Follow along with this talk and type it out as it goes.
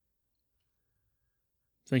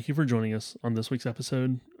Thank you for joining us on this week's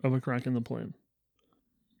episode of A Crack in the Plan.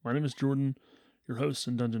 My name is Jordan, your host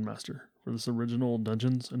and dungeon master for this original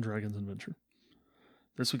Dungeons & Dragons adventure.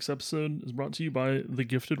 This week's episode is brought to you by the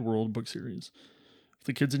Gifted World book series. If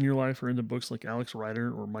the kids in your life are into books like Alex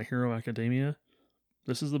Rider or My Hero Academia,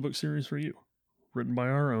 this is the book series for you. Written by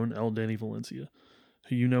our own L. Danny Valencia,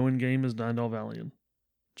 who you know in game as Dindal Valian.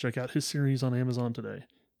 Check out his series on Amazon today.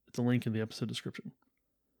 It's a link in the episode description.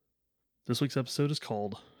 This week's episode is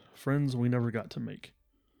called Friends We Never Got to Make.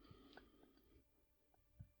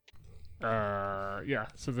 So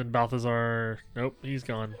then Balthazar, nope, he's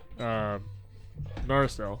gone.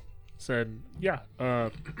 Naristel said,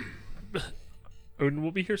 Odin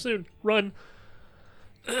will be here soon. Run!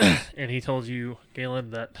 And he told you,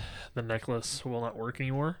 Galen, that the necklace will not work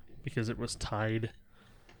anymore because it was tied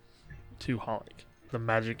to Holic. The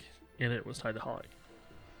magic in it was tied to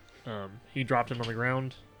Holic. He dropped it on the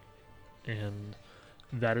ground, and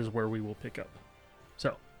that is where we will pick up.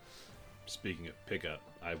 So, speaking of pick up,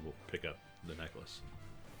 I will pick up the necklace.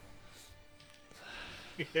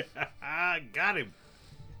 Got him.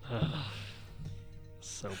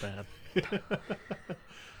 So bad.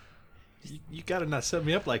 You gotta not set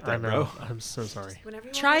me up like that, I know. bro. I'm so sorry.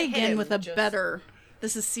 Try again with a better.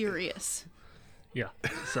 This is serious. Yeah.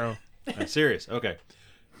 So. I'm serious. Okay.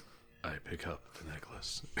 I pick up the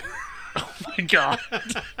necklace. Oh my god.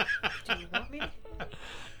 Do you want me?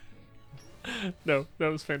 No, that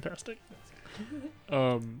was fantastic.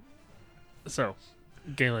 So,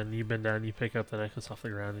 Galen, you bend down, you pick up the necklace off the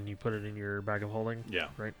ground, and you put it in your bag of holding? Yeah.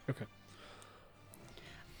 Right? Okay.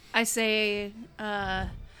 I say,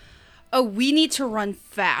 we need to run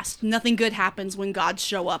fast. Nothing good happens when gods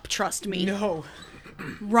show up, trust me. No.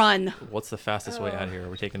 Run. What's the fastest way out here? Are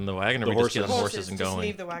we taking the wagon or The we just get on horses. horses and Just going?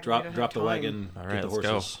 leave the wagon. We don't Drop have the time. wagon. All Get right, the let's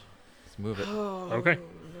go. horses. Let's move it. Okay.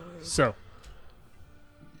 So,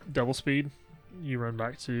 double speed. You run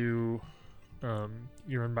back to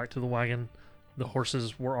the wagon. The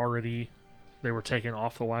horses were already, they were taken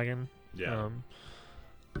off the wagon. Yeah.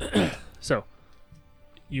 So,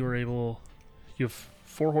 you have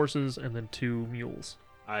 4 horses and then 2 mules.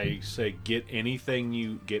 I say get anything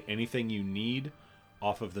you need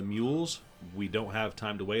off of the mules. We don't have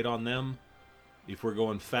time to wait on them. If we're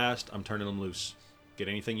going fast, I'm turning them loose. Get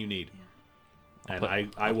anything you need. And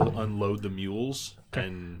I will unload the mules. Okay.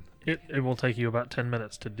 And It will take you about 10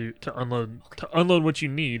 minutes to unload what you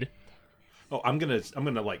need. I'm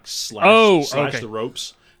gonna like slash okay. the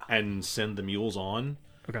ropes and send the mules on.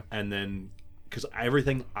 Okay. And then because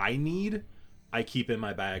everything I need, I keep in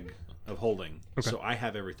my bag of holding. Okay. So I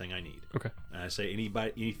have everything I need. Okay. And I say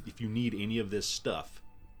if you need any of this stuff,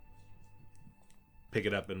 pick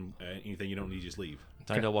it up, and anything you don't need, just leave.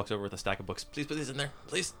 Tyndale walks over with a stack of books. Please put these in there.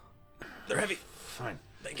 Please. They're heavy. Fine.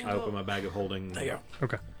 Thank you. I open my bag of holding. There you go.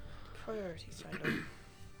 Okay. Priorities, Tyndall.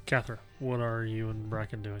 Catherine, what are you and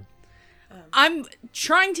Bracken doing? I'm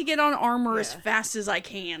trying to get on armor as Yeah. fast as I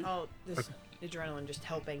can. Oh, this adrenaline just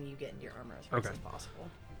helping you get into your armor as fast as possible.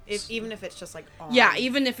 Even if it's just like on. Yeah,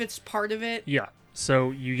 even if it's part of it. Yeah.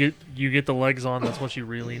 So you get the legs on. That's what you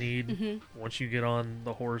really need. Once you get on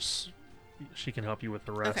the horse, she can help you with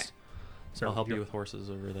the rest. Okay. So I'll help you you're- with horses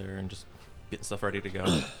over there and just getting stuff ready to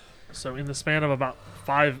go. So in the span of about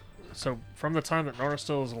 5, so from the time that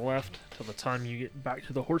Naristel is left till the time you get back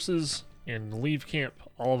to the horses and leave camp,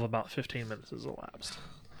 all of about 15 minutes has elapsed.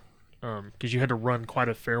 Because you had to run quite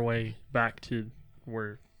a fair way back to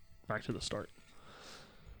the start.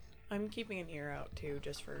 I'm keeping an ear out too,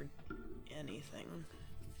 just for anything.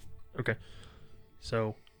 Okay.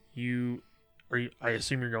 So I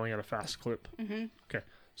assume you're going at a fast clip. Mm-hmm. Okay.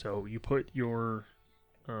 So you put your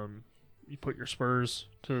spurs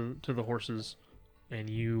to the horses, and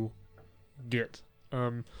you get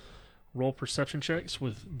roll perception checks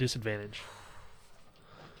with disadvantage.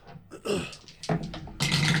 Bad.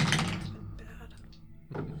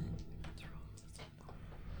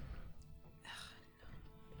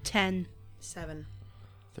 10. 7.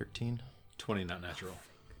 13. 20, not natural.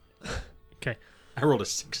 Okay. I rolled a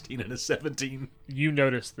 16 and a 17. You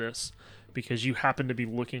notice this because you happen to be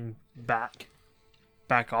looking back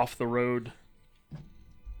off the road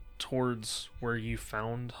towards where you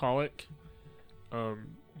found Holic.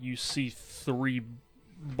 You see 3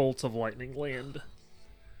 bolts of lightning land,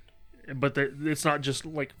 but it's not just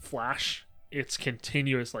like flash; it's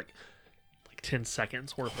continuous, like 10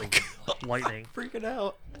 seconds worth of lightning. Freaking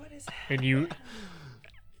out. What is And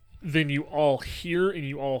then you all hear and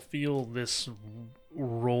you all feel this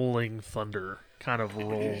rolling thunder kind of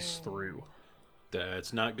rolls through.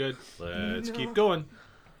 That's not good. Let's keep going.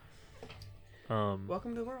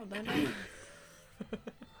 Welcome to the world, then.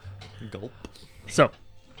 Gulp. So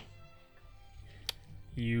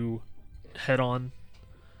you head on.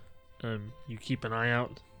 You keep an eye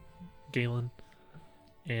out, Galen,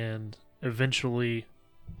 and eventually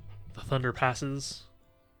the thunder passes.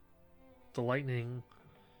 The lightning.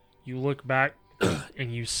 You look back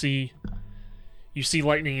and you see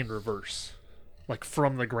lightning in reverse, like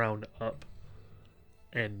from the ground up,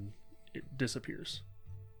 and it disappears.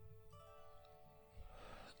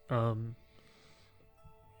 So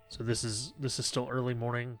this is still early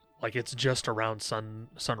morning, like it's just around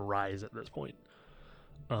sunrise at this point.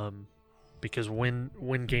 Because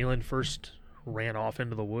when Galen first ran off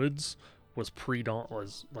into the woods was pre-dawn,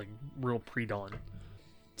 was like real pre-dawn.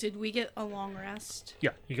 Did we get a long rest?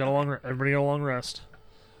 Yeah, you got a long. Everybody got a long rest.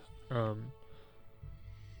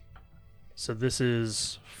 So this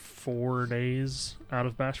is 4 days out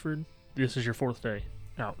of Bashford. This is your 4th day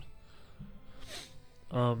out.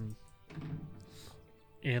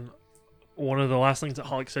 And one of the last things that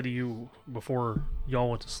Holic said to you before y'all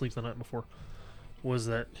went to sleep the night before was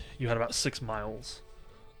that you had about 6 miles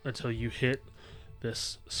until you hit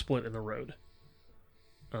this split in the road.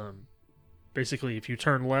 Basically, if you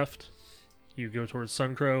turn left, you go towards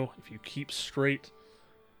Suncrow. If you keep straight,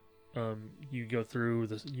 you will go through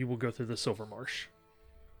the Silver Marsh.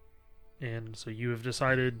 And so you have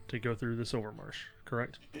decided to go through the Silver Marsh,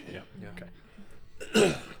 correct? Yeah.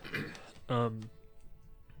 Okay.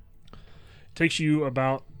 Takes you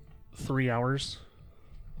about 3 hours.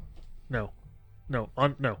 No,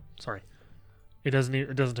 sorry. It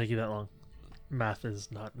doesn't take you that long. Math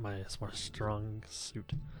is not my strong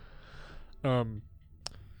suit.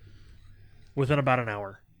 Within about an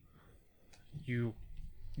hour, you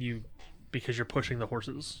because you're pushing the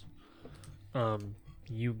horses,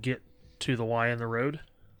 you get to the Y in the road,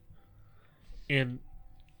 and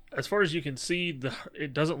as far as you can see,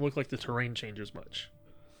 it doesn't look like the terrain changes much.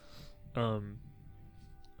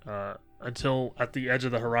 Until at the edge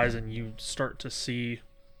of the horizon, you start to see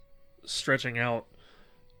stretching out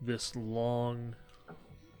this long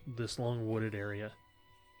wooded area,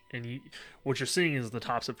 and what you're seeing is the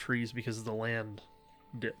tops of trees because the land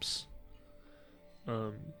dips.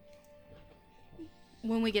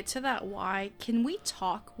 When we get to that Y, can we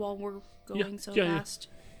talk while we're going Yeah. fast?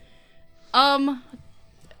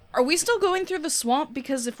 Are we still going through the swamp?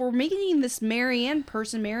 Because if we're making this Marianne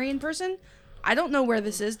person, I don't know where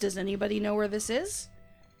this is. Does anybody know where this is?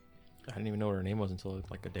 I didn't even know what her name was until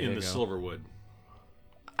like a day ago. In the Silverwood.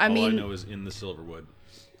 I All mean, I know is in the Silverwood.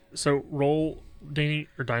 So roll, Danny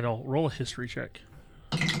or Dynal, roll a history check.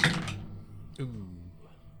 Ooh.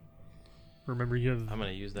 Remember, you have. I'm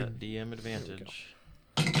gonna use that DM advantage.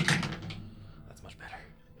 That's much better.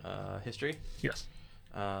 History. Yes.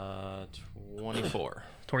 24.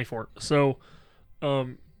 24. So,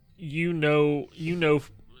 you know,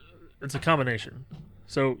 it's a combination.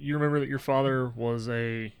 So you remember that your father was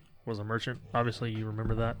a merchant. Obviously, you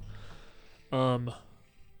remember that.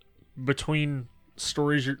 Between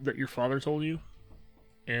stories that your father told you,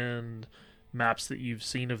 and maps that you've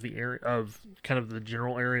seen of the area, of kind of the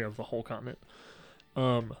general area of the whole continent,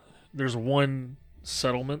 there's one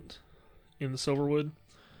settlement in the Silverwood.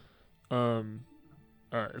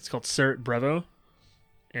 It's called Seret Brevo,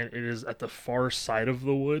 and it is at the far side of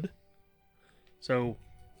the wood. So,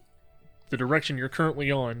 the direction you're currently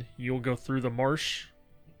on, you'll go through the marsh,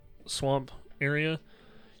 swamp area.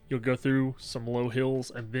 You'll go through some low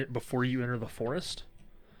hills, and then before you enter the forest.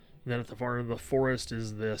 And then at the far end of the forest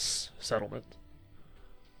is this settlement.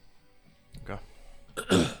 Okay.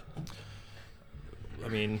 I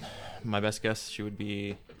mean, my best guess, she would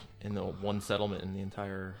be in the one settlement in the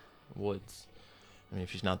entire woods. I mean,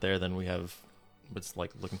 if she's not there, then we have what's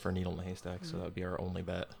like looking for a needle in a haystack. So that would be our only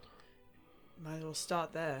bet. Might as well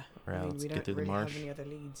start there. Right, I mean, let's we get don't through the really marsh. have any other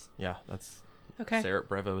leads. Yeah, that's okay. Seret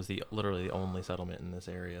Brevo is literally the only settlement in this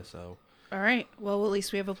area. So All right. Well, at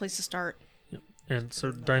least we have a place to start. And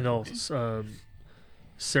so, Dynal,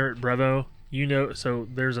 Seret Brevo, you know, so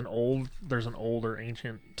there's an old or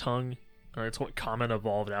ancient tongue. It's what Common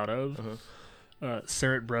evolved out of.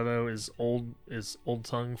 Seret Brevo is old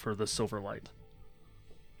tongue for the Silver Light.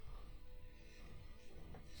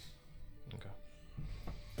 okay.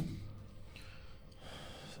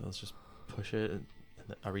 So let's just push it.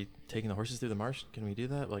 Are we taking the horses through the marsh? Can we do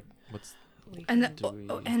that? Like, what's And Do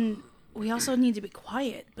we- and we also need to be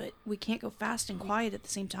quiet, but we can't go fast and quiet at the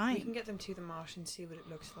same We time. can get them to the marsh and see what it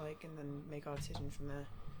looks like, and then make our decision from there.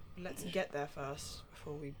 Let's get there first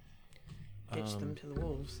before we ditch them to the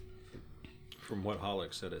wolves. From what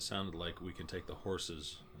Holic said, it sounded like we can take the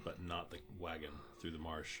horses, but not the wagon through the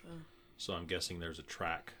marsh. So I'm guessing there's a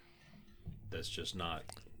track that's just not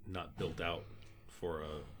built out for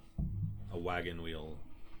a wagon wheel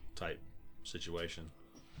type situation.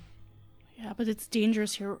 Yeah, but it's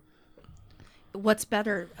dangerous here. What's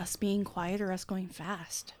better, us being quiet or us going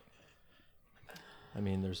fast? I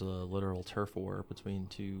mean, there's a literal turf war between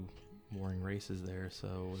two warring races there,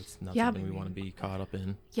 so it's not Yeah, something but- we want to be caught up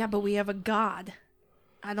in. Yeah, but we have a god.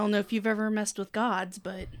 I don't know if you've ever messed with gods,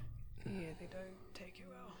 but Yeah, they don't take it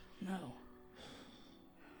well. no.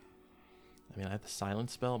 I mean, I have the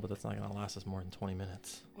silence spell, but that's not going to last us more than 20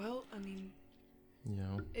 minutes. Well, I mean, You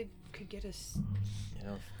know, it could get us.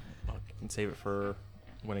 I can save it for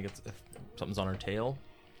when it gets, if something's on our tail,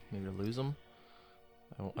 maybe to lose them.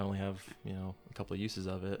 I only have, a couple of uses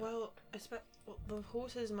of it. Well, the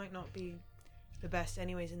horses might not be the best,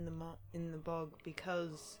 anyways, in the bog,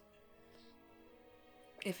 because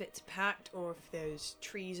if it's packed or if there's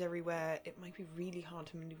trees everywhere, it might be really hard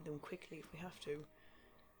to maneuver them quickly if we have to.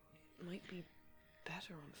 It might be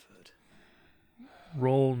better on foot.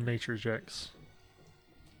 Roll nature checks.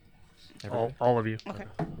 Everybody? All of you. Okay.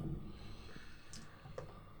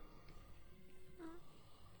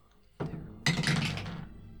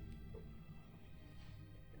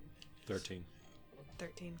 13.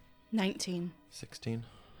 13. 19. 16.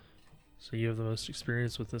 So you have the most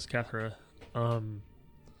experience with this Cathra. A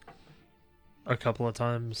couple of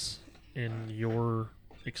times in your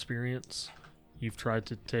experience, you've tried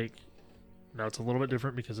to take. Now it's a little bit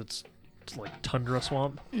different because it's like tundra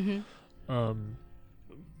swamp. Mm-hmm.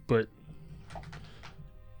 But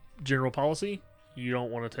general policy, you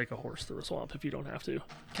don't want to take a horse through a swamp if you don't have to.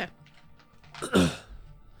 Okay.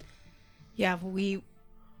 Yeah,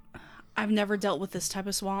 I've never dealt with this type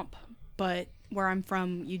of swamp, but where I'm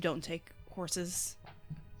from, you don't take horses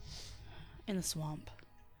in a swamp.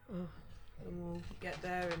 And we'll get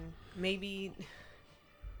there and maybe,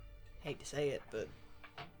 hate to say it, but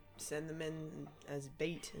send them in as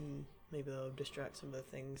bait and maybe they'll distract some of the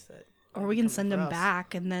things that. Or we can come send for them us.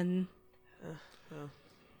 back and then. Well,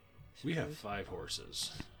 We have suppose. 5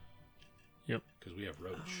 horses. Yep. Because we have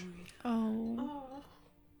Roach. Oh. Oh.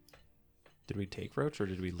 Did we take Roach or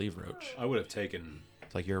did we leave Roach? I would have taken.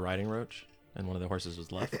 It's like you're riding Roach and one of the horses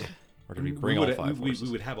was left? Or did we We bring all would- 5 horses? we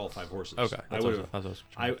would have all 5 horses. Okay. I That's would what have. I was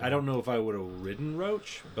trying to I don't know if I would have ridden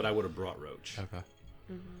Roach, but I would have brought Roach. Okay.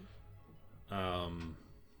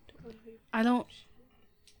 I don't.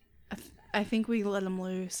 I think we let them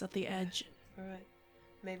loose at the edge. Alright.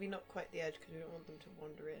 Maybe not quite the edge because we don't want them to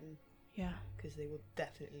wander in Yeah. because they will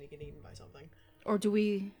definitely get eaten by something. Or do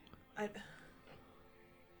we. I,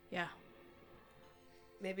 Yeah.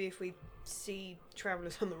 maybe if we see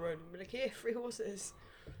travelers on the road, we'll be like, here, 3 horses.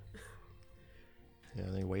 Yeah,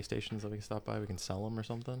 any way stations that we can stop by? We can sell them or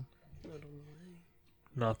something? Not on the way.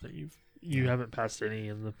 Not that you haven't passed any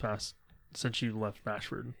in the past since you left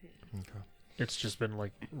Bashford. Okay. It's just been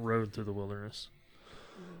like road through the wilderness.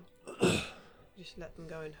 Just let them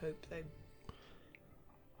go and hope they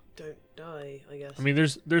don't die, I guess. I mean,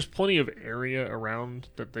 there's plenty of area around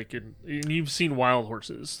that they could. And you've seen wild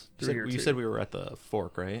horses through here You too. said we were at the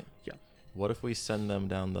fork, right? Yeah. What if we send them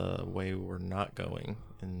down the way we're not going?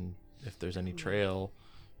 And if there's any trail,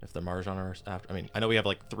 if the Marjan are after... I mean, I know we have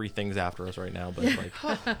like 3 things after us right now, but like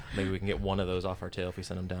maybe we can get one of those off our tail if we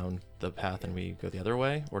send them down the path and we go the other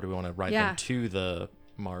way? Or do we want to ride Yeah. them to the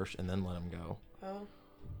marsh and then let them go? Oh,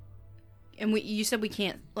 And you said we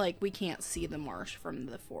can't see the marsh from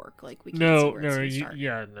the fork. Like we can't see no, where it's gonna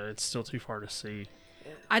start. no, it's still too far to see.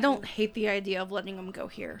 yeah. I don't hate the idea of letting them go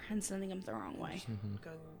here and sending them the wrong way.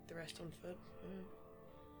 Going the rest on foot.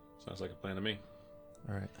 Sounds like a plan to me.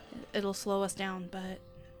 All right. It'll slow us down, but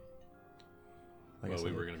Like I Well, we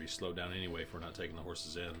said, were going to be slowed down anyway if we're not taking the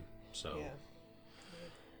horses in. So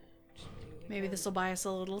Yeah. maybe this will buy us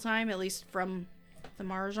a little time, at least from the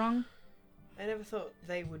Marjong. I never thought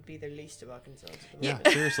they would be the least of our concerns. at the Yeah,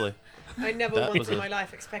 moment. seriously. I never That once was in a- my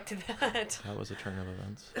life expected that. That was a turn of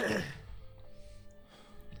events.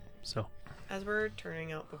 So As we're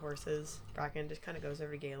turning out the horses, Bracken just kind of goes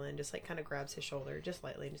over to Galen, just like kind of grabs his shoulder, just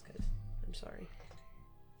lightly, and just goes, "I'm sorry."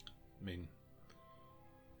 I mean,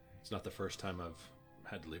 it's not the first time I've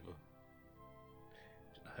had to leave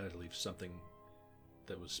something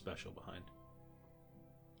that was special behind.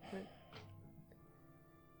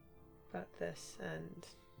 But this and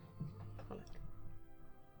Pollock.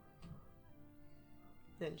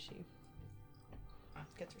 Then she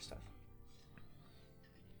gets her stuff.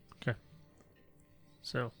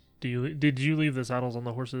 did you leave the saddles on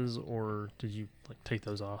the horses, or did you like take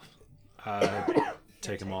those off?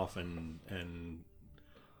 Take them off and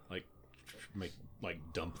like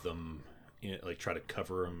dump them in, like try to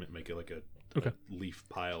cover them and make it like a Okay. leaf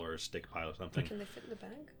pile or a stick pile or something. Can they fit in the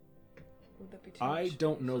bag? Would that be too I much?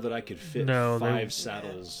 don't know that I could fit No, they- 5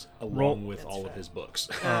 saddles along Roll- with That's all of fair. his books.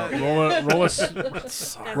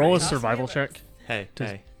 Roll a survival check Hey, to-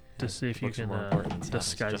 hey. to see if you Books are can more important than saddles,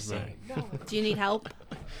 disguise just them. saying. Do you need help?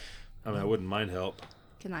 I mean, I wouldn't mind help.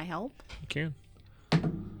 Can I help? You can.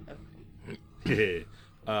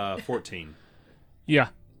 14. Yeah,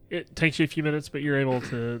 it takes you a few minutes, but you're able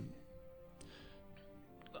to,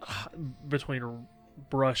 between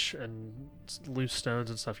brush and loose stones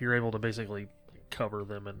and stuff, you're able to basically cover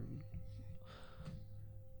them, and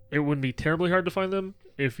it wouldn't be terribly hard to find them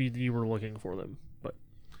if you were looking for them. But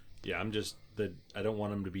Yeah, I don't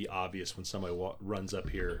want them to be obvious when somebody runs up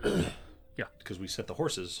here. Yeah. Because we set the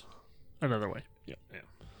horses. another way, yeah. Yeah.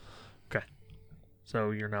 Okay,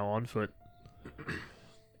 so you're now on foot.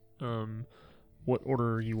 What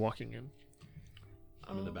order are you walking in?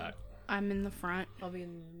 I'm in the back. I'm in the front. I'll be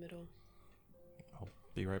in the middle. I'll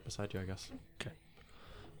be right beside you, I guess.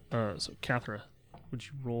 So Kathra, would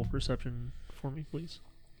you roll perception for me, please?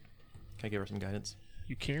 Can I give her some guidance?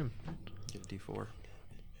 You can. Give a D4.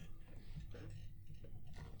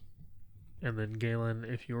 And then Galen,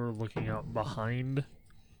 if you're looking out behind,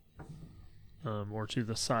 or to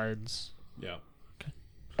the sides, Yeah. Okay.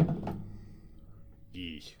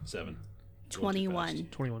 7. 21.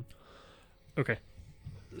 21. Okay.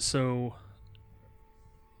 So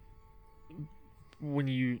when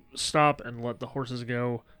you stop and let the horses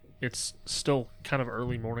go, it's still kind of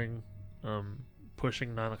early morning,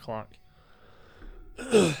 pushing 9 o'clock.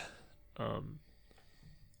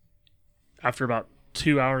 After about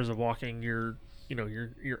 2 hours of walking, you're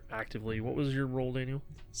actively. What was your roll, Daniel?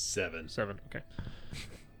 7. 7. Okay.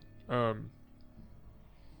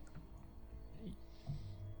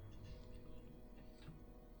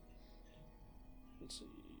 Let's see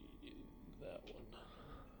that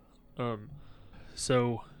one.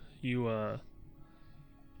 So you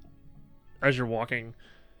as you're walking,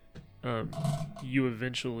 you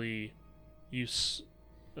eventually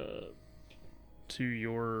to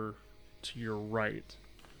your right,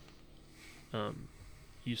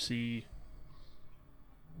 you see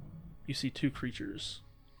two creatures.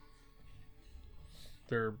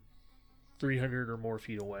 They're 300 or more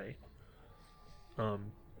feet away,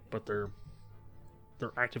 but they're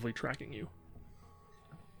actively tracking you.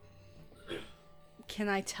 Can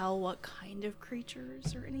I tell what kind of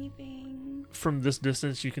creatures or anything? From this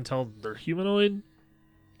distance, you can tell they're humanoid,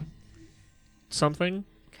 something,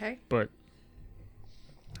 Okay. but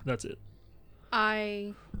that's it.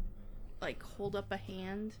 I hold up a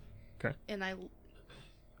hand. Okay. And I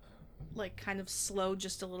kind of slow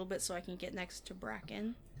just a little bit so I can get next to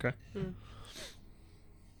Bracken. Okay.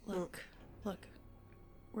 Look,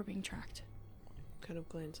 we're being tracked. Kind of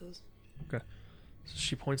glances. So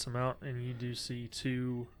she points them out, and you do see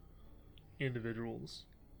two individuals.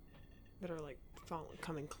 That are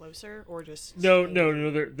coming closer, or just No,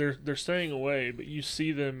 staying? they're staying away, but you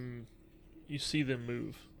see them. You see them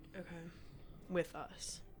move. Okay. With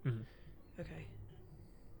us. Mhm. Okay.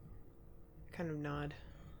 Kind of nod.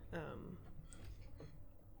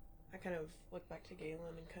 I kind of look back to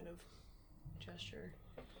Galen and kind of gesture.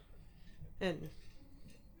 And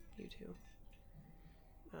you too.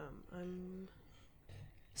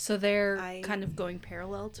 So they're I- kind of going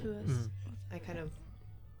parallel to us. Mhm. I kind of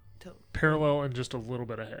Parallel and just a little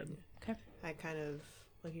bit ahead. I kind of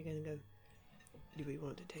look again and go, do we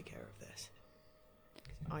want to take care of this?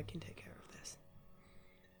 I can take care of this.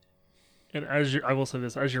 And I will say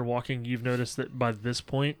this, as you're walking, you've noticed that by this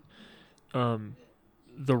point,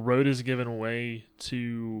 the road is given way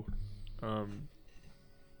to,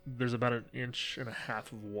 there's about 1.5 inches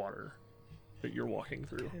of water that you're walking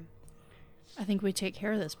through. Okay. I think we take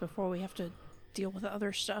care of this before we have to deal with the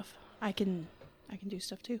other stuff. I can do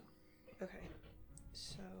stuff too. Okay.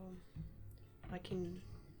 So I can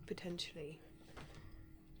potentially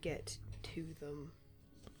get to them.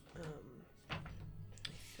 I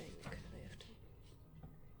think I have to.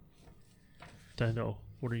 Daniel,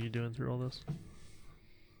 what are you doing through all this?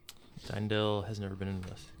 Dindel has never been in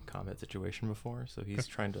a combat situation before, so he's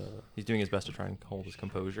he's doing his best to try and hold his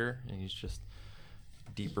composure, and he's just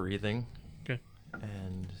deep breathing. Okay.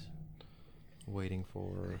 And waiting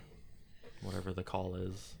for whatever the call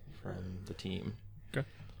is from the team.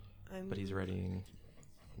 But he's readying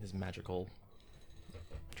his magical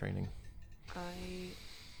training.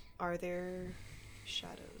 Are there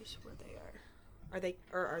shadows where they are?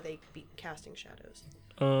 Are they casting shadows?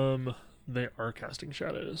 They are casting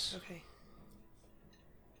shadows. Okay.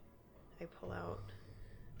 I pull out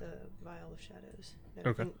the vial of shadows that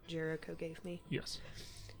Okay. I think Jericho gave me, Yes.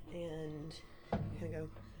 and kind of go,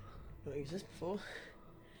 "Don't use this before."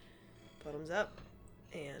 Bottoms up,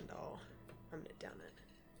 and I'll I'm gonna down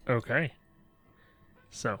it. Okay.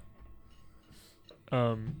 So,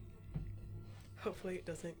 Hopefully it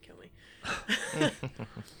doesn't kill me.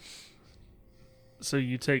 so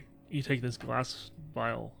you take this glass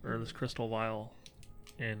vial or this crystal vial,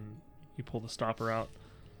 and you pull the stopper out.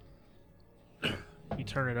 You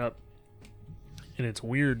turn it up, and it's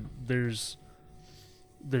weird. There's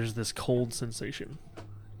this cold sensation,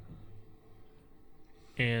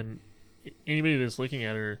 and anybody that's looking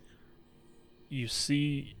at her, you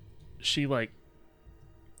see she like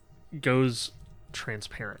goes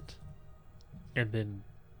transparent, and then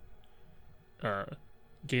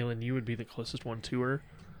Galen, you would be the closest one to her,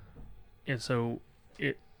 and so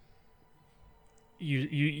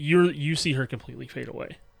you see her completely fade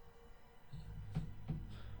away.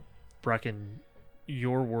 Bracken,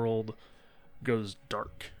 your world goes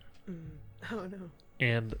dark, Oh no.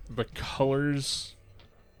 and the colors,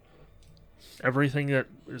 everything that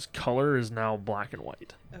is color is now black and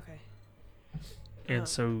white. Okay. And Oh.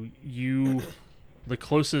 so the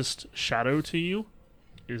closest shadow to you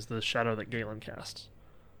is the shadow that Galen casts.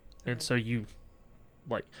 And Okay. so you,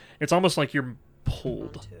 like, it's almost like you're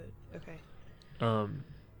pulled. Onto it. Okay. Um,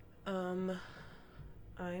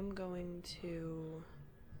 I'm going to.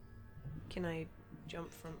 Can I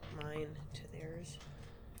jump from mine to theirs?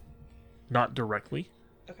 not directly.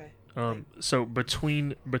 Okay. So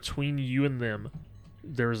between you and them,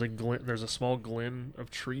 there's a small glen of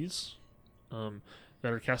trees,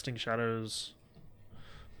 that are casting shadows.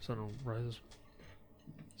 Sunrise.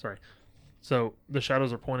 Sorry. So the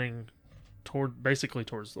shadows are pointing basically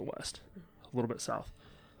towards the west, a little bit south.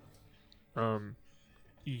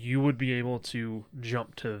 You would be able to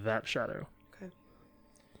jump to that shadow.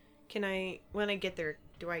 Can I, when I get there,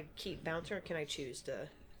 do I keep bouncing or can I choose to?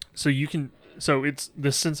 So you can. So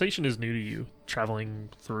the sensation is new to you, traveling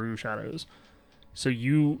through shadows. So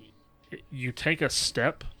you take a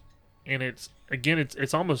step, and it's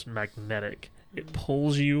almost magnetic. It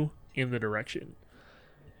pulls you in the direction,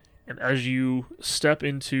 and as you step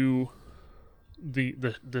into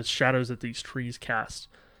the shadows that these trees cast,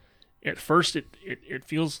 at first it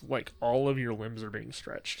feels like all of your limbs are being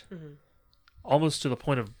stretched, almost to the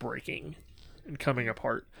point of breaking and coming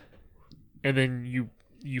apart. And then you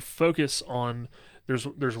focus on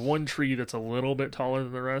there's one tree that's a little bit taller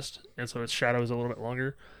than the rest, and so its shadow is a little bit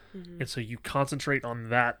longer. And so you concentrate on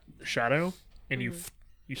that shadow, and you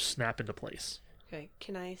snap into place. Okay.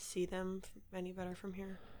 Can I see them any better from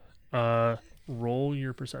here? Roll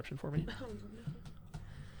your perception for me, Oh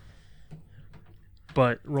no.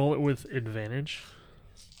 but roll it with advantage.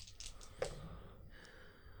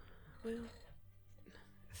 Well,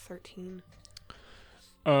 13.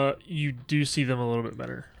 You do see them a little bit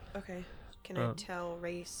better. Okay. Can I tell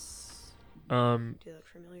race? Um, Do they look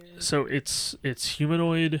familiar? so it's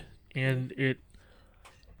humanoid, and it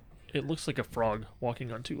looks like a frog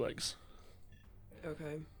walking on two legs.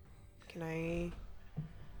 Okay. Can I?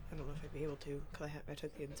 I don't know if I'd be able to, because I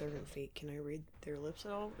took the observant feat. Can I read their lips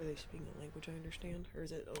at all? Are they speaking a language I understand, or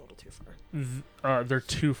is it a little too far? They're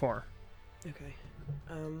too far. Okay.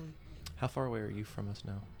 How far away are you from us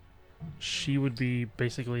now? She would be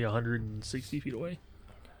basically 160 feet away.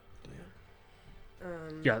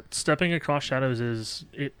 Yeah, stepping across shadows is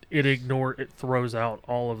it throws out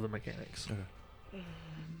all of the mechanics. Okay.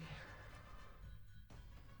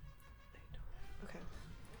 Okay.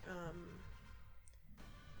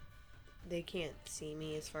 They can't see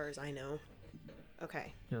me as far as I know.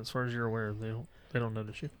 Okay. Yeah, as far as you're aware, they don't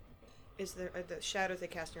notice you. Are the shadows they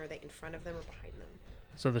cast, are they in front of them or behind them?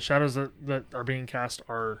 So the shadows that are being cast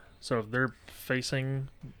are, so if they're facing,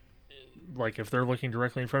 like if they're looking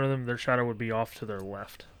directly in front of them, their shadow would be off to their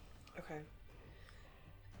left. Okay.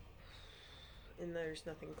 And there's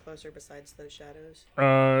nothing closer besides those shadows?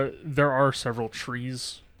 There are several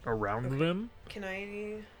trees around Okay. them. Can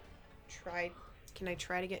I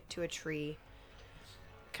try to get to a tree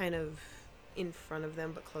kind of in front of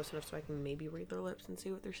them but close enough so I can maybe read their lips and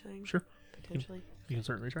see what they're saying? Sure. Potentially. You can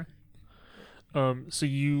certainly try. So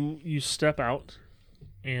you step out,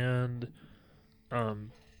 and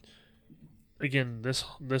again,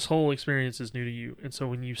 this whole experience is new to you, and so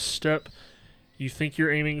when you step, you think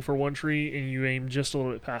you're aiming for one tree, and you aim just a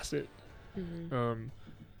little bit past it.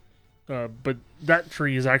 But that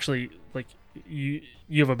tree is actually like you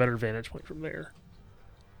have a better vantage point from there,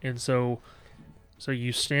 and so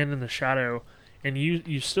you stand in the shadow, and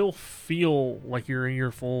you still feel like you're in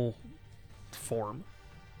your full form.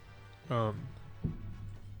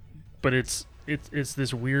 But it's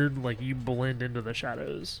this weird, like, you blend into the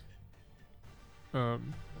shadows.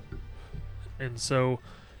 And so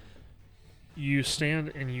you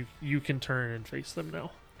stand and you can turn and face them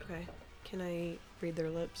now. Okay. Can I read their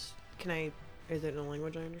lips? Can I? Is it in a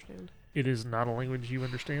language I understand? It is not a language you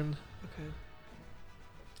understand. Okay.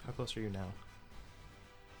 How close are you now?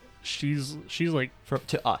 She's like,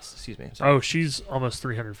 To us, excuse me. Sorry. oh, she's almost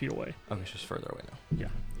 300 feet away. Okay, she's further away now. Yeah.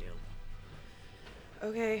 Yeah.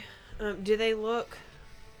 Okay. Do they look?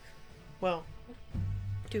 Well,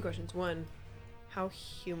 two questions. One, how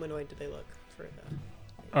humanoid do they look for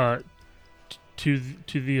the?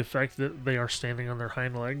 To the effect that they are standing on their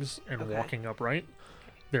hind legs and Okay. walking upright,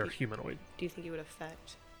 they're humanoid. Do you think it would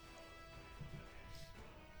affect?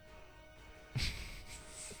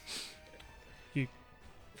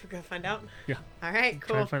 We're gonna find out. Yeah. All right. Try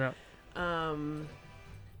Cool. and find out.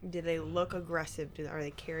 Do they look aggressive? Are they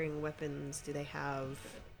carrying weapons? Do they have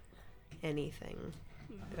anything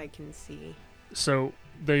that I can see? So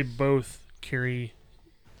they both carry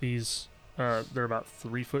these. They're about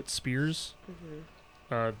 3-foot spears. Mm-hmm.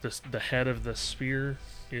 The head of the spear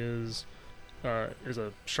is a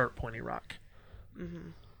sharp, pointy rock. Mm-hmm.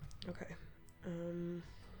 Okay.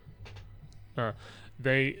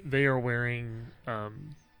 They are wearing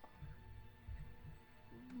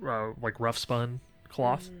like rough spun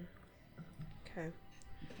cloth. Okay.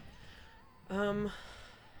 I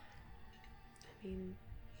mean.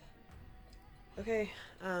 Okay.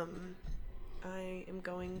 I am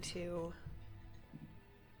going to.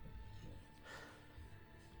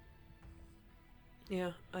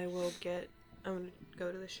 Yeah, I will get. I'm gonna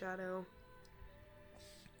go to the shadow.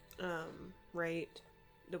 Right,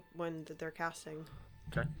 the one that they're casting.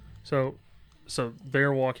 So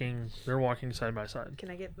they're walking side by side. Can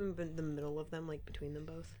I get in the middle of them, like between them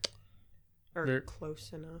both, or They're-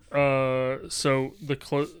 close enough? So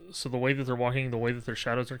the way that they're walking, the way that their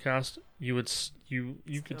shadows are cast, you could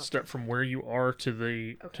Stop. step from where you are to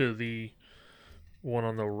the Okay. the one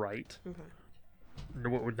on the right. Okay.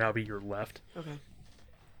 What would now be your left? Okay.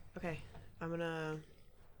 Okay. I'm gonna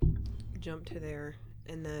jump to there,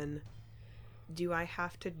 and then. Do I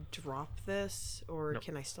have to drop this, or No.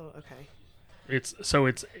 can I still? Okay.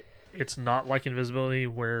 It's not like invisibility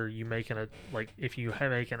where you make if you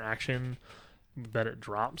make an action that it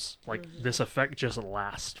drops. Like Mhm. this effect just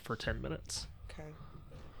lasts for 10 minutes. Okay.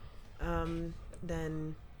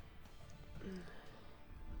 Then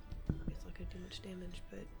it's not gonna do much damage,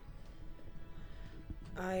 but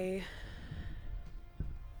I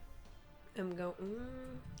am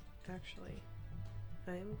going. Actually,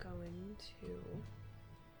 I am going to.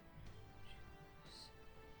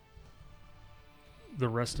 The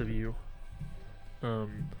rest of you,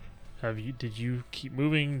 did you keep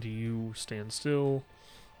moving? Do you stand still?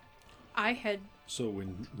 I had So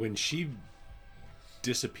when she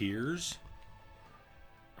disappears,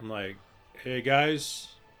 I'm like, "Hey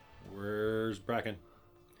guys, where's Bracken?"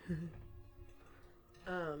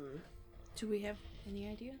 Do we have any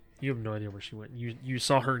idea? You have no idea where she went. You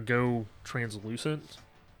saw her go translucent,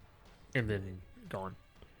 and then gone.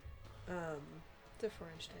 The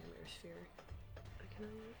 4-inch diameter sphere. I can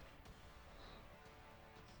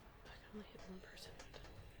only hit one person at a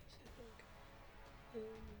time. So I think.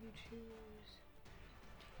 You choose.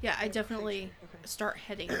 Yeah, I definitely Okay. start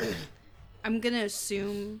heading. I'm gonna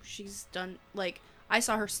assume she's done. Like, I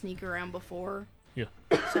saw her sneak around before. Yeah.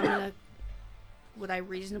 So I'm gonna. Would I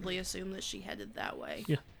reasonably assume that she headed that way?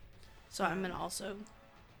 Yeah. So I'm gonna also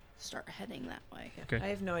start heading that way. Yeah. Okay. I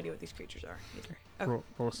have no idea what these creatures are either. Okay.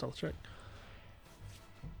 Roll a stealth check.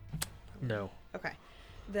 No. Okay.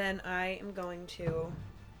 Then I am going to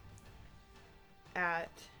I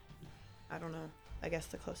don't know, I guess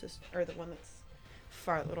the closest, or the one that's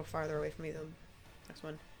a little farther away from me, the next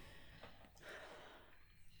one.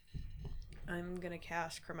 I'm going to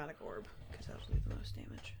cast Chromatic Orb, because that'll do the most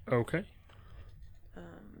damage. Okay.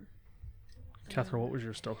 Catherine, what was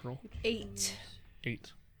your stealth roll? 8.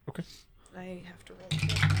 8. Okay. I have to roll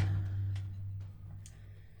it.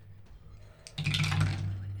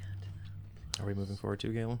 Are we moving forward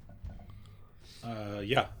too, Galen?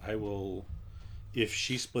 Yeah, I will. If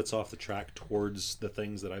she splits off the track towards the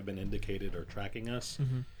things that I've been indicated are tracking us,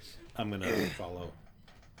 I'm gonna follow.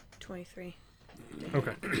 23.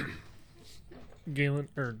 Okay. Galen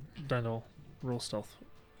or Dino, roll stealth.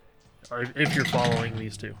 If you're following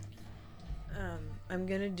these two. I'm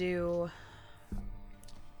gonna do.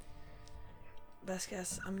 Best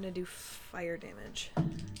guess, I'm gonna do fire damage.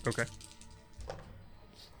 Okay.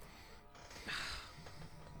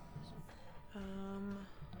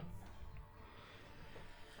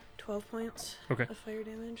 12 points Okay. of fire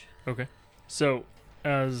damage. Okay. So,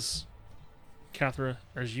 as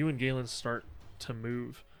you and Galen start to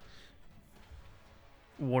move,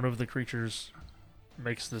 one of the creatures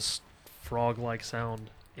makes this frog-like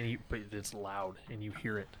sound, but it's loud, and you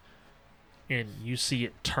hear it. and you see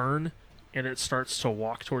it turn, and it starts to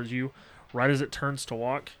walk towards you. Right as it turns to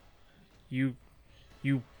walk, you,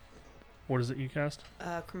 what is it you cast?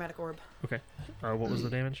 Chromatic orb. Okay. What was the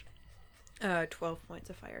damage? 12 points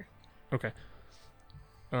of fire. Okay.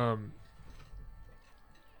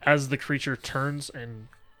 As the creature turns and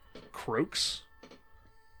croaks,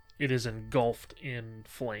 it is engulfed in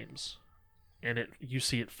flames, and you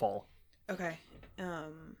see it fall. Okay.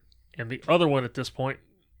 And the other one at this point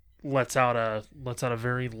lets out a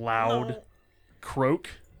very loud No. croak.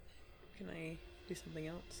 Can I do something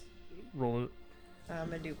else? Roll it. I'm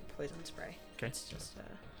gonna do poison spray. Okay. It's just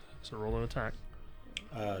So roll an attack.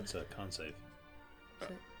 It's a con save. Is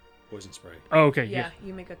it? Poison spray. Oh, okay. yeah.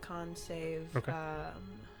 You make a con save. Okay.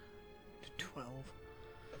 12.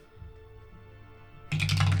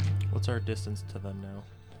 What's our distance to them now?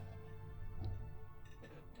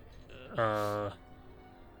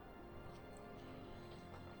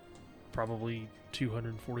 Probably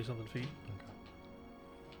 240 something feet.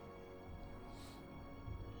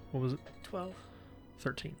 What was it? 12.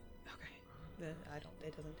 13. Okay. It doesn't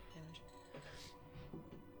take damage.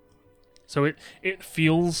 So it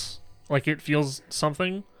feels like it feels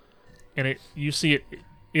something, and you see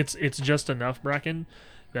it's just enough, Bracken,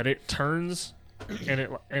 that it turns,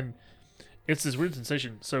 and it's this weird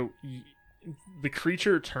sensation. So the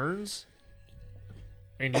creature turns,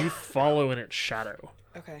 and you follow in its shadow.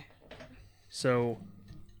 Okay. So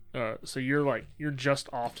you're just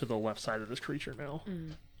off to the left side of this creature now,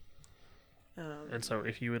 and so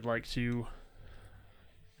if you would like to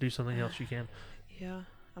do something else, you can. Yeah.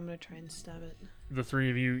 I'm gonna try and stab it. The three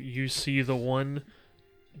of you see the one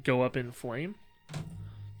go up in flame.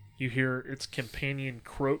 You hear its companion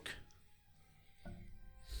croak,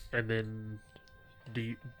 and then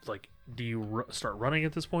do you start running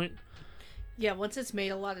at this point? Yeah, once it's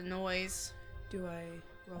made a lot of noise. Do I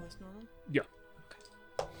roll this normal? Yeah.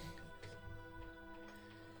 Okay.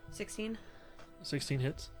 16. 16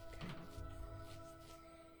 hits.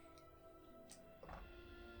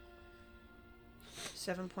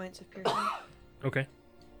 7 points of piercing. Okay.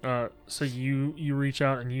 So you reach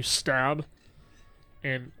out and you stab,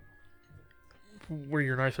 and where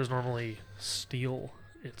your knife is normally steel,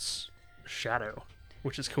 it's shadow,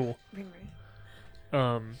 which is cool. Ring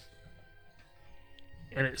ring.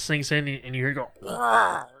 And it sinks in, and you hear it go.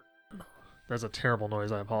 That's a terrible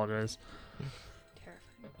noise. I apologize.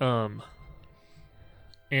 Terrifying.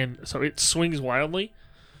 And so it swings wildly,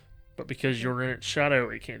 but because you're in its shadow,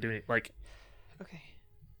 it can't do anything. Okay.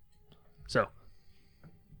 So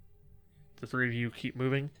the three of you keep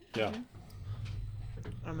moving. Yeah.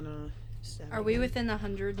 I'm gonna stab Are it we again. within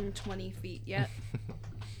 120 feet yet?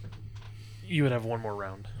 You would have one more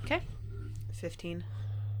round 15.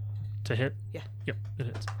 to hit. Yeah. Yep, it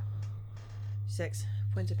hits. 6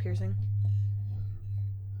 points of piercing.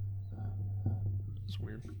 It's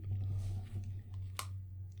weird.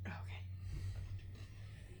 Okay.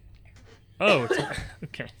 Oh, it's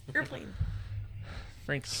okay. Airplane.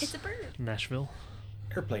 Thanks. It's a bird. Nashville.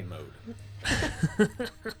 Airplane mode. It's a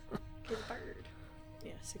bird.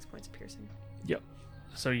 Yeah, 6 points of piercing.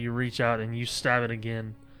 So you reach out and you stab it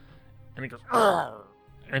again, and it goes, "Argh!"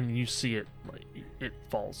 And you see it, it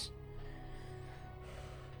falls.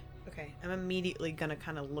 Okay, I'm immediately gonna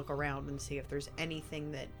kind of look around and see if there's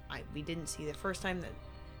anything that we didn't see the first time.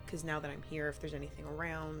 Because now that I'm here, if there's anything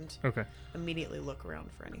around, Okay. immediately look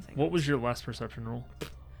around for anything. What was your last perception roll?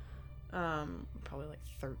 Probably like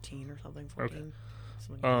 13 or something. 14.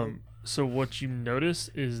 Something weird. So what you notice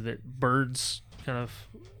is that birds kind of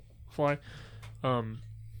fly, and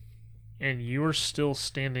you are still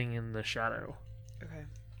standing in the shadow Okay.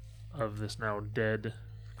 of this now dead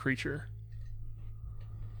creature.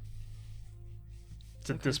 It's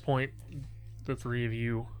at this point, the three of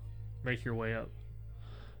you make your way up.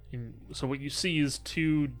 And so what you see is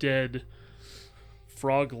two dead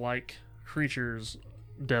frog-like creatures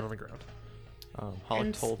dead on the ground. Holly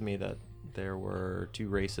And- told me that there were two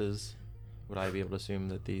races. Would I be able to assume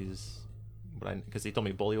that these? Because he told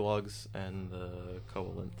me bullywogs and the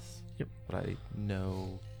coalants. Yep. Would I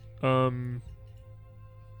know?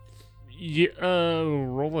 Yeah,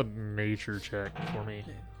 roll a nature check for me.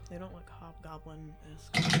 No, they don't look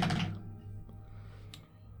hobgoblin-esque.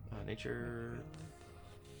 Nature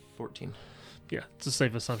 14. Yeah, it's a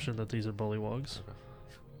safe assumption that these are bullywogs.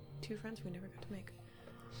 Two friends we never got to make.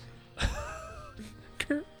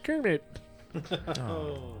 Kermit.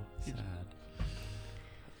 Oh, sad.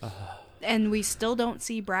 And we still don't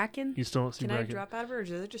see Bracken? You still don't see Can I Bracken. drop out of it, or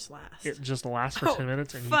does it just last? It just lasts for Oh, 10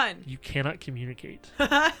 minutes, and fun. you cannot communicate.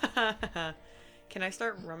 Can I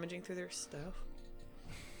start rummaging through their stuff?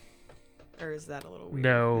 Or is that a little weird?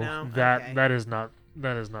 No, Okay. that is not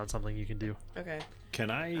something you can do. Okay. Can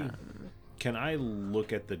I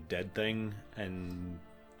look at the dead thing and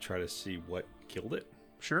try to see what killed it?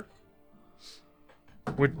 Sure.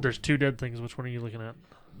 There's 2 dead things. Which one are you looking at?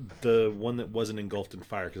 The one that wasn't engulfed in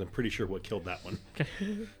fire, because I'm pretty sure what killed that one.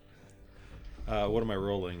 Okay. What am I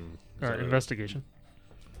rolling? Is that a Investigation.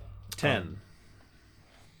 10.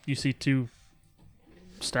 You see 2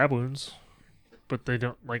 stab wounds, but they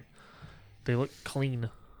don't they look clean.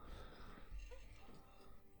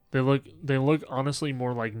 They look honestly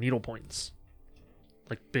more like needle points.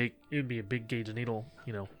 Like big, it would be a big gauge needle,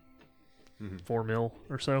 4 mil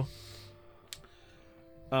or so.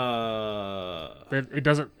 It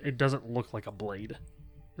doesn't look like a blade,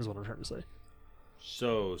 is what I'm trying to say.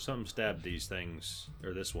 So something stabbed these things,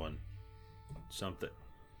 or this one. Something.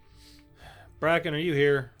 Bracken, are you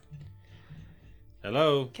here?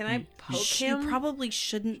 Hello? Can I poke You him? probably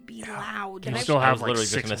shouldn't be loud. You I- still I have was like literally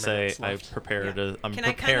 6 just gonna minutes say I left. prepared. Yeah. I'm Can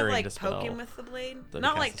I kind of preparing like to spell. poke him with the blade? that he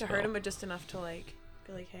Not casts like a to hurt spell. him, but just enough to like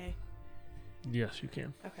be like, hey. Yes, you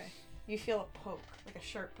can. Okay. You feel a poke, like a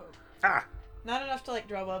sharp poke. Ah! Not enough to like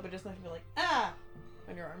draw blood, but just enough to be like, ah,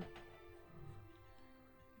 on your arm.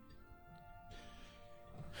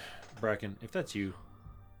 Bracken, if that's you,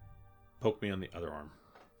 poke me on the other arm.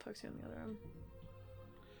 Pokes you on the other arm.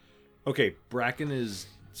 Okay, Bracken is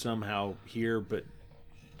somehow here, but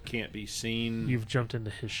can't be seen. You've jumped into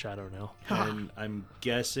his shadow now. And I'm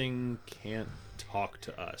guessing can't talk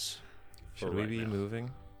to us. for Should we right be now. moving?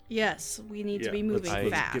 Yes, we need to Yeah, be let's- moving I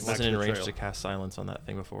get fast. back wasn't to in the range trail. to cast silence on that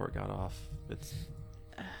thing before it got off. It's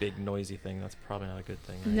big noisy thing. That's probably not a good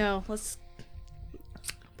thing. Right? No, let's.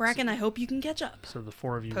 Bracken, I hope you can catch up. So the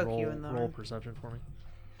 4 of you Poke roll you in the roll arm. perception for me.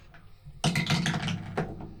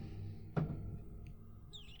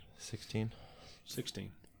 16.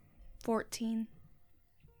 16. 14.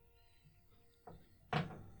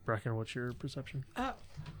 Bracken, what's your perception? Oh.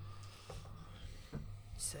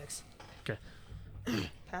 6. Okay.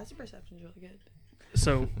 Passive perception is really good.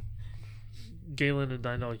 So, Galen and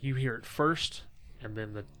Dindal, you hear it first, and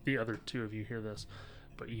then the other 2 of you hear this,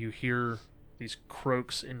 but you hear these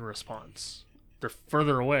croaks in response. They're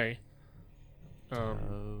further away.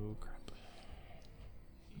 Oh crap!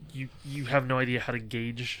 You have no idea how to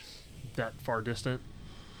gauge that far distant.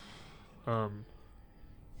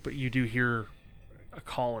 But you do hear a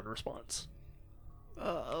call in response.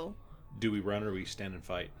 Uh-oh. Do we run or we stand and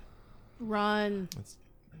fight? Run. It's...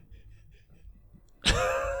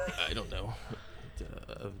 I don't know.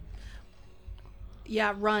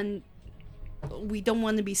 Yeah, run. We don't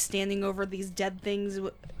want to be standing over these dead things.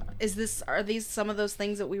 Are these some of those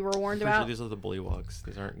things that we were warned Pretty sure about? these are the bullywugs.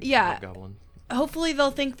 These aren't Yeah. goblin. Hopefully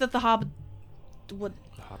they'll think that the hobbit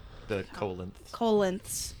The colinth.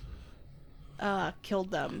 Colinths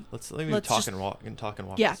killed them. Let's maybe Let's talk just- and walk and talk and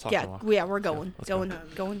walk. Yeah, Let's talk yeah, and walk. yeah, we're going. let's go.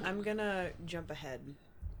 Going. I'm gonna jump ahead.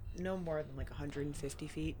 No more than like 150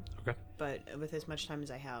 feet. Okay. But with as much time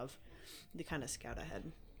as I have, to kind of scout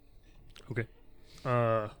ahead. Okay.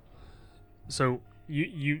 So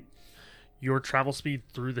your travel speed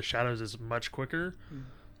through the shadows is much quicker.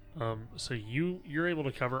 So you're able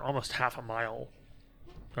to cover almost half a mile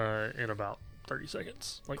in about 30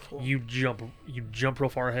 seconds. Like Cool. you jump real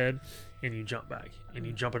far ahead and you jump back, and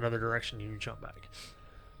you jump another direction and you jump back.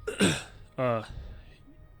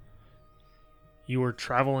 You were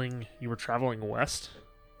traveling west.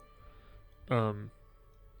 When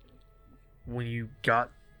you got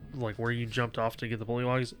like where you jumped off to get the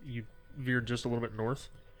bullywugs, you veered just a little bit north,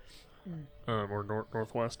 or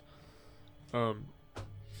northwest.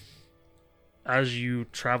 As you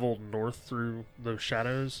traveled north through those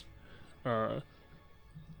shadows, north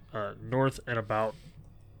and about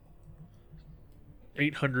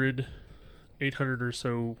 800 or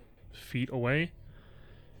so feet away,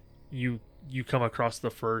 you come across the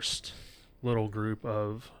first little group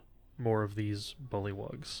of more of these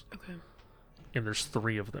bullywugs, Okay. and there's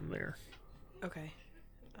 3 of them there. Okay.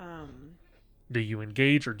 Do you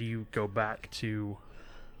engage or do you go back to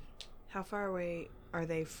How far away are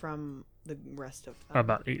they from the rest of them?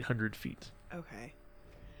 about 800 feet? Okay.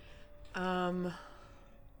 How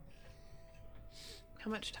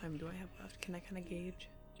much time do I have left? Can I kind of gauge?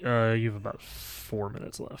 You have about 4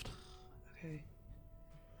 minutes left. Okay.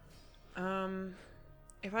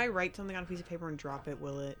 If I write something on a piece of paper and drop it,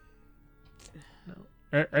 will it?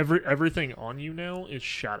 Everything on you now is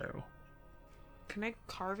shadow. Can I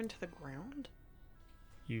carve into the ground?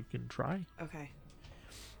 You can try. Okay.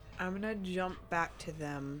 I'm gonna jump back to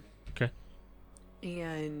them. Okay.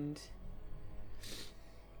 And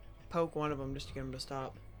poke one of them just to get them to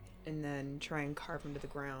stop, and then try and carve into the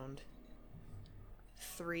ground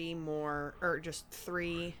 3 more, or just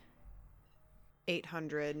 3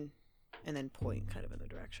 800, and then point kind of in the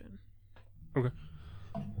direction. Okay.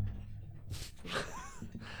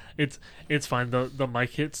 It's fine. The mic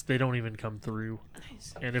hits, they don't even come through.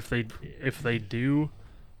 Nice. And if they do,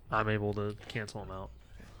 I'm able to cancel them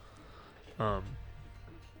out.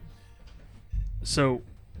 So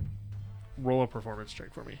roll a performance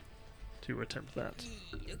check for me to attempt that.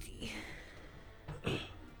 Okay.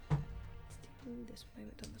 This one, I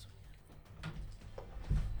haven't done this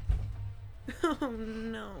one. Oh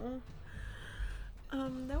no.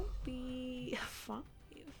 That would be 5.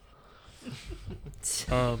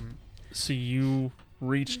 So you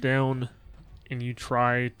reach down and you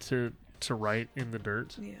try to write in the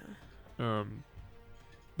dirt. Yeah.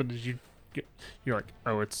 But as you're like,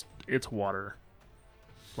 oh, it's water.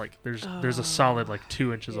 Like there's a solid like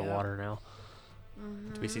 2 inches of Yeah. water now.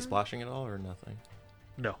 Do we see splashing at all or nothing?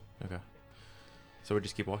 No. Okay. So we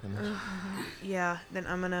just keep walking then? Yeah, then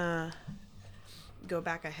I'm gonna go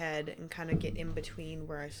back ahead and kind of get in between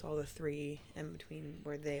where I saw the 3 and between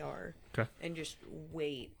where they are. Okay. And just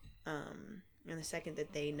wait. And the second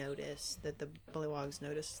that they notice, that the Bullywogs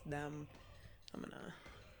notice them, I'm gonna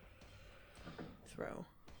throw.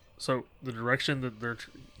 So the direction that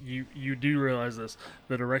you do realize this,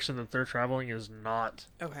 the direction that they're traveling is not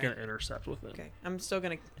Okay. gonna intercept with them. Okay. I'm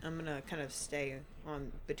gonna kind of stay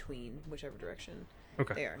on between whichever direction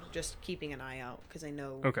Okay. they are. Just keeping an eye out because I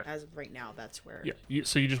know Okay. as of right now that's where. Yeah.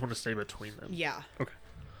 So you just want to stay between them. Yeah.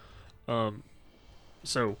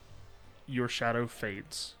 So your shadow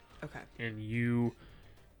fades, Okay. and you,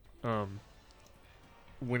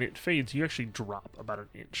 when it fades, you actually drop about an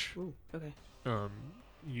inch. Ooh. Okay.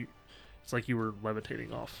 It's like you were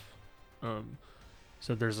levitating off.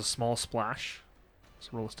 So there's a small splash. So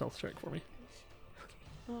roll a stealth check for me.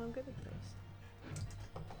 Oh, I'm good at this.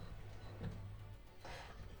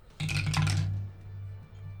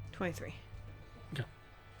 $23.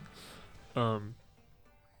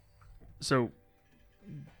 So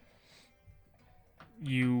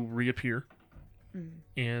you reappear,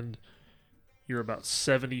 and you're about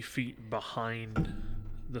 70 feet behind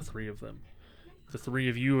the 3 of them. The 3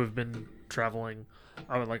 of you have been traveling.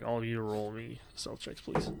 I would like all of you to roll me stealth checks,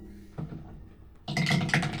 please.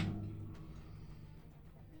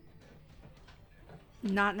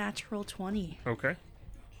 Not natural 20. Okay.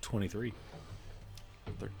 23.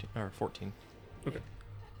 13 or 14. Okay.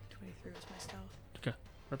 23 was my stealth. Okay.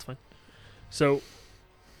 That's fine. So,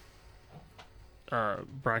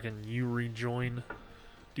 Bracken, you rejoin.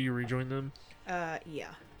 Do you rejoin them? Yeah.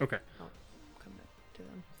 Okay. I'll come back to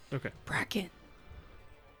them. Okay. Bracken,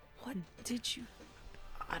 what did you...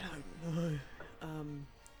 I don't know.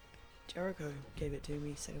 Jericho gave it to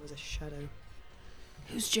me. Said it was a shadow.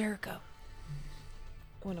 Who's Jericho?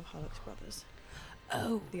 One of Halleck's brothers.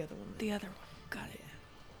 Oh, The other one. the other one. Got it.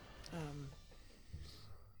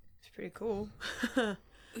 It's pretty cool.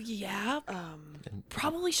 Yeah, And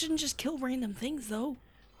probably shouldn't just kill random things, though.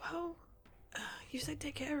 Well, you said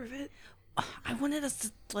take care of it. I wanted us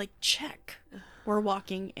to, like, check. We're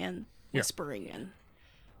walking and Yeah. whispering, and...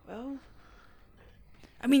 Well,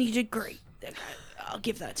 I mean, you did great. I'll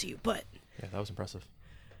give that to you, but... yeah, that was impressive.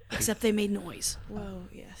 Except they made noise. well,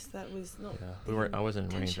 yes, that was not. Yeah, I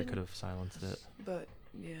wasn't in range. I Attention. could have silenced it. But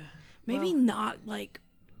yeah. Maybe Well, not, like,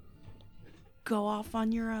 go off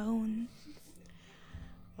on your own.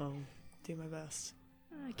 I'll do my best.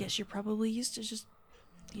 I guess you're probably used to just,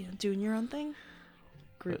 doing your own thing.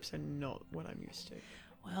 Groups are not what I'm used to.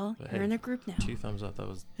 Well, But you're hey, in a group now. 2 thumbs up. That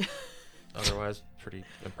was otherwise pretty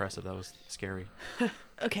impressive. That was scary.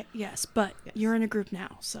 Okay, yes, but Yes. you're in a group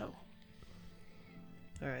now, so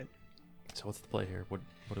All right. So what's the play here? What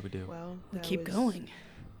do we do? Well, we that keep was- going.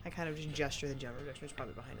 I kind of just gesture the general direction. It's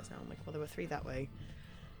probably behind us now. I'm like, well, there were 3 that way.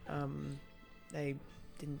 They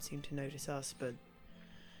didn't seem to notice us, but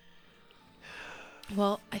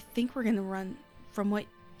Well, I think we're gonna run from what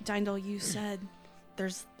Dindal you said.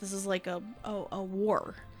 This is like a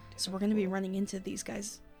war, so we're gonna be running into these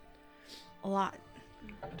guys a lot.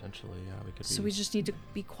 Potentially, yeah, we could. So we just need to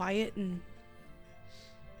be quiet and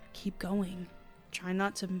keep going. Try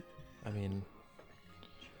not to. I mean,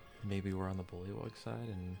 maybe we're on the Bullywug side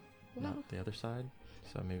and Well- not the other side.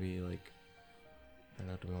 So maybe like, I don't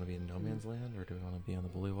know. Do we want to be in No Man's Land or do we want to be on the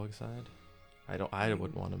Bullywug side? I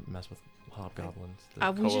wouldn't want to mess with hobgoblins.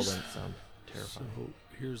 The we just- Coalent sound terrifying. So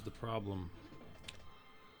here's the problem.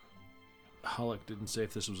 Halleck didn't say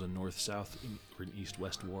if this was a north-south or an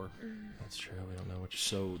east-west war, That's true. We don't know which.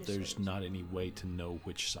 so Just there's says- not any way to know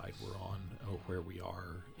which side we're on or where we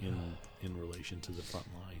are in relation to the front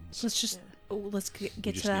lines. Let's just. Yeah. Oh, let's get We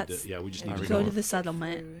to just that. need to, yeah, we just Yeah, need Are to we Go going- to the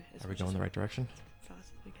settlement. through as Are we much going as the right direction? fast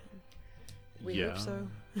We Yeah. hope so.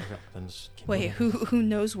 Okay, then just keep Wait, moving. who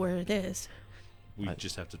knows where it is? We I-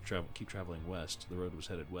 just have to keep traveling west. The road was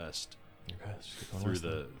headed west Okay, let's just keep going through west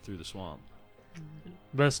then. through the swamp.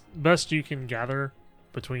 Best you can gather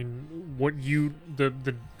between what you the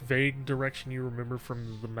vague direction you remember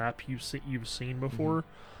from the map you've seen before.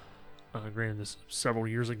 Granted, this is several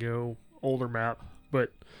years ago, older map,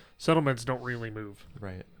 but settlements don't really move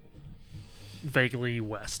Right. vaguely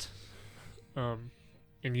west. And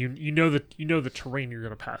you know the terrain you're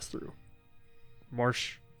gonna pass through.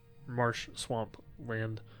 Marsh, swamp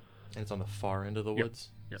land. And it's on the far end of the Yep, woods.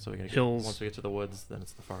 yep. So we gotta Hills. once we get to the woods, then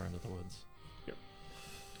it's the far end of the woods.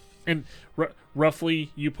 And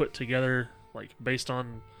roughly, you put together, like, based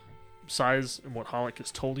on size and what Hollick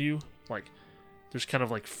has told you, like, there's kind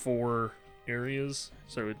of like 4 areas,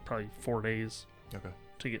 so it'd probably 4 days Okay.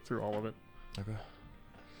 to get through all of it. Okay.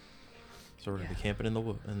 So we're gonna be camping in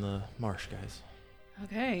the marsh, guys.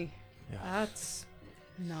 Okay, Yeah. that's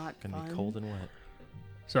not Gonna fun. be cold and wet.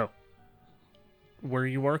 So, where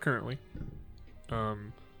you are currently,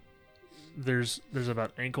 there's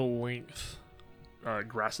about ankle length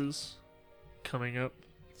grasses coming up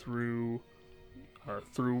through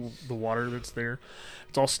the water that's there.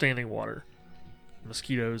 It's all standing water.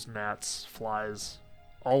 Mosquitoes, gnats, flies,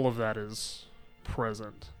 all of that is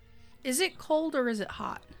present. Is it cold or is it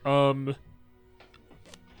hot?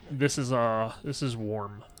 This is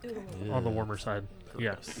warm on the Ugh, warmer side.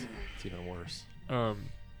 Yeah. gross. It's even worse.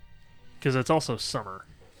 Because it's also summer.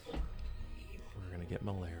 We're gonna get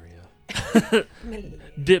malaria.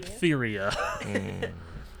 Diphtheria. Mm.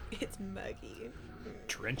 It's muggy.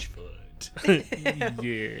 Trench foot.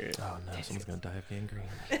 Yeah. Oh no, someone's gonna die of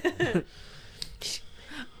gangrene.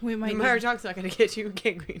 We might. My Need, talk's not gonna get you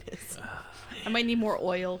gangrenous. I might need more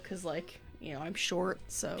oil because, like, I'm short.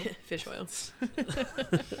 So Fish oil.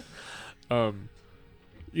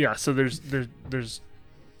 Yeah. So there's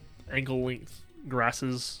ankle length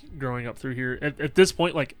grasses growing up through here. At this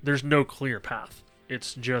point, like, there's no clear path.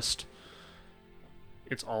 It's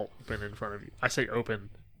all open in front of you. I say open.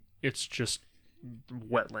 It's just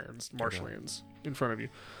wetlands, marshlands in front of you.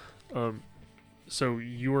 So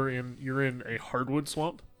you're in a hardwood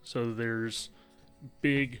swamp. So there's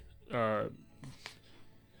big. There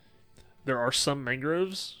are some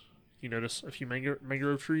mangroves. You notice a few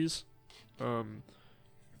mangrove trees. But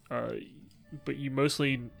you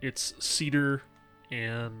mostly it's cedar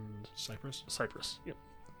and Cypress. cypress. Yep.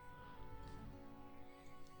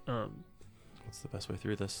 What's the best way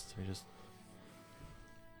through this? Do we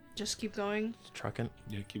just keep going truck it?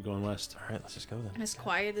 Yeah, keep going west. All right, let's just go then. as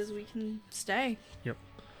quiet as we can stay.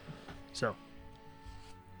 So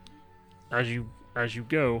as you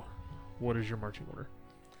go, what is your marching order?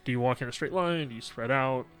 Do you walk in a straight line? Do you spread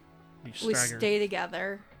out? Do you We stagger? stay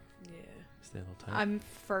together. Yeah. Stay a little tight. I'm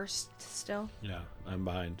first still. Yeah, I'm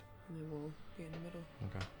behind. And then we'll be in the middle.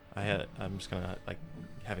 Okay. I'm just gonna like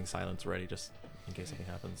having silence ready just in case anything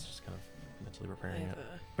happens. Just kind of mentally I preparing have it.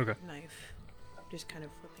 a Okay. knife. Just kind of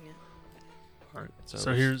flipping it. All right. So,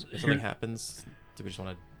 So if- here's if something happens, do we just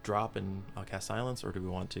want to drop and I'll cast silence, or do we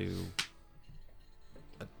want to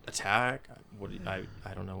attack? What I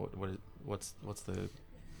don't know what's the. what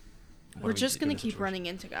We're do we just do gonna in this keep situation? running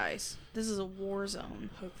into guys. This is a war zone.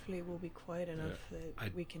 Hopefully we'll be quiet enough that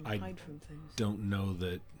I- we can I hide from things. Don't know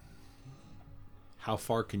that. How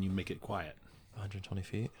far can you make it quiet? 120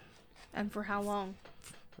 feet. And for how long?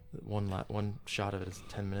 One shot of it is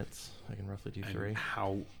 10 minutes. I can roughly do And 3.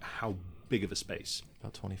 how big of a space?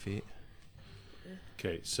 About 20 feet.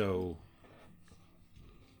 Okay, so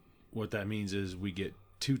what that means is we get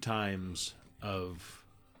 2 times of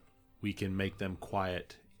we can make them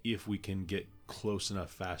quiet if we can get close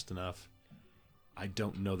enough fast enough. I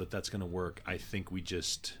don't know that that's going to work. I think we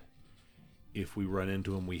just, if we run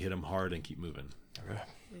into them, we hit them hard and keep moving. Okay.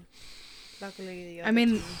 Luckily, the I other mean-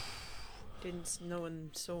 team didn't. No one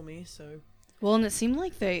saw me, so Well, and it seemed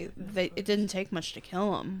like they it didn't take much to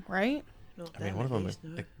kill them, right? not I mean, them one of at them least,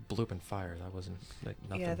 no. like, blew up in fire. That wasn't like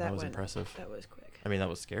nothing. Yeah, that was went- impressive. That was quick. I mean, that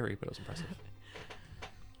was scary, but it was impressive.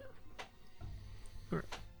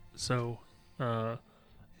 So, the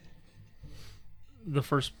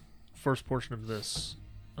first portion of this,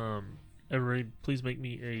 everybody, please make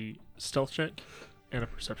me a stealth check and a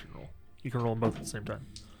perception roll. You can roll them both at the same time.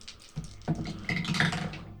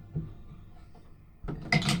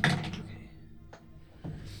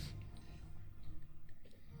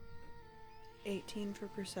 18 for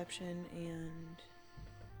perception and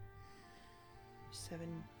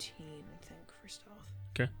 17, I think, for stealth.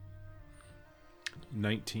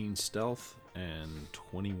 19 stealth and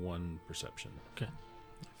 21 perception.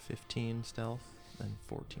 15 stealth and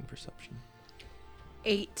 14 perception.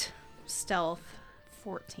 8 stealth,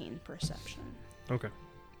 14 perception. Okay.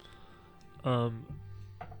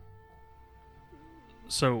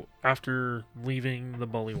 So after leaving the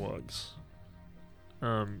Bullywugs,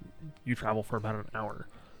 you travel for about an hour,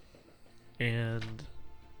 and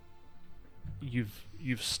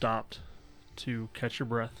you've stopped to catch your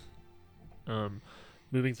breath.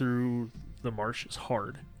 Moving through the marsh is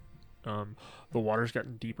hard. The water's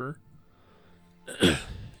gotten deeper,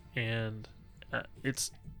 and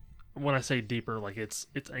it's, when I say deeper, like it's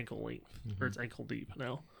ankle length or it's ankle deep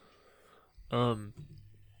now.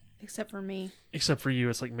 Except for me. Except for you,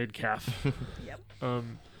 it's like mid calf. Yep.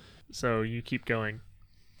 So you keep going,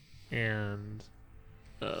 and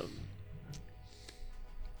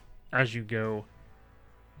as you go,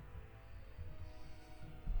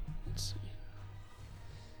 let's see.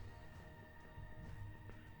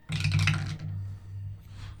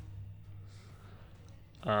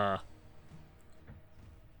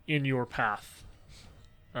 In your path,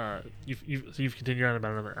 you've continued on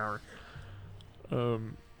about another hour.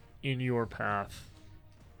 In your path,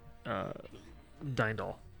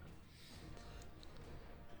 Dindal,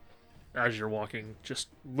 as you're walking, just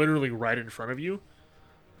literally right in front of you.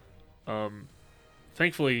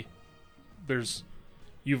 Thankfully,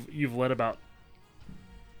 you've let about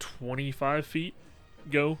 25 feet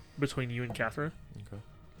go between you and Catherine. Okay.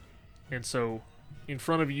 And so, in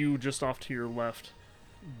front of you, just off to your left,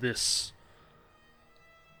 this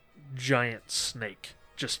giant snake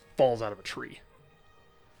just falls out of a tree.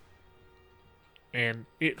 And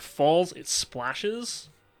it falls, it splashes.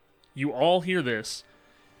 You all hear this,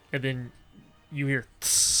 and then you hear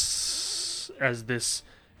tss as this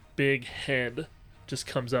big head just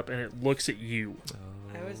comes up and it looks at you.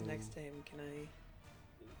 I was next to him. Can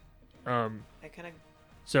I? I kind of.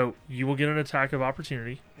 So you will get an attack of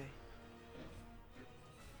opportunity.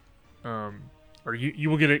 Okay. Or you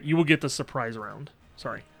will get the surprise round.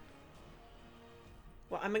 Sorry.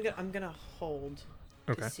 Well, I'm gonna hold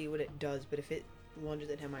Okay. to see what it does, but if it lunges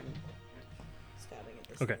at him, I'm stabbing at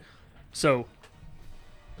this. Okay. thing. So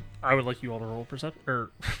I would like you all to roll perception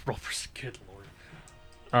or good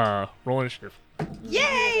lord. Roll initiative.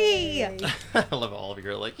 Yay! I love all of you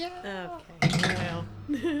are like, yeah. Okay. Well.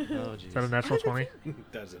 Oh, Is that a jeez. natural 20?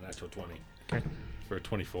 That's a natural 20. Okay. For a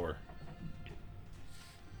 24.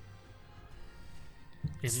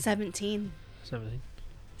 Andy? 17. 17.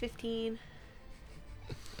 15.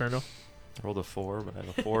 Daniel? I rolled a 4, but I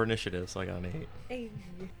have a 4 initiative, so I got an 8. Hey.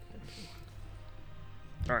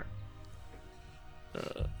 Alright.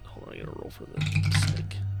 Hold on, I gotta roll for the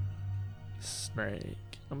snake. Snake.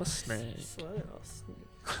 I'm a snake. Slow little snake.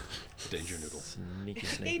 Danger noodle. Sneaky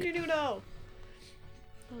snake. Danger Doodle. Oh,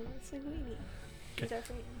 that's like Weenie. Okay. He's our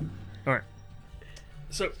friend. Alright.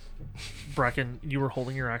 So, Bracken, you were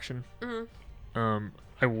holding your action. Mm-hmm.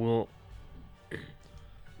 I will.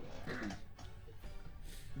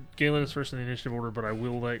 Galen is first in the initiative order, but I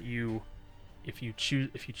will let you, if you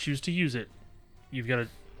choose to use it, you've got to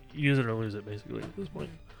use it or lose it, basically at this point.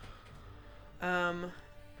 I'm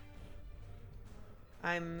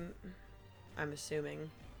assuming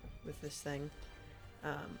with this thing,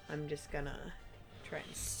 I'm just gonna try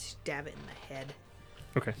and stab it in the head.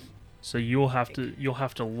 Okay, so you'll have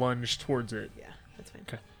to lunge towards it. Yeah, that's fine.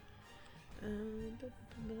 Okay.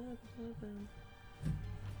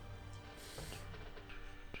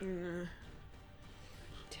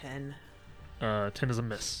 10. 10 is a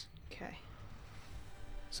miss. Okay.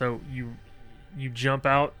 So you jump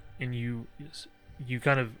out and you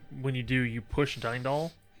kind of, when you do, you push Dindal.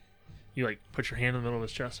 You like put your hand in the middle of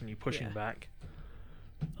his chest and you push him Yeah. back.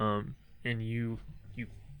 And you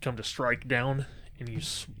come to strike down, and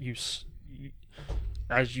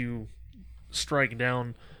as you strike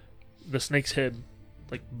down, the snake's head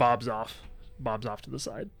like bobs off to the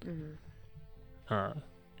side. Mm-hmm.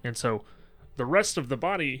 And so the rest of the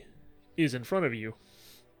body is in front of you,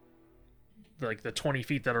 like the 20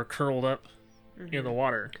 feet that are curled up in the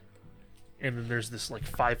water, and then there's this like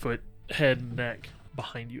 5-foot head and neck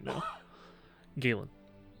behind you now. Galen.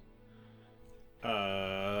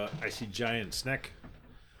 I see giant snake.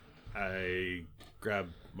 I grab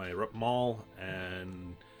my maul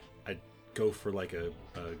and I go for like a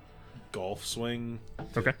golf swing.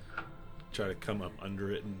 Okay. Try to come up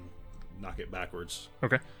under it and knock it backwards.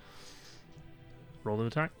 Okay. Roll the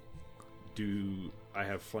attack. Do I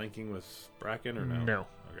have flanking with Bracken or no? No.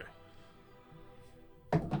 Okay.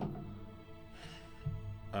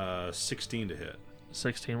 16 to hit.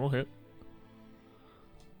 16 will hit.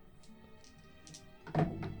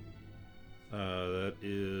 That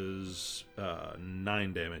is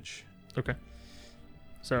 9 damage. Okay.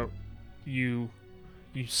 So you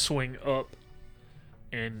swing up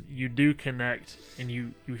and you do connect, and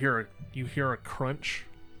you hear a crunch,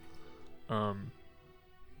 and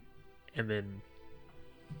then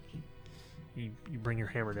you bring your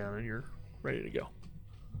hammer down and you're ready to go.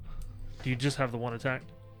 Do you just have the one attack?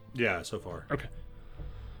 Yeah, so far. Okay.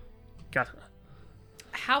 Gotcha.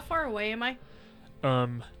 How far away am I?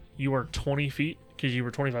 You are 20 feet, because you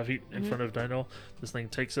were 25 feet in front of Dindal. This thing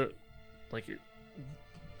takes it,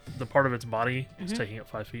 the part of its body is taking up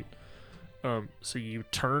 5 feet. So you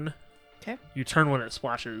turn. Okay. You turn when it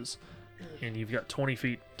splashes, and you've got 20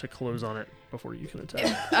 feet to close on it before you can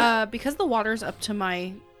attack. Because the water's up to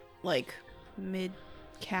my, mid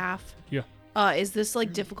calf. Yeah. Is this,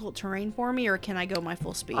 difficult terrain for me, or can I go my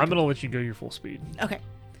full speed? I'm gonna let you go your full speed. Okay.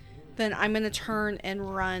 Then I'm going to turn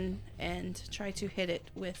and run and try to hit it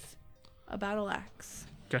with a battle axe.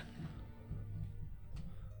 Okay.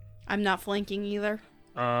 I'm not flanking either.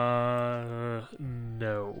 No.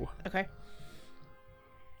 Okay.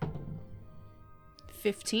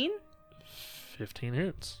 15? 15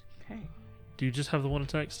 hits. Okay. Do you just have the one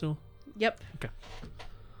attack still? Yep. Okay.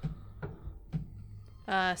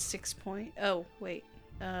 6 point. Oh, wait.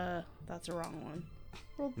 That's a wrong one.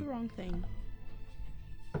 Rolled the wrong thing.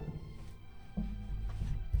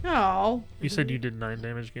 Oh. You said you did 9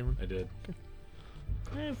 damage, Galen? I did.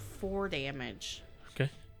 I have 4 damage. Okay.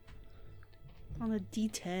 On a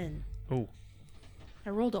D10. Oh. I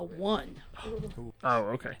rolled a 1. Oh,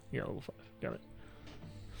 okay. Yeah, level 5. Got it.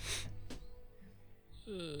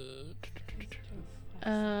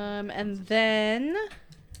 And then...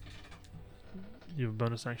 You have a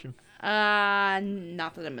bonus action?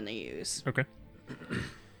 Not that I'm gonna use. Okay.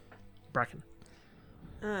 Bracken.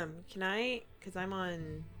 Can I, because I'm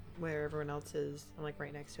on where everyone else is, I'm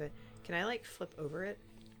right next to it. Can I flip over it?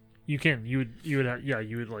 You can. You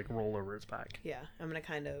would roll over its back. Yeah, I'm gonna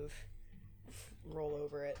kind of roll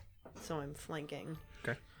over it, so I'm flanking.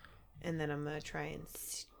 Okay. And then I'm gonna try and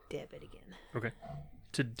stab it again. Okay.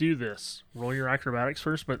 To do this, roll your acrobatics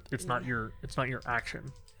first, but it's not your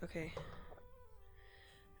action. Okay.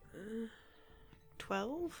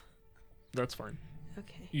 12. That's fine.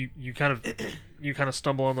 Okay. You kind of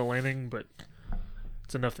stumble on the landing, but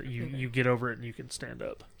it's enough that you get over it and you can stand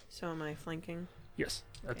up. So am I flanking? Yes.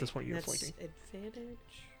 At this point, you're That's flanking. advantage.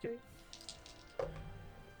 Yep.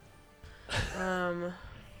 Right?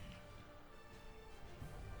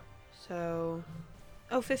 So,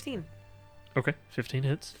 15. Okay. 15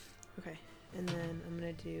 hits. Okay, and then I'm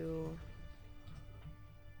gonna do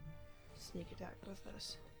sneak attack with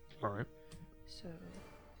this. All right. So.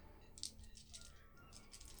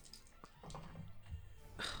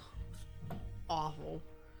 Awful.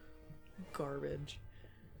 Garbage.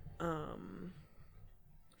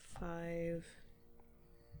 5,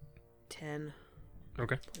 10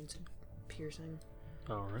 Okay. points of piercing.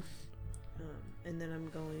 All right. And then I'm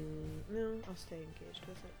going. No, I'll stay engaged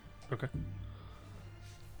with it. Okay.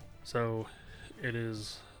 So, it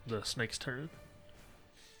is the snake's turn,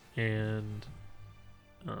 and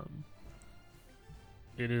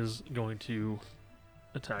it is going to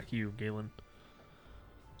attack you, Galen.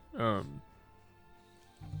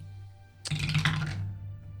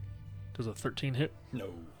 Does a 13 hit?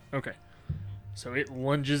 No. Okay. So it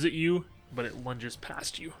lunges at you, but it lunges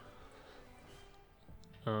past you.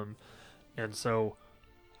 And so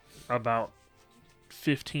about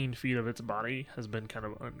 15 feet of its body has been kind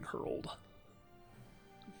of uncurled.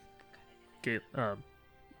 Dindal.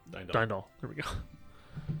 There we go.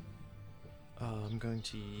 I'm going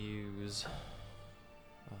to use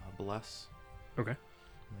Bless. Okay. I'm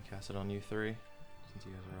going to cast it on you three, since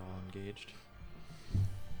you guys are all engaged.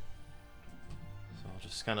 So I'll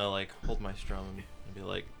just kind of hold my strum and be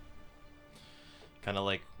kind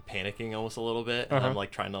of panicking almost a little bit. And I'm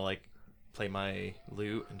trying to play my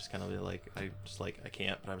lute and just kind of be I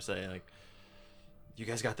can't, but I'm saying you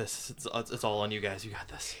guys got this. It's all on you guys. You got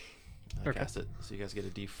this. And I cast it. So you guys get a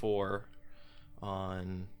D4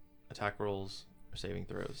 on attack rolls or saving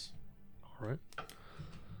throws. All right.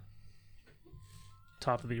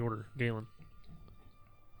 Top of the order, Galen.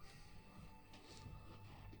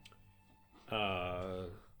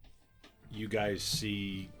 You guys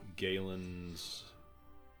see Galen's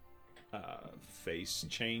face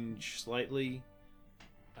change slightly.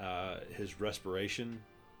 His respiration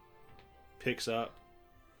picks up.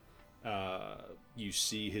 You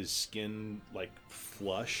see his skin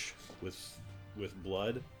flush with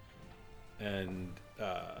blood, and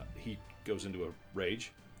he goes into a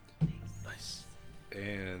rage. Nice.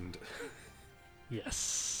 And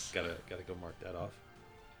yes, gotta go mark that off.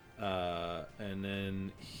 And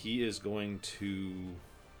then he is going to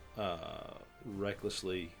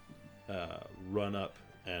recklessly run up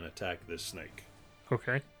and attack this snake.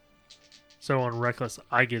 Okay. So on reckless,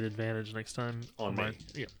 I get advantage next time. On my, me.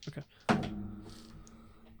 Yeah. Okay.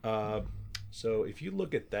 So if you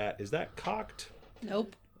look at that, is that cocked?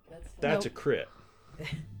 Nope. That's Nope. a crit.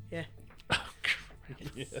 Yeah.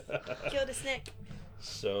 Kill the snake.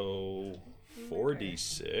 So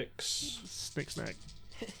 4d6. Snake snack.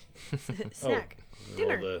 Snack.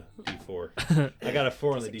 Dinner. Roll the d4. I got a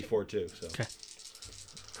 4 on the d4 too. So Okay.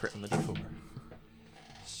 Crit on the D4.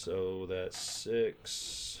 so that's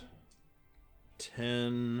 6,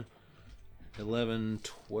 10, 11,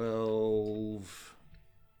 12,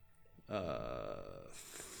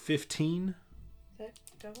 15. Is that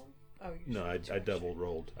double? Oh, you No, I double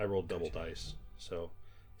rolled. I rolled double dice. So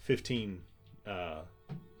 15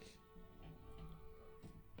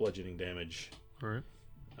 bludgeoning damage. All right.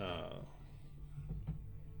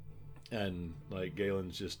 And like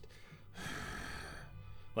Galen's just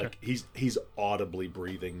like he's audibly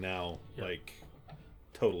breathing now. Yeah. Like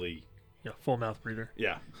totally Yeah. Full mouth breather.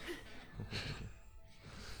 yeah.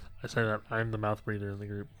 I say that I'm the mouth breather in the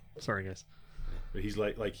group. Sorry, guys. But he's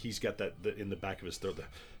like he's got that in the back of his throat.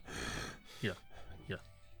 Yeah. Yeah.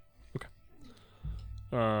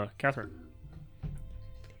 Okay. Catherine.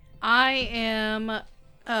 I am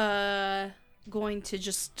going to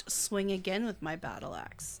just swing again with my battle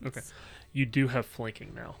axe. Okay. You do have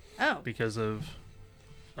flanking now Oh, because of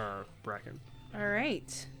Bracken. all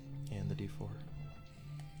right. And the D4.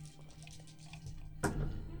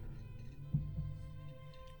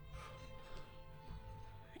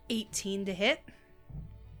 18 to hit.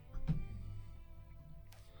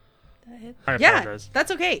 That hit? I Yeah, apologize.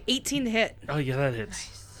 that's okay. 18 to hit. Oh yeah, that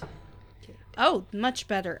hits. Oh, much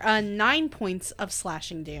better. 9 points of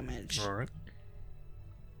slashing damage. All right.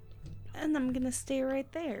 And I'm gonna stay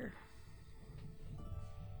right there.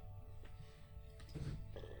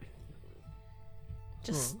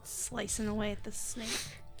 Just slicing away at the snake.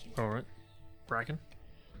 All right. Bracken.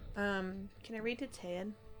 Can I reach its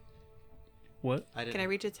head? What? Can I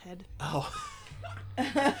reach its head? Oh.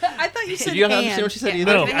 I thought you said Did you not hand. understand what she said Yeah.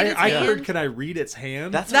 either? No. Can I read its I hand? heard. Can I read its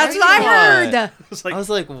hand? That's what I heard. It's like I was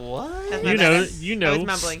like, what? That's You my know, bad. you I know, was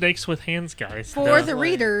mumbling. snakes with hands, guys. For Duh. the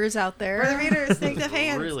readers out there. For the readers, snakes have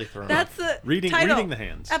hands. Really thrown. That's the reading title. the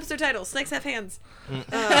hands. Episode title: Snakes have hands.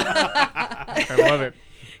 I love it.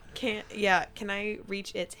 Can I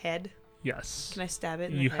reach its head? Yes. Can I stab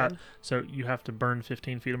it in You the have head? so you have to burn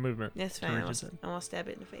 15 feet of movement. That's to fine. reach its head. I want to stab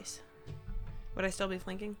it in the face. Would I still be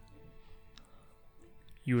flanking?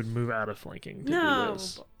 You would move out of flanking to No. do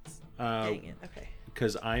this. Dang it. Okay.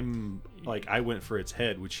 Because I'm like I went for its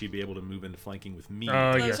head. Would she be able to move into flanking with me? Oh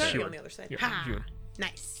Well, yes, it's already she on would. the other side. Yeah, Ha! you would.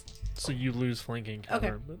 Nice. So you lose flanking Okay.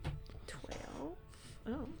 cover. But 12.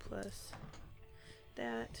 Oh, plus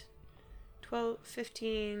that. 12,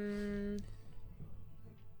 15,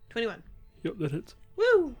 21. yep, that hits.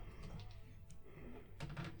 Woo!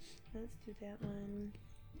 Let's do that one.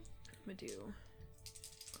 I'm gonna do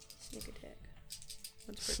snake attack.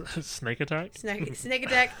 What's for Snake attack. snake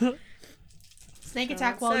attack? Snake Oh,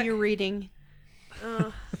 attack while suck. you're reading.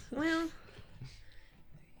 Well,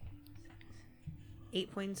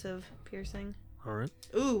 8 points of piercing. All right.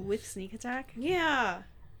 Ooh, with sneak attack? Yeah,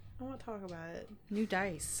 I want to talk about it. New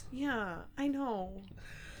dice. Yeah, I know.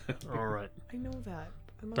 All right. I know that.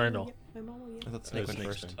 I'm Dino. all- I'm all I thought Snake went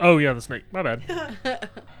Snake's first. turn. Oh yeah, the snake. My bad.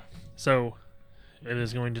 So it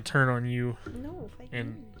is going to turn on you. No, fight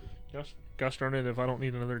And- me. Gosh darn it! If I don't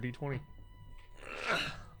need another D20,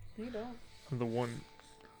 You don't. I'm the one.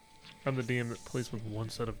 I'm the DM that plays with one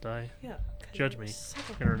set of die. Yeah. 'cause Judge you're me. such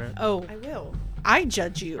a- Internet. Oh, I will. I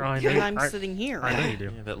judge you. Oh, I because know. I'm I- sitting here. I know you do.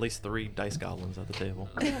 You have at least 3 dice goblins at the table.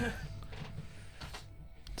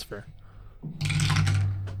 It's fair.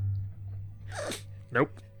 Nope.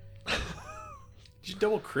 Did you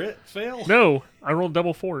double crit fail? No, I rolled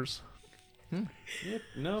double 4s. Yep,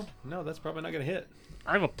 no, that's probably not gonna hit.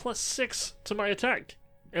 I have a +6 to my attack,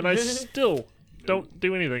 and I still don't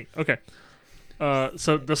do anything. Okay.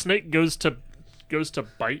 So the snake goes to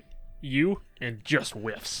bite you and just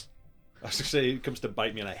whiffs. I was gonna say it comes to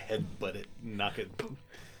bite me and I headbutt it, knock it.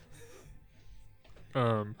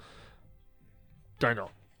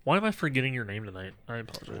 Dino, why am I forgetting your name tonight? I I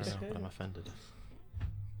apologize. know, but I'm offended.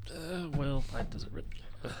 Well, I deserve it.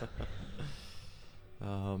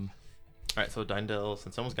 Alright, so Dindel,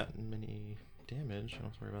 since someone's gotten many damage, I don't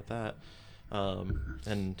have to worry about that.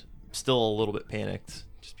 And still a little bit panicked,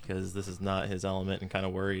 just because this is not his element, and kind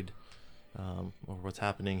of worried over what's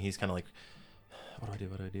happening. He's kind of like, what do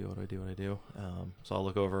I do? So I'll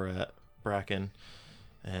look over at Bracken,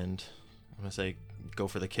 and I'm going to say, go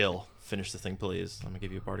for the kill. Finish the thing, please. I'm going to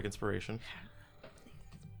give you a Bardic Inspiration.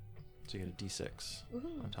 So you get a D6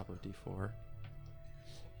 on top of D4.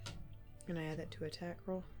 Can I add that to attack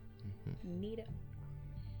roll? Mm-hmm. Neato.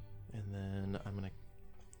 And then I'm gonna.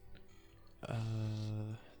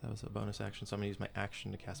 That was a bonus action, so I'm gonna use my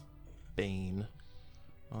action to cast Bane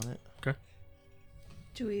on it. Okay.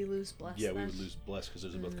 Do we lose bless? Yeah, we then? would lose bless because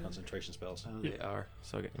those are both concentration spells. Oh, they are.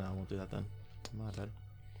 So no, I won't do that then. My bad.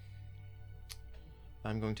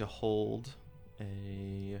 I'm going to hold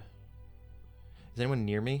a. Is anyone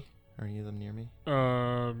near me? Are any of them near me?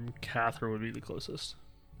 Catherine would be the closest.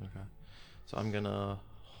 Okay. So I'm gonna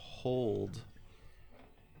hold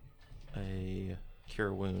a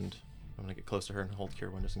cure wound. I'm gonna get close to her and hold cure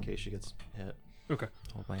wound just in case she gets hit. Okay.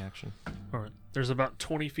 Hold my action. All right. There's about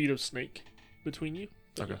 20 feet of snake between you.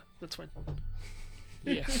 But Okay. yeah, that's fine.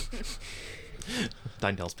 Yeah.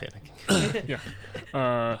 Dindal's panicking. Yeah.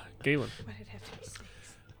 Galen. Why did it have to be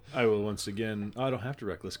snakes? I will once again. Oh, I don't have to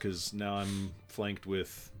reckless because now I'm flanked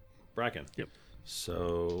with Bracken. Yep.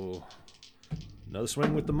 So another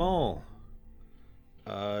swing with the maul.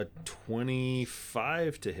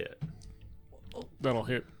 25 to hit. That'll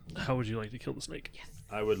hit. How would you like to kill the snake?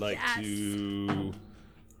 I would like Yes. to.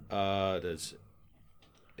 That's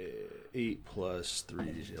 8 plus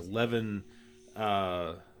 3, 11.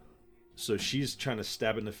 So she's trying to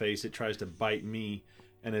stab in the face. It tries to bite me,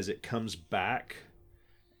 and as it comes back,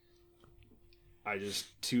 I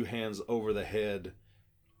just 2 hands over the head,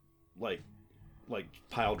 like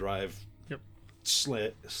pile drive. Yep.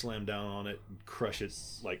 Slam down on it, and crush it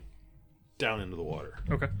like down into the water.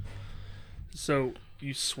 Okay. So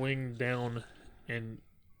you swing down, and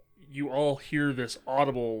you all hear this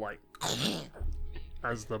audible, like,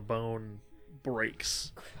 as the bone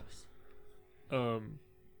breaks. The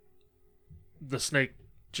snake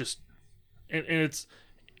just, and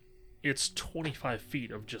it's 25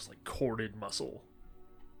 feet of just like corded muscle,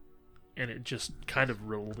 and it just kind of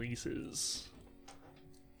releases,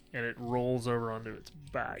 and it rolls over onto its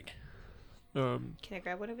back. Can I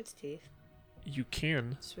grab one of its teeth? You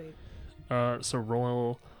can. Sweet. So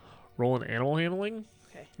roll an animal handling.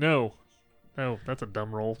 Okay. No, that's a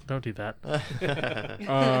dumb roll. Don't do that.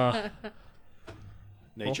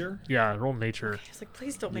 Nature? Yeah, roll nature. I was like,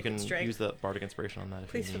 please don't You make can it strength. use the bardic inspiration on that if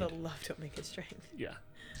Please, you for need. the love, don't make it strength. Yeah.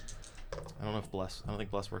 I don't know if bless. I don't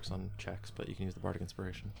think bless works on checks, but you can use the bardic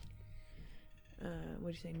inspiration. What do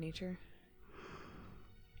you say, nature?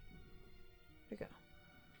 There we go.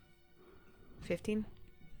 15?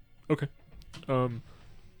 Okay.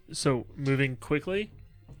 So moving quickly,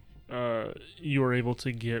 you are able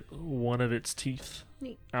to get one of its teeth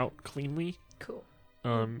Neat. out cleanly. Cool.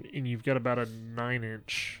 And you've got about a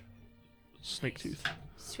 9-inch snake tooth.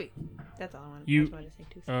 Sweet. That's all I wanted. You- I just wanted a snake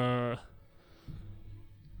tooth.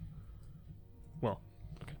 Well,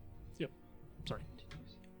 okay. Yep. Sorry.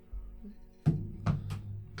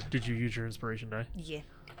 Did you use your inspiration die? Yeah.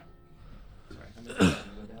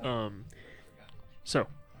 So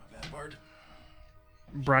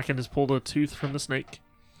Bracken has pulled a tooth from the snake.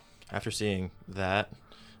 After seeing that,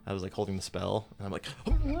 I was like holding the spell, and I'm like,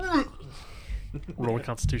 Roll a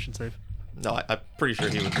Constitution save. no, I'm pretty sure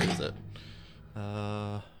he would use it.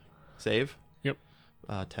 Save? Yep.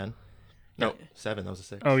 10. No, 7. That was a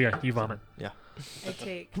 6. Oh yeah, you vomit. Yeah. I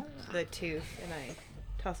take the tooth and I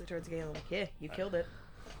toss it towards Galen. Like, yeah, you killed it.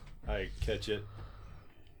 I catch it.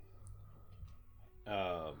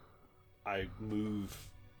 I move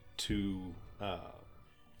to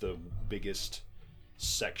the biggest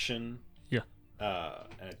section. Yeah.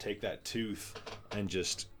 And I take that tooth and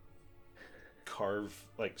just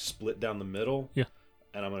split down the middle. Yeah.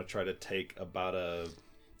 And I'm going to try to take about a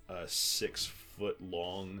 6-foot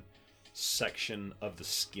long section of the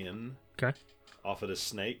skin Okay. off of the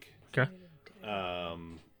snake. Okay.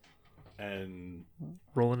 And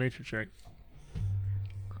Roll a nature check.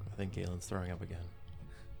 I think Galen's throwing up again.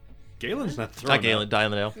 Galen's not throwing Not Galen,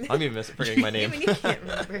 up. Diamondale. I'm even forgetting my name. Even you can't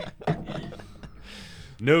remember.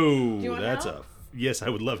 No, you want that's help? yes, I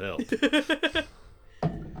would love help.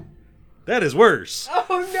 That is worse.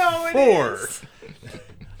 Oh no, it 4. is.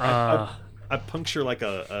 I puncture like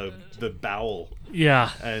the bowel,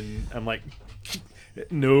 Yeah. and I'm like,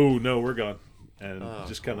 no, we're gone, and Oh,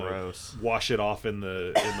 just kind of gross. wash it off in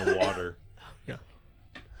the water. Yeah.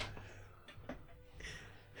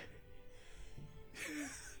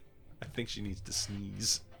 I think she needs to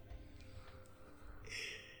sneeze.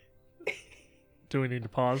 Do we need to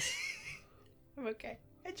pause? I'm okay.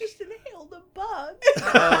 I just inhaled a bug.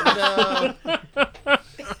 Oh, no.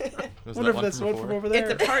 Was Wonder that if that's from one before? from over there.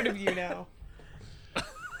 It's a part of you now.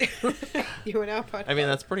 You are now part I mean,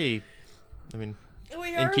 that's pretty. I mean,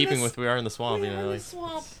 we in keeping with we are in the swamp, we you are know, in the like,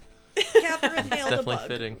 swamp. Catherine it's inhaled a definitely bug.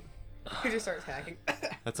 fitting. Who just starts hacking?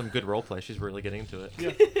 That's some good role play. She's really getting into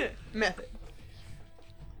it. Method.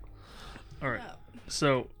 All right.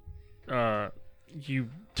 So, you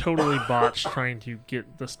totally botched trying to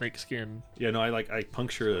get the snake skin. Yeah, no, I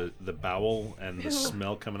puncture the bowel and the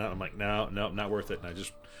smell coming out. I'm like, no, not worth it. And I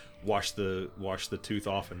just wash the tooth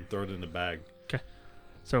off and throw it in the bag. Okay.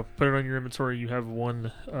 So put it on your inventory. You have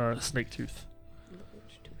one snake tooth.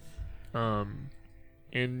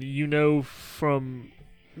 And you know from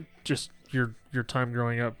just your time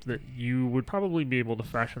growing up that you would probably be able to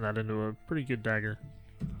fashion that into a pretty good dagger.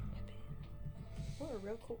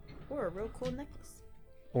 Or a real cool necklace.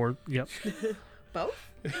 Or yep. Both?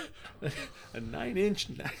 A 9-inch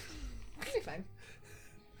knife. That'd be fine.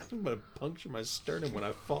 I'm gonna puncture my sternum when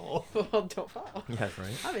I fall. Well, don't fall. Yeah,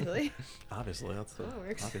 right. Obviously. Obviously, that's the That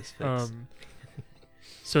works. obvious fix.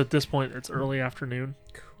 So at this point, it's early afternoon.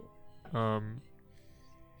 Cool.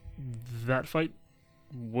 That fight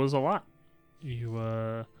was a lot.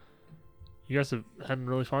 You guys hadn't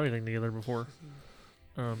really fought anything together before.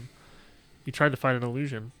 You tried to fight an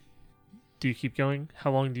illusion. Do you keep going? How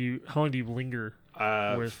long do you linger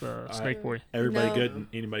with Snake Boy? Everybody No. good?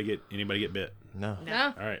 Anybody get bit? No.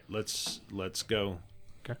 No. All right, let's go.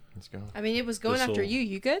 Let's go. I mean, it was going This'll- after you.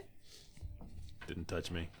 You good? Didn't touch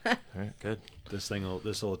me. All right, good. This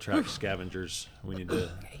will attract scavengers. We need to.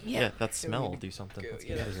 Yeah, that So smell we will need do something. Go, Let's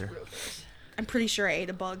yeah, get out of that's here. real gross. I'm pretty sure I ate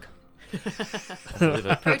a bug. I believe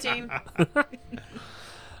it. Protein.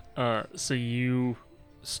 So you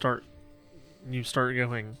start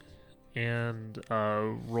going, and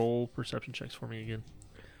roll perception checks for me again.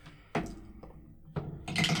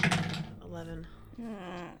 11.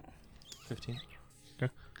 15.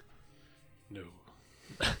 No.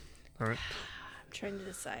 All right. I'm trying to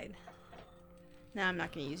decide. No, I'm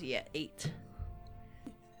not going to use it yet. 8.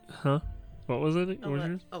 Huh? What was it? What was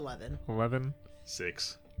yours? 11. 11.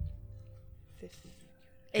 6. 15.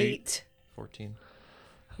 8. 14.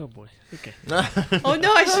 Oh boy. Okay. Oh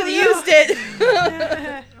no, I should have used it.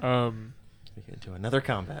 We get into another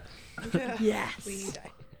combat. Yes. We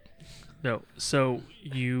die. No. So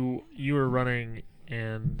you were running,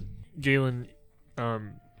 and Galen,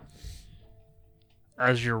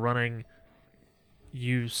 as you're running,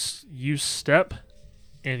 you step,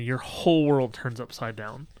 and your whole world turns upside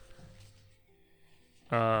down.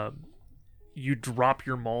 You drop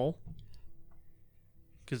your maul.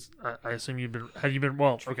 Because I assume have you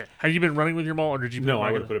been running with your maul, or did you? No,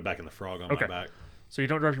 I would have put it back in the frog on Okay. my back. So you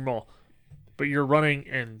don't drop your maul, but you're running,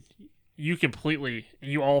 and you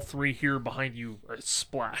all three hear behind you a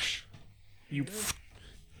splash.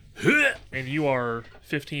 And you are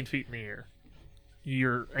 15 feet in the air.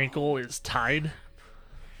 Your ankle is tied.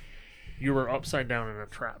 You are upside down in a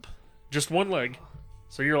trap. Just one leg.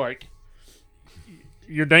 So you're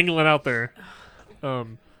dangling out there.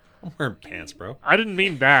 I'm wearing pants, bro. I didn't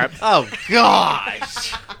mean that. Oh,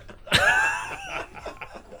 gosh!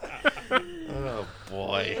 Oh,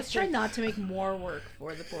 boy. Let's try not to make more work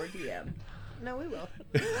for the poor DM. No, we will.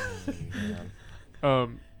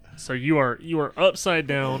 So you are upside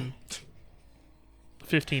down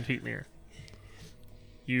 15 feet in the air.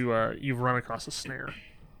 You've run across a snare.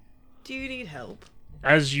 Do you need help?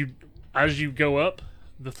 As you go up,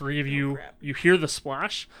 the three of you crap. you hear the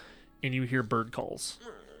splash, and you hear bird calls.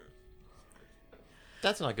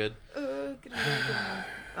 That's not good. Good one.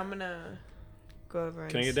 I'm gonna go over and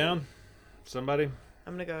Can I get see. down? Somebody?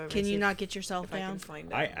 I'm gonna go over Can and see you if- not get yourself if I can down?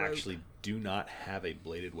 find a I rope. actually do not have a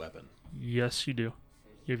bladed weapon. Yes, you do.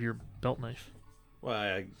 You have your belt knife. Well,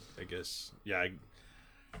 I guess, yeah.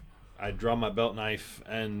 I draw my belt knife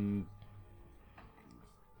and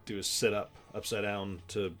do a sit up upside down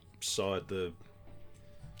to saw at the.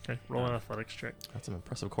 Okay, roll an athletics check. That's some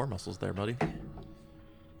impressive core muscles there, buddy.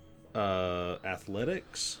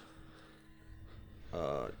 Athletics.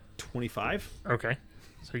 25. Okay,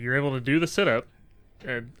 so you're able to do the sit up,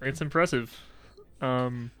 and it's impressive.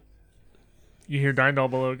 You hear Dindal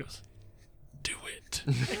below goes, "Do it."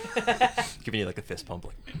 Giving you like a fist pump.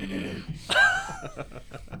 Like,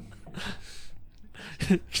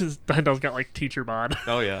 Because Dindal's got like teacher bod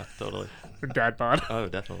oh, yeah, totally. or dad bod. Oh,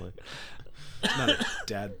 definitely. It's not a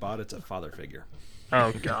dad bod, it's a father figure.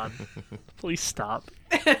 Oh God! Please stop.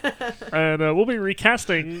 And we'll be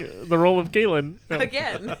recasting the role of Galen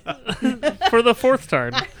Again. for the 4th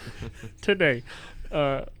time today.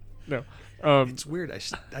 No. It's weird.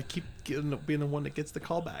 I keep being the one that gets the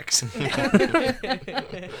callbacks.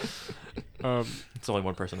 It's only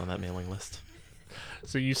one person on that mailing list.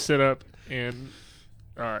 So you sit up, and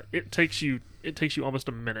it takes you almost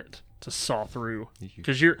a minute to saw through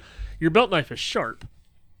because your belt knife is sharp,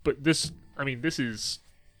 but this is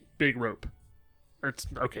big rope. It's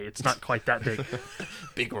okay. It's not quite that big,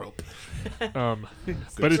 Big rope.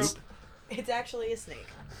 but it's It's actually a snake.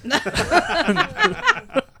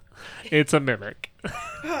 It's a mimic.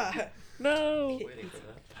 No.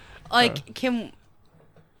 Like,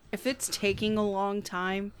 if it's taking a long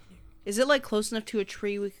time, is it like close enough to a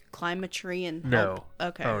tree we could climb a tree and No. help?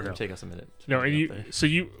 Okay. Oh, It'll no. take us a minute. to No, get and up you. there. So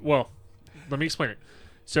you. Well, let me explain it.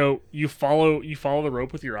 So you follow the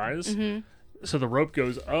rope with your eyes. Mm-hmm. So the rope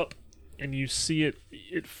goes up, and you see it.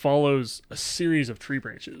 It follows a series of tree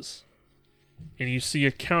branches, and you see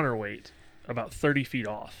a counterweight about 30 feet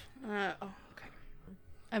off. Okay.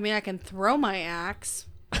 I mean, I can throw my axe.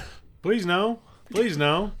 Please no. Please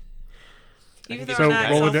no. Even So though an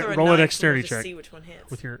axe, roll a I'll de- throw a roll a knife, so dexterity we'll just check. See which one hits.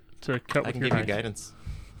 With your to cut I with can your give you knife. guidance.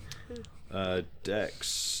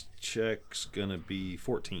 Dex check's gonna be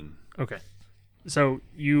 14. Okay. So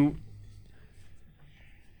you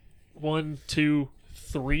 1, 2,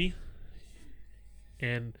 3,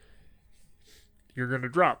 and you're gonna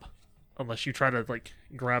drop unless you try to like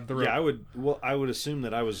grab the rope. Yeah, I would. Well, I would assume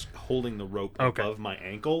that I was holding the rope Okay. above my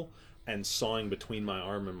ankle and sawing between my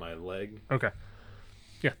arm and my leg. Okay.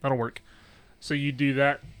 Yeah, that'll work. So you do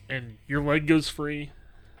that, and your leg goes free.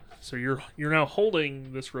 So you're now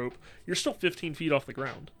holding this rope. You're still 15 feet off the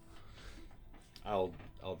ground. I'll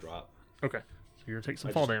drop. Okay. So you're gonna take some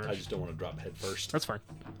I fall just, damage. I just don't want to drop head first. That's fine.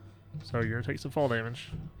 So you're gonna take some fall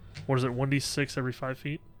damage. What is it? 1d6 every 5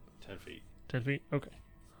 feet? 10 feet. 10 feet? Okay.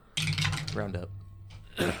 Round up.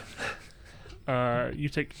 You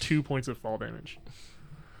take 2 points of fall damage.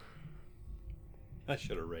 I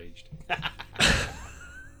should have raged.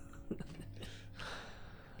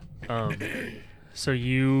 So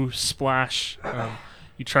you splash.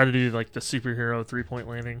 You try to do like the superhero 3-point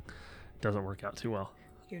landing. Doesn't work out too well.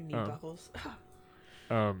 Your knee Oh. buckles.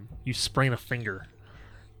 You sprain a finger.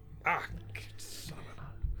 Ah,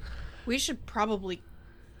 We should probably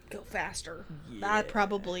go faster. That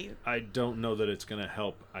probably. I don't know that it's gonna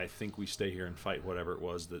help. I think we stay here and fight whatever it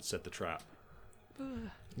was that set the trap.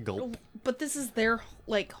 Gulp. But this is their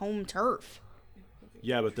like home turf.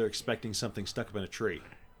 Yeah, but they're expecting something stuck up in a tree.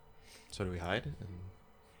 So do we hide and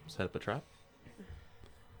set up a trap?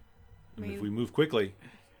 And mean- if we move quickly,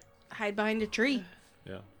 Hide behind a tree,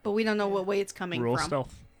 yeah, but we don't know what way it's coming Roll from.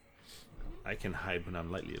 stealth. I can hide when I'm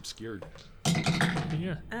lightly obscured.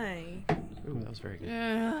 Yeah. I Ooh, that was very good.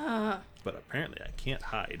 But apparently, I can't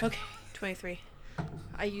hide. Okay. 23.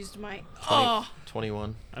 I used my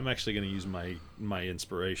 21. I'm actually gonna use my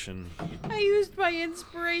inspiration. I used my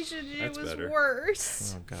inspiration and That's it was better.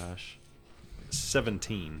 worse. Oh gosh.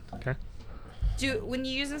 17. Okay. When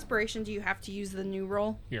you use inspiration, do you have to use the new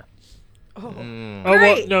roll? Yeah. Oh. Mm. Oh well,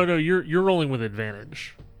 Great. no. You're rolling with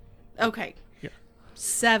advantage. Okay. Yeah.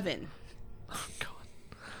 7. Oh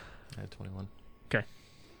God. I had 21. Okay.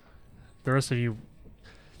 The rest of you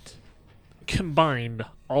combined,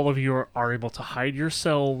 all of you are able to hide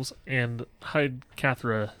yourselves and hide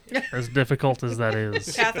Cathra, as difficult as that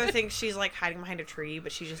is. Catherine thinks she's like hiding behind a tree,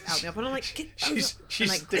 but she's just out me up. And I'm like, get She's I'm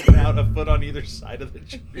like, sticking out a foot on either side of the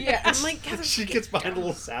tree. Yeah. I'm like, Catherine, She gets behind a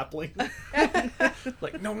little sapling.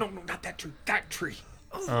 Like, no, not that tree. That tree.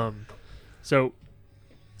 So,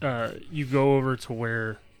 you go over to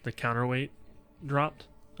where the counterweight dropped.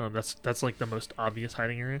 That's like the most obvious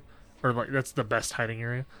hiding area, or like that's the best hiding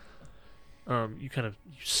area. You kind of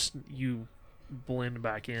you blend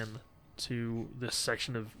back in to this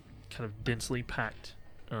section of kind of densely packed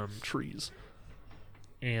trees,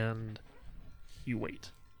 and you wait.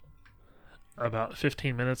 About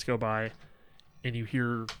 15 minutes go by, and you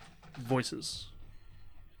hear voices,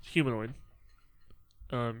 humanoid.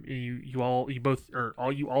 You all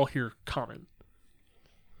hear common.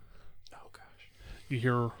 Oh gosh. You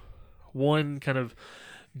hear one kind of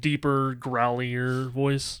deeper, growlier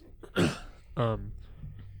voice.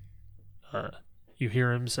 You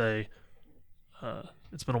hear him say,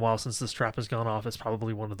 "It's been a while since this trap has gone off. It's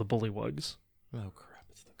probably one of the bullywugs." Oh crap!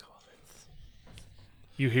 It's the comments.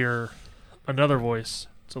 You hear another voice.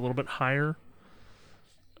 It's a little bit higher.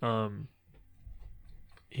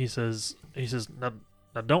 He says, now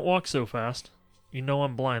don't walk so fast. You know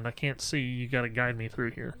I'm blind. I can't see. You got to guide me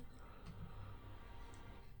through here.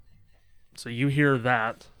 So you hear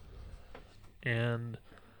that, and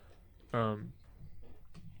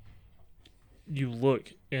you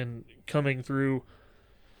look, and coming through,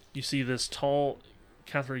 you see this tall.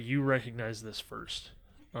 Catherine, you recognize this first.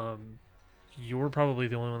 You're probably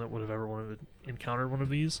the only one that would have ever encountered one of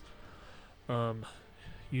these.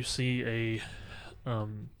 You see is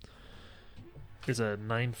a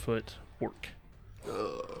 9-foot orc.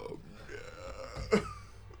 Oh, no.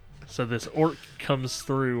 So this orc comes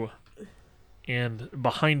through, and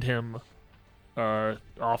behind him,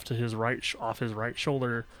 off his right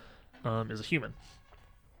shoulder, is a human.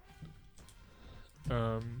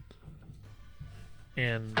 And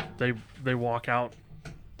they walk out.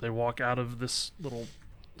 They walk out of this little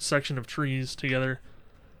section of trees together,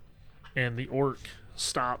 and the orc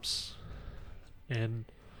stops, and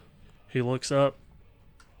he looks up.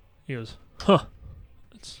 He goes, "Huh,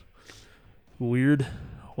 it's weird.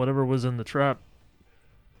 Whatever was in the trap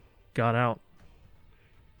got out."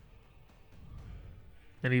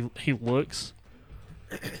 And he looks.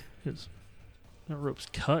 His that rope's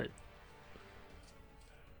cut.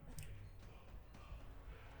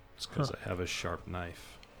 It's because I have a sharp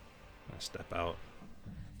knife. I step out.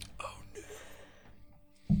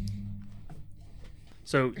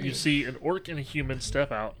 So you see an orc and a human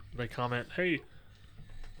step out. They comment, "Hey,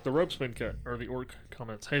 the rope's been cut." Or the orc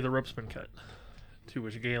comments, "Hey, the rope's been cut." To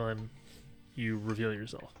which Galen, you reveal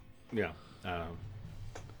yourself. Yeah.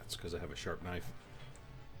 That's because I have a sharp knife.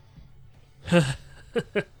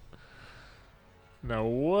 Now,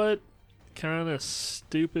 what kind of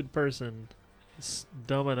stupid person is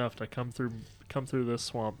dumb enough to come through this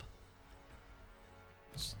swamp?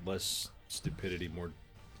 It's less stupidity, more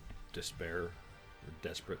despair, or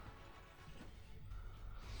desperate.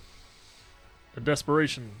 A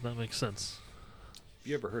desperation, that makes sense.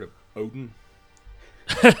 You ever heard of Odin?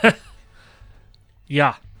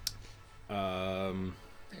 Yeah.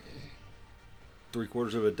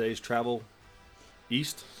 3/4 of a day's travel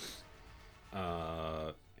east.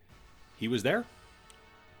 He was there.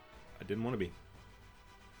 I didn't want to be.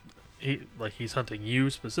 He's hunting you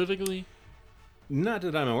specifically? Not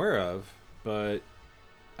that I'm aware of, but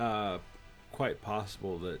quite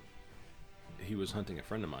possible that he was hunting a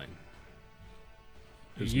friend of mine.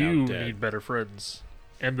 Who's You now dead. need better friends.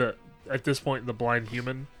 And at this point, the blind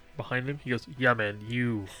human behind him, he goes, "Yeah, man,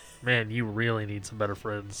 you really need some better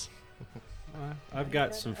friends." I've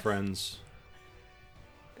got some friends.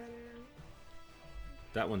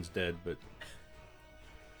 That one's dead, but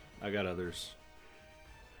I got others.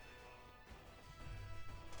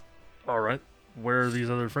 All right. Where are these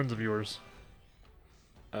other friends of yours?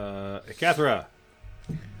 Cathra.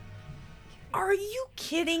 Are you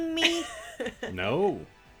kidding me? No.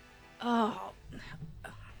 Oh.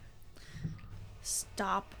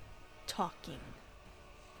 Stop talking.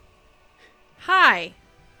 Hi,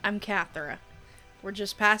 I'm Cathra. We're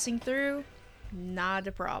just passing through. Not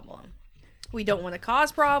a problem. We don't want to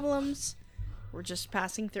cause problems. We're just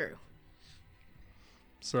passing through.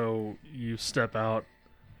 So you step out,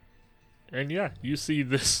 and yeah, you see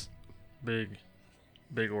this big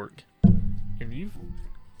orc, and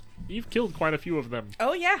you've killed quite a few of them.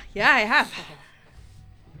 Oh, yeah. Yeah, I have.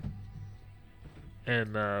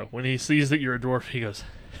 And when he sees that you're a dwarf, he goes,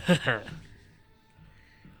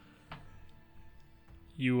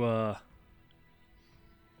 You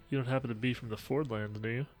don't happen to be from the Fordlands, do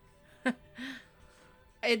you?"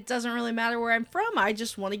 It doesn't really matter where I'm from. I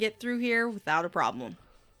just want to get through here without a problem.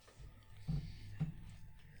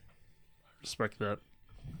 Respect that.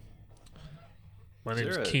 My Is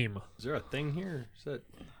name's there a- Keem. Is there a thing here? Is that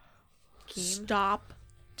Stop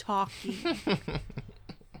talking.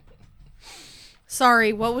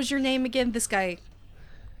 Sorry, what was your name again? This guy.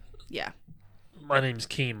 Yeah. My name's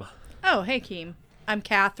Keem. Oh, hey, Keem. I'm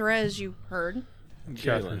Cathra, as you heard.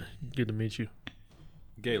 Galen? Good to meet you.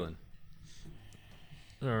 Galen.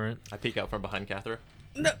 All right. I peek out from behind Cathra.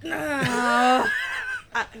 And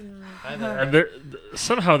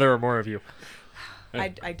somehow there are more of you. I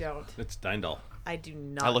don't. It's Dindal. I do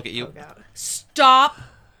not. I look at you. poke out. Stop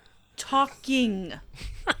talking.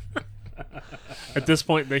 At this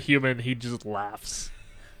point, the human, he just laughs.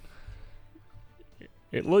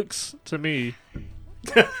 It looks to me...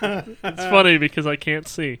 it's funny because I can't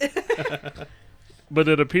see. But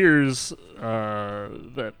it appears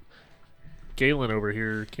that Galen over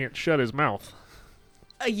here can't shut his mouth.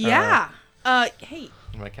 Yeah. Hey.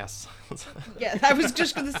 I'm gonna cast silence. Yeah, I was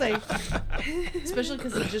just going to say. Especially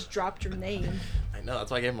because he just dropped your name. I know,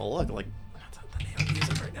 that's why I gave him a look. Like, that's the name I'm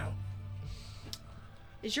using right now.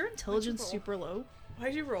 Is your intelligence super low?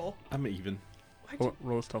 Why'd you roll? I'm even.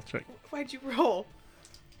 Roll a stealth check. Why'd you roll?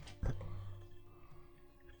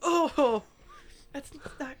 Oh, that's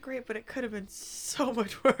not great, but it could have been so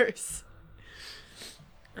much worse.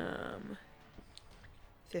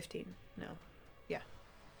 15. No. Yeah.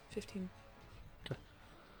 15.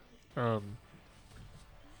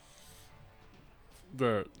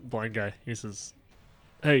 The blind guy, he says,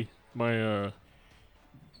 "Hey, my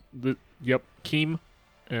Keem,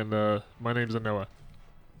 and my name's Anoa."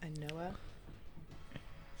 And Noah?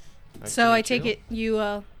 Nice So to I meet take you. it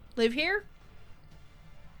you live here?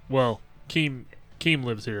 Well, Keem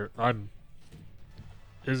lives here. I'm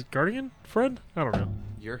his guardian friend. I don't know.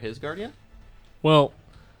 You're his guardian? Well,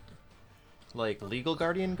 Like legal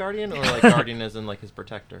guardian, or like guardian as in like his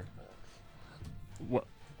protector? What?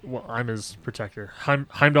 Well, I'm his protector.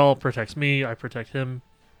 Heimdall protects me. I protect him.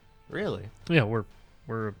 Really? Yeah, we're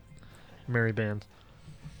a merry band.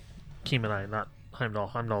 Keem and I, not Heimdall.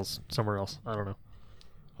 Heimdall's somewhere else. I don't know.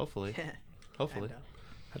 Hopefully. Hopefully.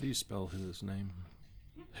 How do you spell his name?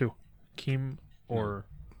 Who? Keem or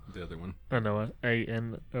The other one. Anoah?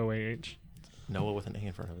 Anoah. Noah with an A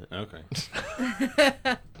in front of it.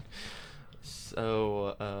 Okay.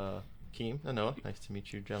 So, Keem and Noah, nice to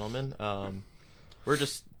meet you, gentlemen. We're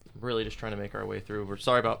just really just trying to make our way through. We're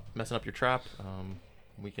sorry about messing up your trap.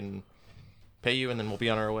 We can pay you and then we'll be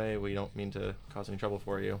on our way. We don't mean to cause any trouble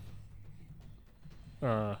for you.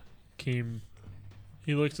 Keem,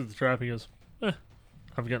 he looks at the trap. He goes,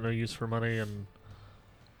 I've got no use for money, and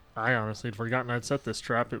I honestly had forgotten I'd set this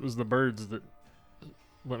trap. It was the birds that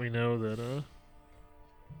let me know that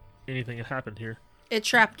anything had happened here. It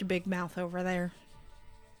trapped Big Mouth over there.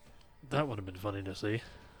 That would have been funny to see.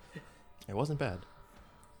 It wasn't bad.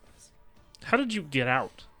 How did you get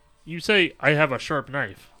out? You say I have a sharp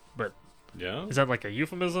knife, but Yeah. is that like a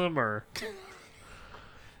euphemism or?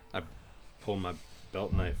 Pull my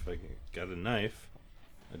belt knife. I got a knife.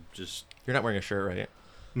 I just. You're not wearing a shirt, right?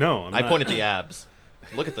 No, I'm I not. point at the abs.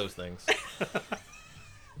 Look at those things.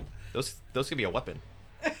 Those could be a weapon.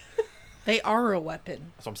 They are a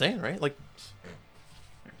weapon. That's what I'm saying, right? Like,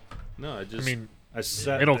 No, I I just. mean, I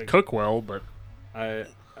sat. they don't cook well, but I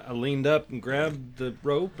leaned up and grabbed the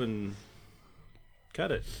rope and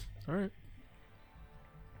cut it. all right.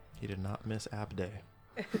 he did not miss ab day.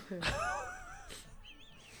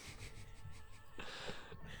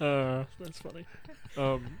 That's funny.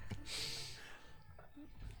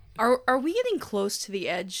 Are we getting close to the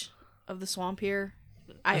edge of the swamp here?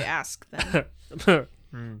 I ask them.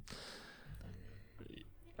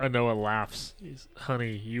 Anoah laughs.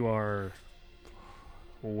 Honey, you are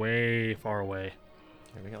way far away.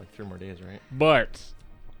 Yeah, we got like 3 more days, right? But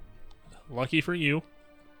lucky for you,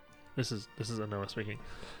 this is Anoah speaking.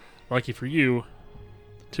 Lucky for you,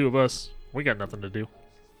 the two of us, we got nothing to do.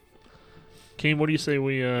 Keem, what do you say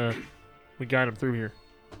we guide him through here?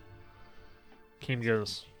 Keem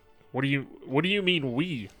goes, What do you mean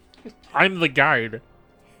we? I'm the guide.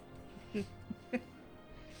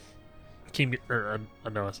 Keem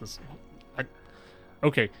Anoah says,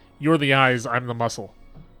 okay, you're the eyes, I'm the muscle.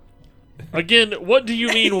 Again, what do you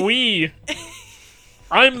mean we?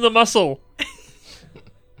 I'm the muscle.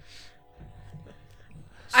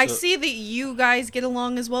 I see that you guys get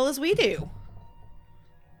along as well as we do.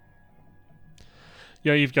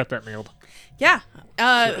 Yeah, you've got that nailed. Yeah.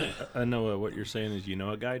 I know what you're saying is you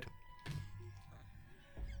know a guide.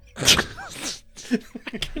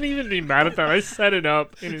 I can't even be mad at that. I set it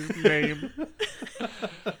up in his name.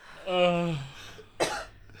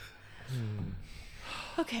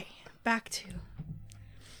 Okay, back to.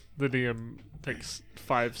 The DM takes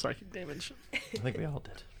 5 psychic damage. I think we all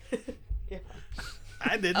did.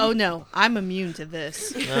 I didn't. Oh no, I'm immune to this.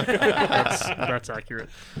 That's accurate.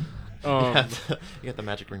 You got the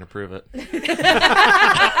magic ring to prove it.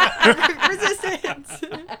 Resistance.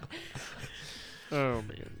 Oh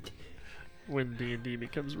man, when D&D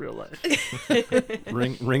becomes real life.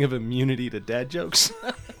 Ring of immunity to dad jokes.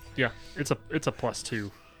 Yeah, it's a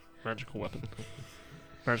 +2 magical weapon.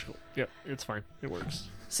 Magical. Yeah, it's fine. It works.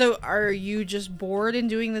 So, are you just bored and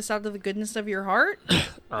doing this out of the goodness of your heart?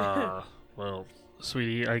 Well,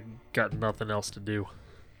 sweetie, I got nothing else to do.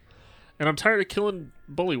 And I'm tired of killing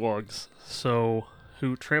bullywogs,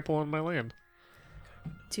 who trample on my land.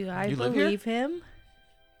 Do I You live here? believe him?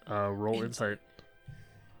 Roll insight.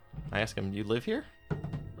 I asked him, you live here?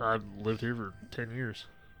 I've lived here for 10 years.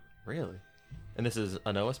 Really? And this is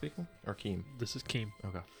Anoah speaking? Or Keem? This is Keem.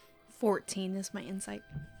 Okay. 14 is my insight.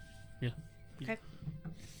 Yeah. Okay.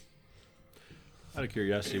 Out of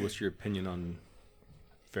curiosity, what's your opinion on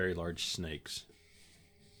very large snakes?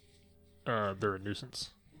 They're a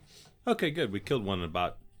nuisance. Okay, good. We killed one in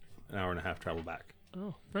about an hour and a half travel back.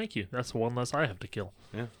 Oh, thank you. That's one less I have to kill.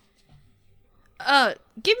 Yeah.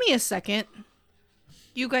 Give me a second.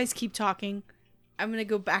 You guys keep talking. I'm gonna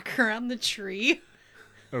go back around the tree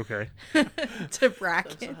Okay. to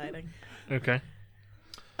Bracken. hiding. Okay.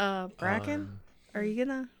 Bracken, are you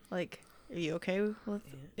gonna are you okay with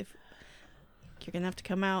if you're gonna have to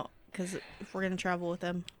come out because if we're gonna travel with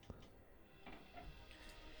them?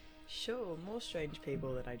 Sure, more strange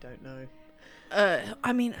people that I don't know.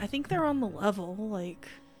 I mean, I think they're on the level.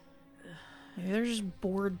 Maybe they're just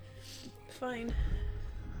bored. Fine.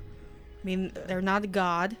 I mean, they're not a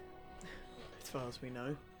god. As far as we know.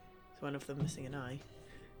 Is one of them missing an eye?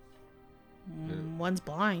 One's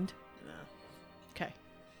blind. No. Okay.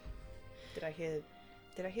 Did I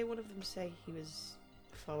hear one of them say he was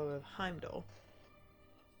a follower of Heimdall?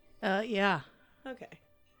 Yeah. Okay.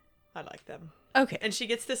 I like them. Okay. And she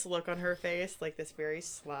gets this look on her face, like this very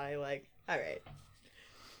sly, like, all right.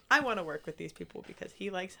 I want to work with these people because he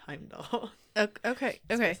likes Heimdall. Okay.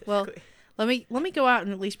 Well, Specifically. let me go out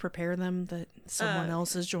and at least prepare them that someone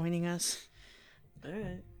else is joining us. All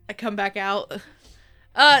right. I come back out.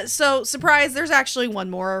 So surprise, there's actually one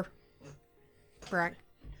more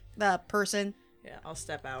person. Yeah, I'll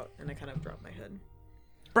step out and I kind of drop my head.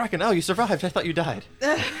 Bracken, oh, you survived. I thought you died.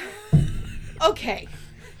 Okay.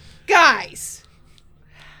 Guys.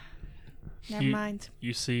 Never You- mind.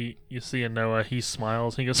 You see a Noah. He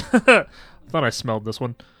smiles. He goes, "I thought I smelled this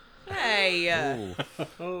one." Hey, Ooh.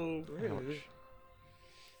 Oh, rude.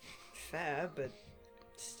 Fair, but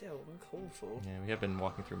still uncallful. Yeah, we have been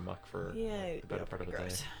walking through muck for Yeah, the better part of the day.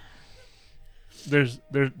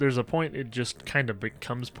 There's a point it just kind of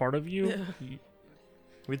becomes part of you.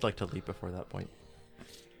 We'd like to leave before that point.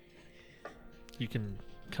 You can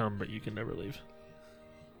come, but you can never leave.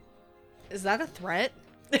 Is that a threat?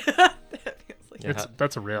 That feels like Yeah.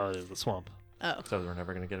 That's a reality of the swamp. Oh. So we're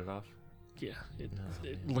never gonna get it off. Yeah, it No.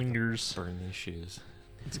 lingers. Burn these shoes.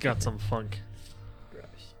 It's got some funk. gross.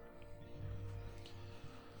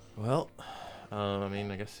 Well, I mean,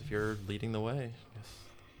 I guess if you're leading the way, I guess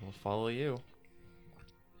we'll follow you.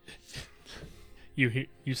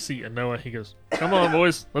 You see a Noah. He goes, "Come on,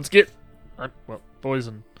 boys, let's get." Well, boys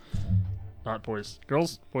and not boys,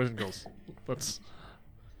 girls, boys and girls. Let's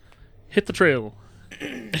hit the trail.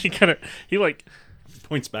 he like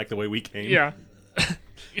points back the way we came. yeah.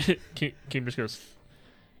 Keem just goes,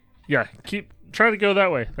 yeah. Try to go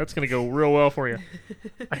that way. That's gonna go real well for you.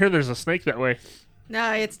 I hear there's a snake that way.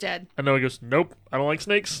 No, it's dead. And Noah goes, nope. I don't like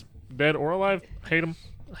snakes, dead or alive. Hate them.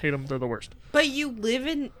 They're the worst. But you live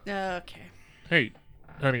in. Okay. Hey,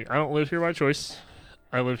 honey, I don't live here by choice.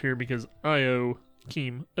 I live here because I owe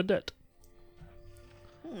Keem a debt.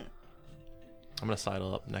 I'm gonna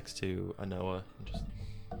sidle up next to Anoa and just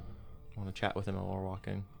want to chat with him while we're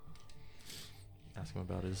walking. Ask him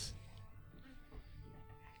about his.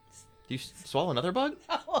 Do you swallow another bug?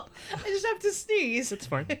 Oh, I just have to sneeze. It's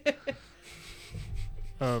fine.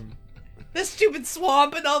 This stupid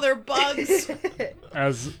swamp and all their bugs.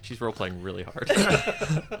 as She's role playing really hard.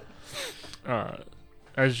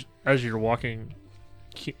 as you're walking,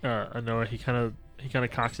 Noah, he kind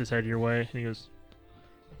of cocks his head your way and he goes,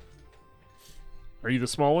 "Are you the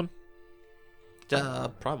small one?"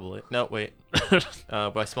 Probably. No, wait.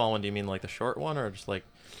 By small one, do you mean like the short one, or just like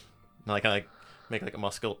I make like a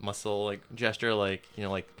muscle like gesture, like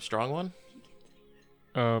like strong one?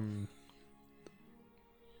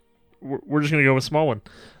 We're just gonna go with small one.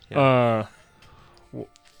 Yeah.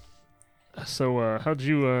 So how'd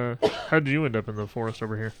you end up in the forest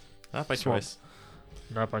over here? Not by Swamp. choice.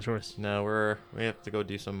 Not by choice. No, we have to go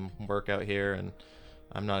do some work out here, and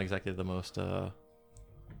I'm not exactly the most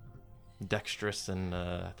dexterous and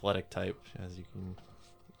athletic type, as you can.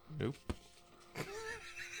 Nope.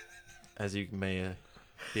 As you may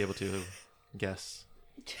be able to guess.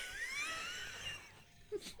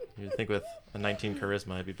 You'd think with a 19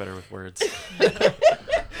 charisma, I'd be better with words.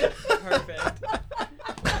 Perfect.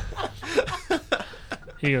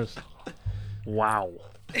 He goes, "Wow,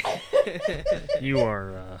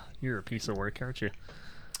 you're a piece of work, aren't you?"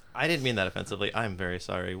 I didn't mean that offensively. I'm very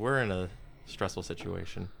sorry. We're in a stressful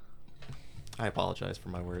situation. I apologize for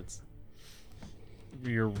my words.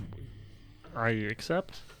 I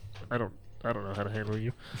accept. I don't know how to handle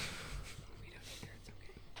you.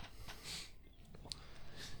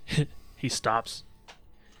 He stops,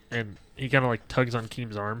 and he kind of like tugs on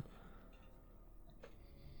Keem's arm.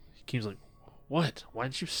 Keem's like, "What? Why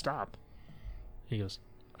didn't you stop?" He goes,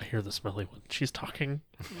 "I hear the smelly one. She's talking."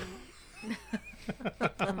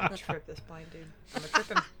 I'm gonna trip this blind dude. I'm gonna trip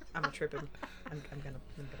him. I'm gonna trip him. I'm gonna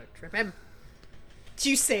trip him. Did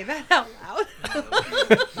you say that out loud?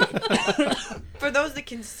 For those that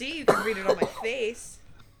can see, you can read it on my face.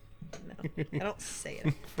 No, I don't say it.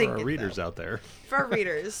 For Think our it, readers though. out there. For our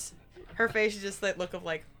readers, her face is just that look of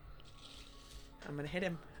like, I'm gonna hit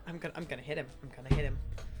him. I'm gonna hit him. I'm gonna hit him.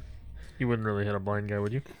 You wouldn't really hit a blind guy,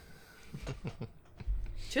 would you?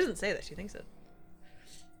 She doesn't say that. She thinks it.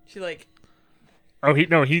 She like. Oh,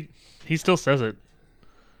 he still says it.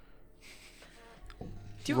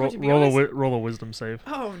 Do you want me to be Roll honest? roll a wisdom save.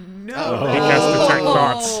 Oh no. He casts detect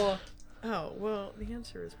thoughts. Oh well, the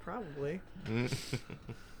answer is probably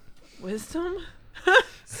wisdom.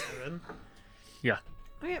 7. Yeah.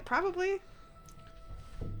 Oh yeah, probably.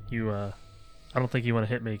 I don't think you want to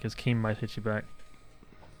hit me because Keem might hit you back.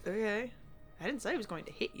 Okay. I didn't say I was going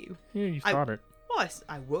to hit you. Yeah, you I- thought it. Well,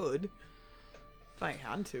 I would. I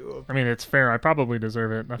had to. I mean, it's fair. I probably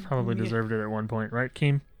deserve it. I probably Yeah. deserved it at one point, right,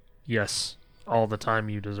 Keem? Yes. All the time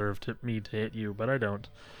you deserve me to hit you, but I don't.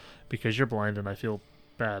 Because you're blind and I feel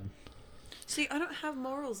bad. See, I don't have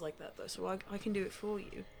morals like that though, so I can do it for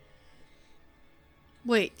you.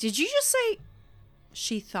 Wait, did you just say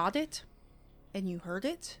she thought it and you heard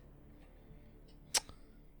it?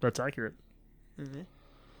 That's accurate. Mm-hmm.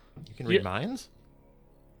 You can read Yeah. minds?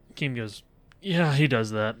 Keem goes, yeah, he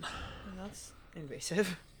does that. And that's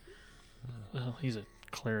invasive. Well, he's a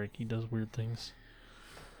cleric. He does weird things.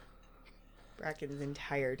 Bracken's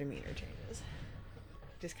entire demeanor changes.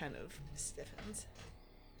 Just kind of stiffens.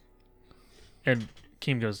 And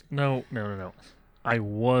Keem goes, no. I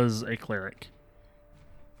was a cleric.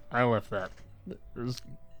 I left that.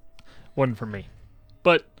 Wasn't for me.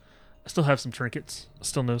 But I still have some trinkets. I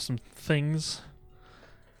still know some things.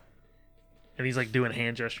 And he's like doing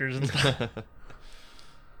hand gestures and stuff.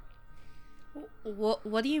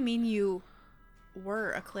 What do you mean you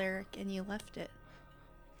were a cleric and you left it?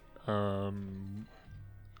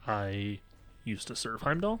 I used to serve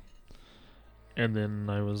Heimdall. And then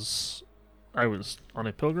I was on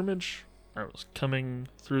a pilgrimage. I was coming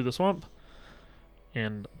through the swamp.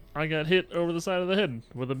 And I got hit over the side of the head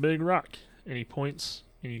with a big rock. And he points,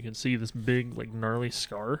 and you can see this big, like, gnarly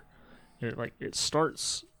scar. And it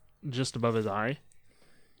starts just above his eye.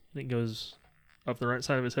 And it goes up the right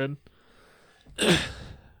side of his head.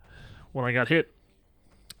 When I got hit,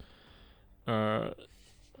 and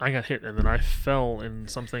then I fell in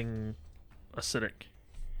something acidic.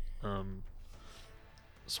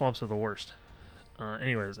 Swamps are the worst.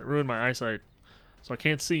 Anyways, it ruined my eyesight, so I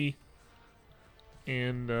can't see.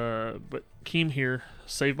 And but Keem here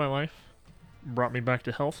saved my life, brought me back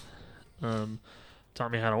to health,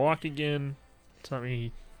 taught me how to walk again, taught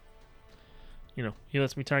me. He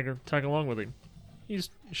lets me tag along with him. He's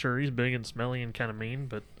big and smelly and kind of mean,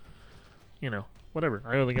 but whatever.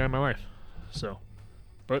 I owe the guy my life, so.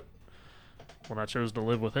 But when I chose to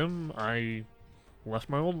live with him, I left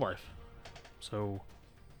my old life, so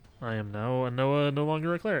I am now no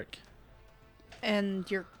longer a cleric. And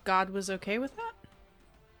your god was okay with that?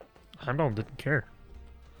 Heimdall didn't care.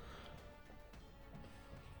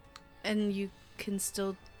 And you can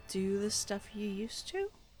still do the stuff you used to?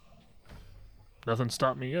 Nothing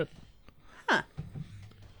stopped me yet.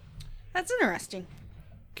 That's interesting.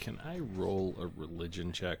 Can I roll a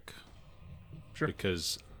religion check? Sure.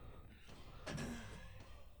 Because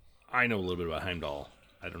I know a little bit about Heimdall.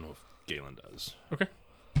 I don't know if Galen does. Okay.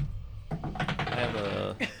 I have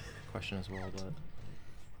a question as well, but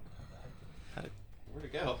where'd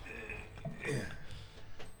it go?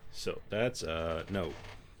 So that's no.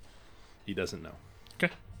 He doesn't know.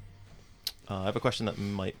 Okay. I have a question that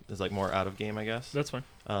is like more out of game, I guess. That's fine.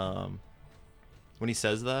 When he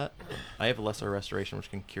says that, I have lesser restoration,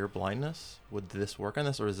 which can cure blindness. Would this work on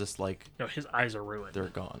this, or is this like No, his eyes are ruined. they're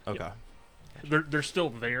gone? Okay. They're still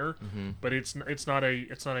there, Mm-hmm. but it's not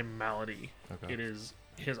a malady. Okay. It is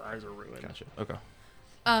his eyes are ruined. Gotcha. Okay.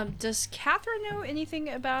 Does Catherine know anything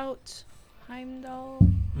about Heimdall?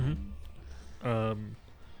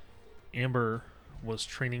 Amber was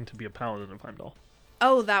training to be a paladin of Heimdall.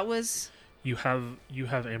 Oh, that was... You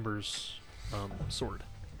have Amber's sword.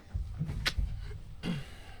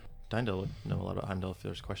 Dinda would know a lot about Heimdall if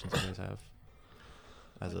there's questions you guys have.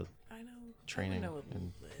 As a I know. Training I know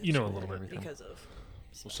and You know a little bit. because of.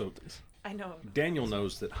 So I know. Daniel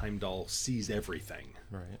knows that Heimdall sees everything,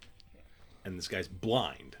 right. and this guy's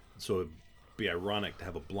blind. So it'd be ironic to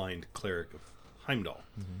have a blind cleric of Heimdall.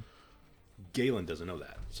 Mm-hmm. Galen doesn't know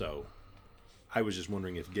that, so I was just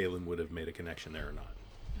wondering if Galen would have made a connection there or not.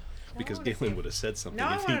 Because Galen would have said something. Now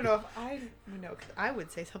I if want he to know if I know, because I would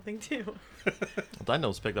say something too. Well,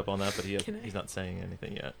 Dinda's picked up on that, but Can I- he's not saying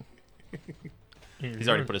anything yet. If He's you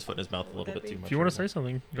already wanna- put his foot in his mouth a little Would that bit too be- much. If you want to right say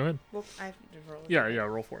something, go ahead. Well, I have to roll. Yeah,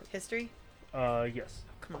 roll for it. History? Yes.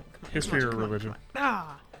 Come on, come on. History come or on, come on, religion? come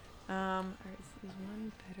on. Alright, is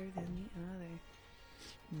one better than the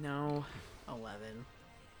other? No. 11.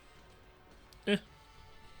 Eh.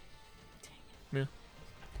 Dang it.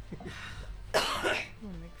 Yeah. I'm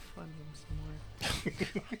gonna make fun of him some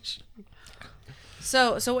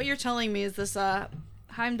more. So what you're telling me is this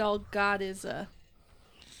Heimdall god is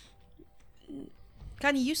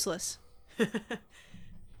kind of useless. I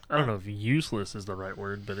don't know if useless is the right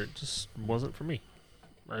word, but it just wasn't for me.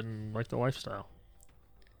 I didn't like the lifestyle.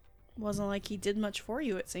 Wasn't like he did much for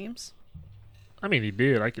you, it seems. I mean, he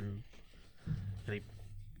did. And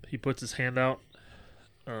he puts his hand out,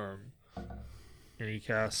 and he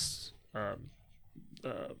casts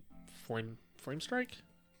flame strike.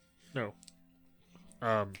 No.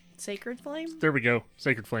 Sacred flame? There we go.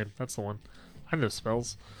 Sacred flame. That's the one. I know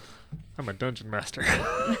spells. I'm a dungeon master.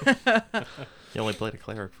 You only played a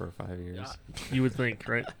cleric for 5 years. You would think,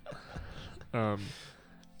 right?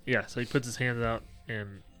 Yeah, so he puts his hands out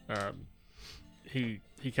and he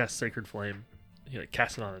casts Sacred Flame. He like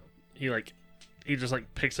casts it on it. He just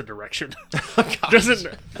like picks a direction.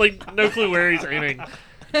 Doesn't like no clue where he's aiming.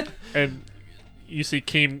 And you see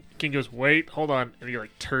Keem goes, wait, hold on, and he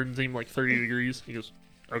like turns him like 30 degrees. He goes,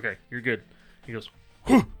 okay, you're good. He goes,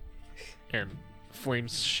 whoo! And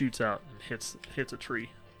flames shoots out and hits a tree.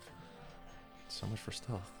 So much for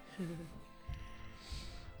stealth.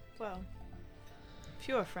 Well, if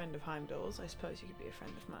you're a friend of Heimdall's, I suppose you could be a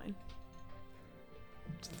friend of mine.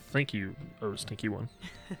 Thank you, oh stinky one.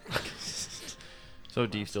 So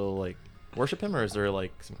do you still like worship him, or is there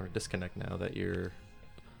like some kind of disconnect now that you're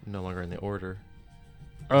no longer in the order?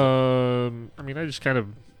 I mean, I just kind of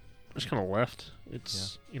left.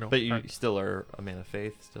 It's But you still are a man of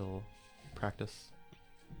faith, still practice.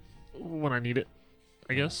 When I need it,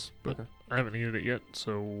 I guess. But Okay. I haven't needed it yet,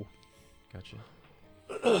 so Gotcha.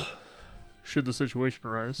 should the situation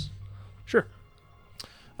arise, sure.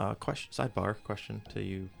 Sidebar question to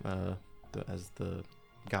you, as the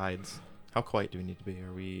guides. How quiet do we need to be?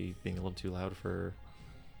 Are we being a little too loud for?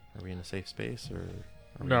 Are we in a safe space, or?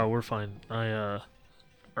 Are No, we're fine.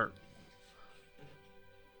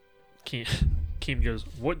 Keem goes,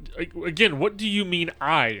 what? Again, what do you mean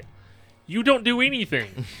I? You don't do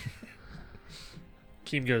anything.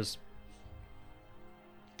 Keem goes,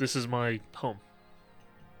 this is my home.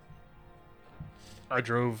 I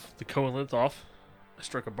drove the Coenlinth off. I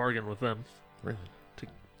struck a bargain with them. Really?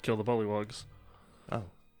 Kill the Bullywugs. Oh.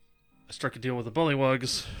 I struck a deal with the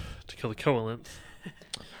Bullywugs to kill the Coenlinth.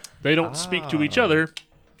 They don't speak to each other.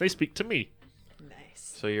 They speak to me.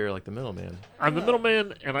 Nice. So you're like the middleman. I'm the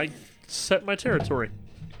middleman, and I set my territory.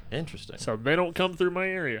 Interesting. So they don't come through my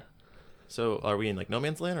area. So are we in like no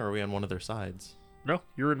man's land, or are we on one of their sides? No,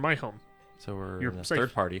 you're in my home. So we're You're in a safe.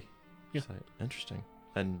 third party. Yeah. site. Interesting.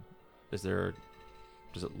 And does it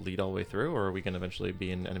lead all the way through, or are we going to eventually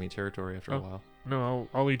be in enemy territory after a Oh. while? No,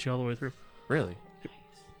 I'll lead you all the way through. Really?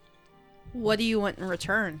 What do you want in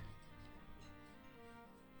return?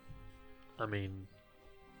 I mean,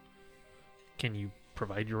 can you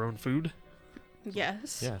provide your own food?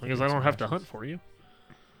 Yes. Yeah. Because I don't have to hunt for you.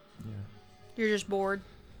 Yeah. You're just bored.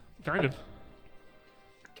 Kind of.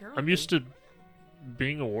 Carol, I'm used to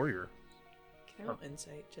being a warrior. Can I roll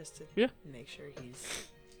insight just to Yeah. make sure he's...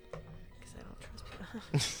 Because I don't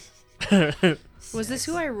trust people. Was this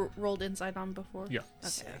who I rolled inside on before? Yeah. Okay, I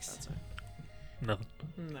Six. thought so. Nothing.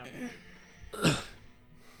 No.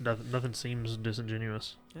 Nothing seems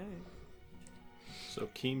disingenuous. Alright. So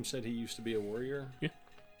Keem said he used to be a warrior? Yeah.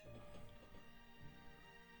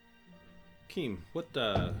 Keem, what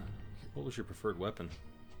was your preferred weapon?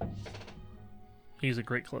 He's a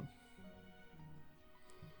great club.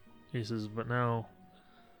 He says, but now,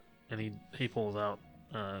 and he pulls out,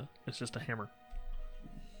 it's just a hammer.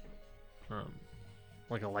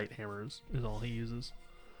 Like a light hammer is all he uses.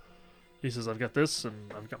 He says, I've got this,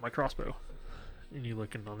 and I've got my crossbow. And you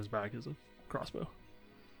look, and on his back is a crossbow.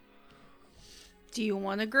 Do you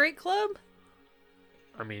want a great club?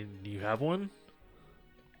 I mean, do you have one?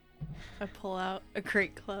 I pull out a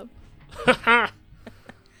great club.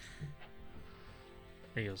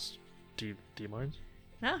 He goes, do you mind?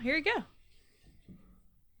 Oh, here you go.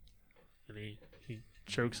 And he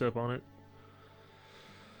chokes up on it.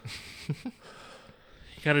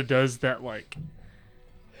 He kind of does that, like,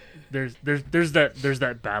 there's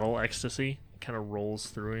that battle ecstasy kind of rolls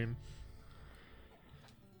through him.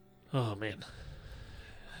 Oh man.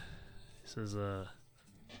 He says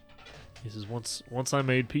once I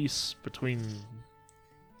made peace between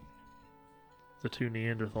the two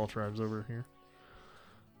Neanderthal tribes over here.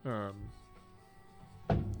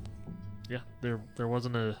 Yeah, there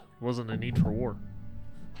wasn't a need for war.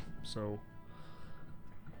 So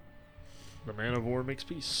the man of war makes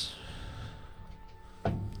peace.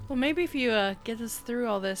 Well, maybe if you get us through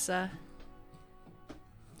all this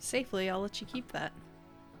safely, I'll let you keep that.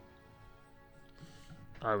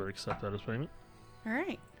 I would accept that as payment. All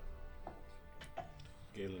right.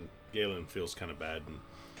 Galen feels kind of bad and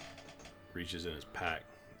reaches in his pack,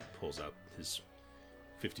 pulls out his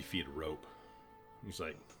 50 feet of rope. He's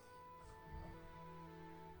like,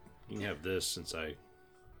 you can have this since I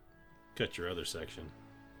cut your other section.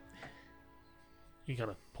 He kind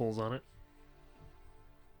of pulls on it.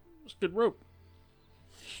 It's good rope.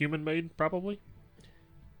 Human made, probably.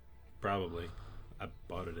 Probably. I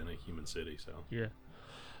bought it in a human city, so Yeah.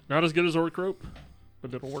 Not as good as orc rope,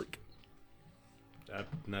 but it'll work. I've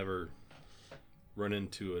never run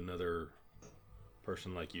into another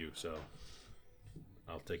person like you, so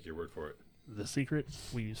I'll take your word for it. The secret,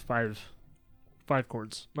 we use five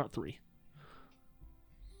cords, not 3.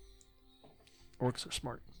 Orcs are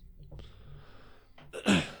smart.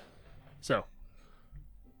 So,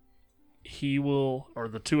 he will, or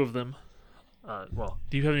the two of them, well,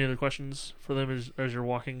 do you have any other questions for them as you're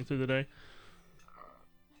walking through the day?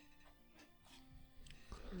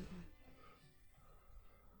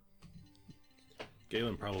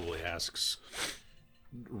 Galen probably asks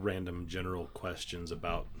random general questions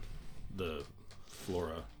about the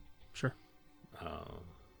flora, Sure.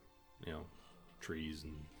 you know, trees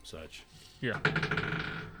and such. Yeah.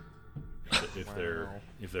 If there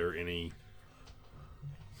are any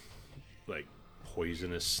like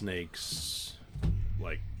poisonous snakes,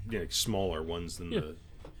 like smaller ones than the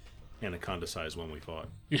anaconda-sized one we fought.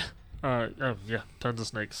 Yeah. Yeah. Tons of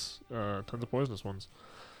snakes. Tons of poisonous ones.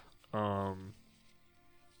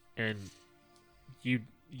 And you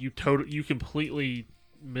completely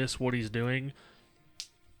miss what he's doing,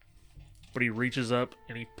 but he reaches up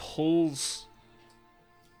and he pulls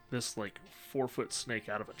this like 4-foot snake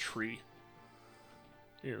out of a tree.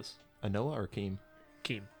 Yes. A Noah or Keem?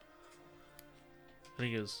 Keem. And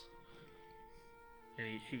he goes, and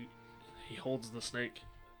he holds the snake,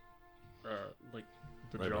 like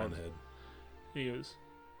the Right jaw. behind the head. He goes,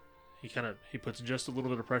 he puts just a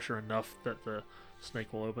little bit of pressure, enough that the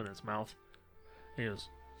snake will open its mouth. He goes,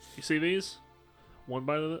 "You see these? One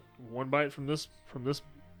bite from this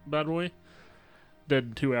bad boy, dead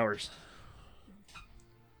in 2 hours.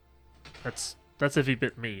 That's if he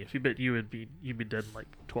bit me. If he bit you, you'd be dead in like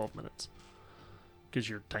 12 minutes. Because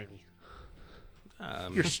you're tiny.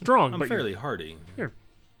 You're strong, I'm but fairly hardy.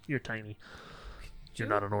 you're tiny. You're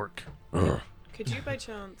not an orc." Could you by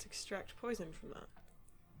chance extract poison from that?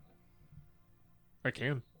 I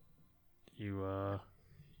can. You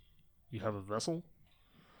have a vessel?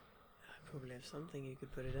 I probably have something you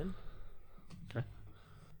could put it in. Okay.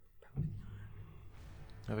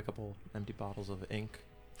 I have a couple empty bottles of ink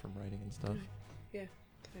from writing and stuff. Yeah,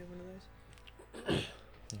 can I have one of those?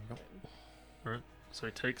 There you go. So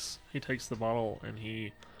he takes the bottle and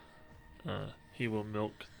he will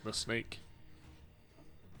milk the snake.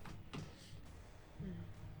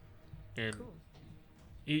 And Cool.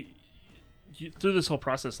 through this whole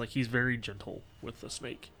process, like, he's very gentle with the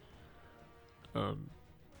snake. And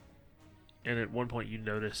at one point you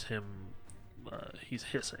notice him, he's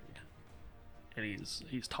hissing, and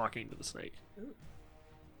he's talking to the snake. Ooh.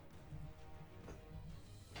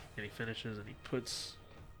 And he finishes, and he puts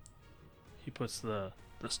the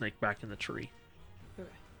snake back in the tree. Okay.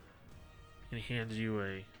 And he hands you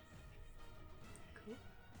a Cool.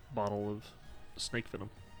 bottle of snake venom.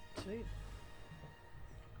 Sweet.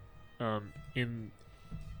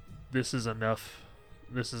 This is enough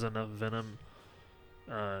venom.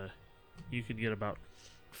 You could get about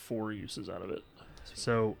 4 uses out of it. Sweet.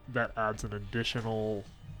 So that adds an additional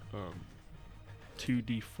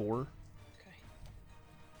 2d4 Okay.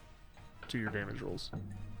 to your damage rolls.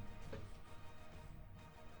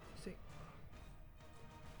 Sweet.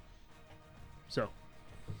 So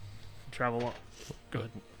travel on. Go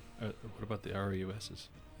ahead. What about the RUSs?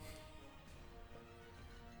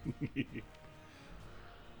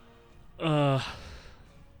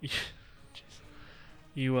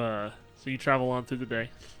 So you travel on through the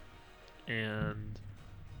day, and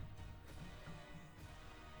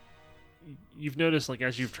you've noticed, like,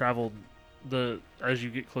 as you've traveled, as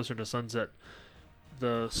you get closer to sunset,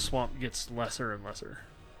 the swamp gets lesser and lesser,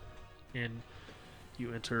 and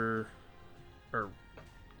you enter, or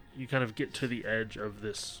you kind of get to the edge of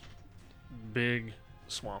this big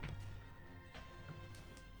swamp.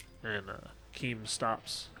 And Keem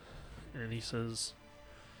stops, and he says,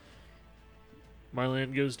 "My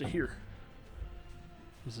land goes to here."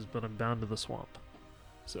 He says, "But I'm bound to the swamp,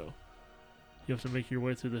 so you have to make your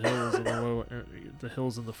way through the hills and the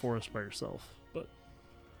hills and the forest by yourself." But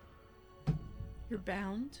You're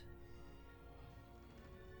bound?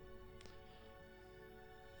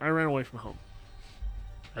 I ran away from home.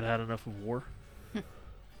 I'd had enough of war, Yeah,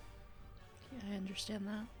 I understand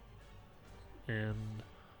that. and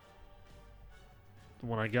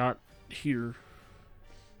when I got here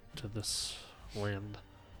to this land,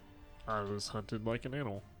 I was hunted like an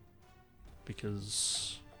animal,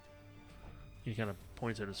 because he kind of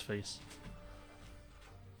points at his face.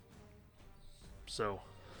 So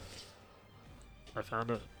I found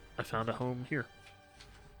a home here,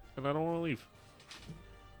 and I don't want to leave.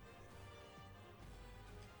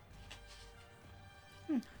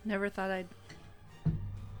 Never thought I'd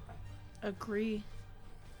agree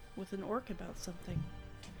with an orc about something.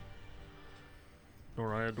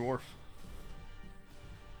 Nor I a dwarf.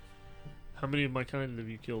 How many of my kind have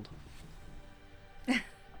you killed?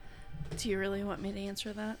 Do you really want me to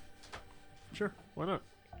answer that? Sure, why not?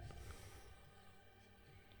 I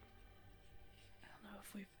don't know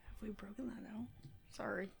if we've broken that out.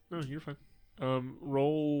 Sorry. No, you're fine.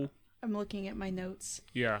 Roll. I'm looking at my notes.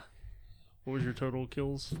 Yeah. What was your total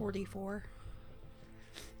kills? 44.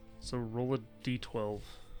 So roll a d12.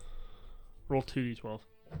 Roll 2d12.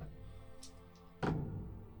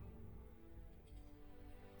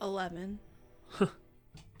 11.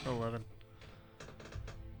 11.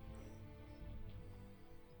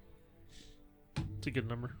 It's a good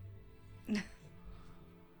number.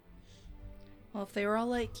 Well, if they were all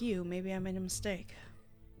like you, maybe I made a mistake.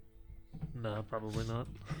 No, probably not.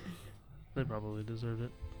 They probably deserved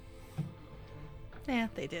it. Yeah,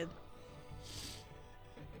 they did.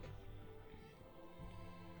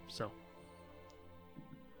 So.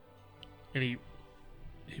 And he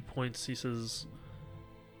points, he says,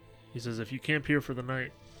 if you camp here for the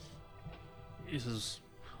night, he says,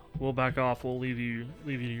 we'll back off, we'll leave you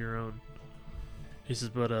to your own. He says,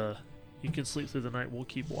 but you can sleep through the night, we'll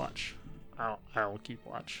keep watch. I'll keep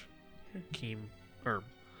watch. Keem, or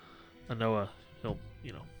Anoa,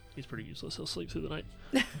 he's pretty useless, he'll sleep through the night.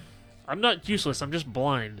 I'm not useless, I'm just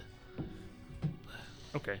blind.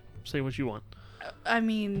 Okay, say what you want. I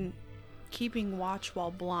mean, keeping watch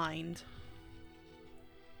while blind.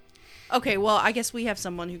 Okay, well, I guess we have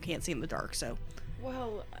someone who can't see in the dark, so.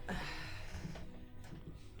 Well,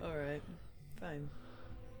 all right, fine.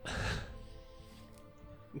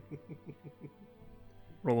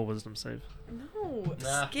 Roll a wisdom save. No,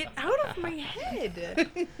 Nah. get out of my head.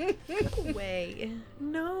 No way.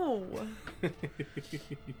 No.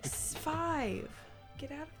 5.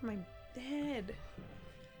 Get out of my head.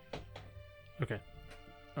 Okay.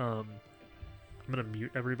 I'm gonna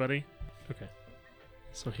mute everybody. Okay.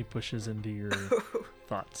 So he pushes into your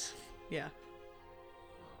thoughts. Yeah.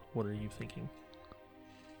 What are you thinking?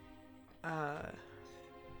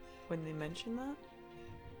 When they mention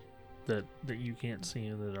that, That you can't see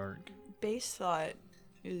in the dark. base thought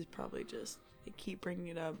is probably just they keep bringing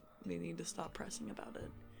it up. They need to stop pressing about it.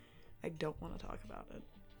 I don't want to talk about it.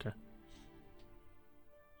 Okay.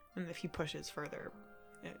 And if he pushes further,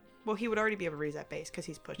 well, he would already be able to raise that base because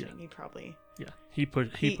he's pushing. Yeah. He'd probably Yeah. He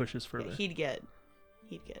pushes further. Yeah, he'd get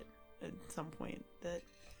at some point that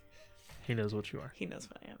He knows what you are. he knows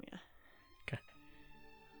what I am. Yeah.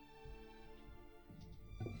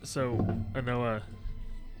 So Anoa,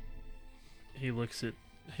 he looks at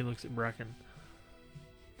Bracken.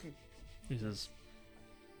 He says,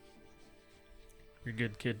 "You're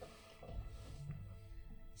good, kid."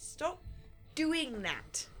 Stop doing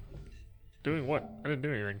that. Doing what? I didn't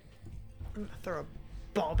do anything. I'm gonna throw a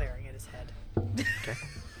ball bearing at his head. Okay.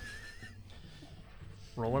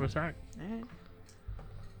 Roll an attack.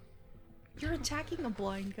 You're attacking a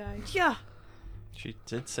blind guy. Yeah. She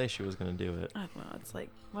did say she was going to do it. I don't know. It's like,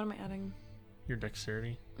 what am I adding? Your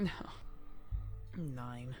dexterity. No.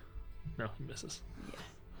 9. No, he misses.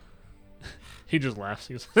 Yeah. He just laughs.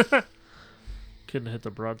 He goes, "Couldn't hit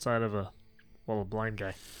the broadside of a blind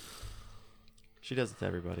guy." She does it to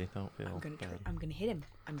everybody. Don't feel I'm gonna bad. I'm gonna hit him.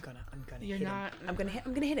 I'm gonna You're hit not- him. I'm gonna hit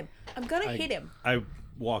him. I'm gonna hit him. I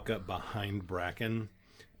walk up behind Bracken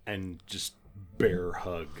and just bear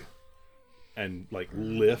hug and like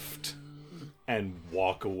lift and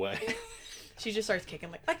walk away. She just starts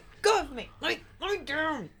kicking like go of me. Like lie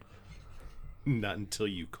down. Not until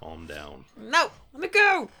you calm down. No, let me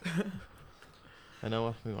go. I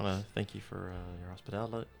know we want to thank you for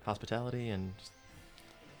your hospitality and just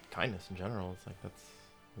kindness in general. It's like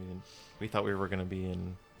we thought we were going to be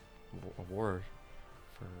in a war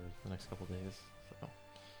for the next couple days. So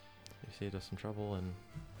you saved us some trouble and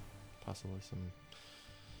possibly some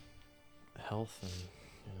health and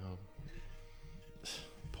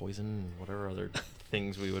poison and whatever other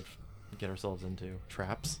things we would get ourselves into.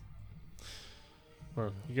 Traps.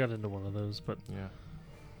 Well, you got into one of those, but Yeah.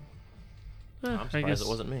 eh, I'm I surprised guess it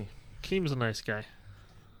wasn't me. Keem's a nice guy.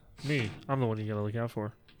 Me, I'm the one you gotta look out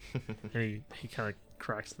for. And he kind of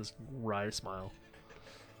cracks this wry smile.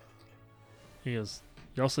 He goes,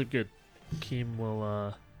 "Y'all sleep good. Keem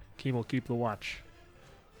will keep the watch."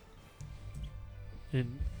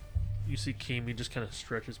 And you see Keem, he just kind of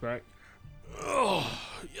stretches back. "Oh,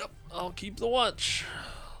 yep, I'll keep the watch,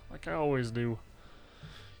 like I always do."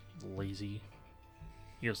 Lazy.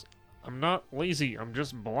 He goes, "I'm not lazy. I'm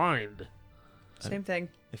just blind." Same thing.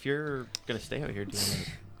 If you're gonna stay out here, do you want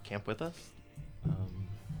to camp with us?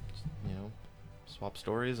 Just, swap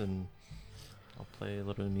stories, and I'll play a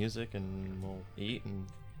little bit of music, and we'll eat, and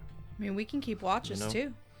I mean, we can keep watches You know?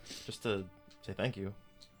 too. just to say thank you.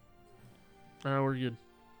 We're good.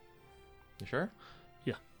 You sure?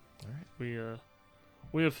 Yeah. All right.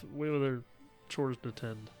 We have other chores to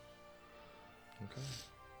tend. Okay.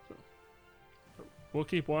 We'll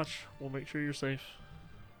keep watch. We'll make sure you're safe.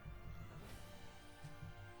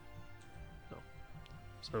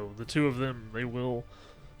 So the two of them, they will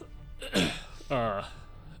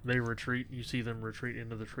they retreat. You see them retreat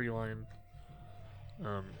into the tree line.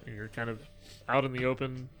 And you're kind of out in the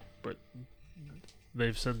open, but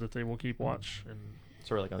they've said that they will keep watch. And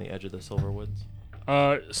So we're like on the edge of the Silver Woods.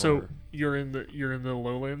 so Or- you're in the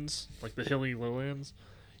lowlands, like the hilly lowlands.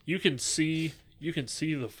 You can see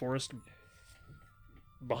the forest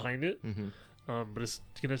behind it, Mm-hmm. but it's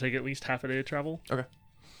gonna take at least half a day of travel. Okay.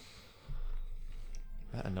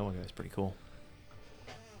 That Noah guy's pretty cool.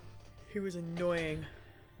 He was annoying.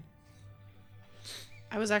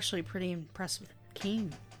 I was actually pretty impressed with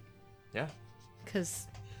Keen. Yeah. Because,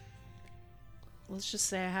 let's just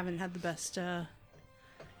say I haven't had the best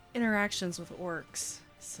interactions with orcs.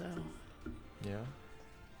 So, Yeah.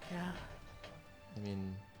 yeah. I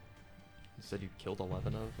mean, you said you killed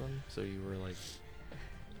 11 of them, so you were like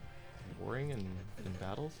warring in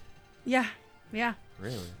battles? Yeah, yeah.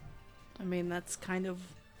 Really? I mean, that's kind of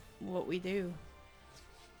what we do.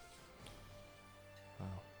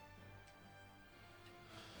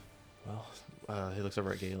 Wow. Well, he looks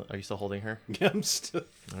over at Galen. Are you still holding her? I'm still.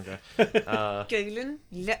 Okay. Galen,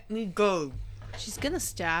 let me go. She's gonna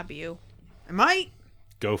stab you. I might.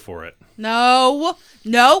 Go for it. No!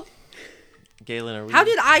 No! Galen, are we? How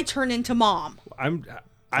did I turn into mom? I've thought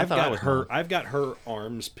I got was her. mom. I've got her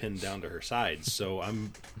arms pinned down to her sides, so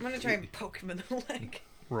I'm. I'm gonna try and poke him in the leg.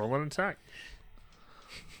 Roll an attack.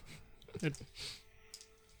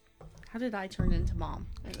 How did I turn into mom?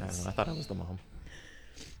 I don't know. I thought I was the mom.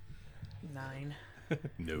 9.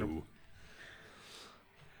 No.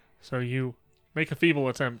 So you make a feeble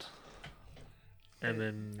attempt, and I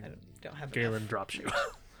then don't have Galen enough. drops you.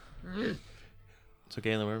 So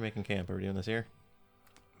Galen, we're making camp. Are we doing this here?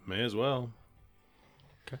 May as well.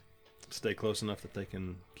 Okay. Stay close enough that they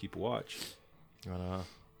can keep watch. You wanna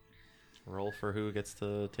roll for who gets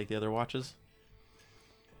to take the other watches?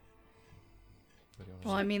 What do you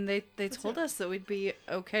Well, wanna I mean, they told us that we'd be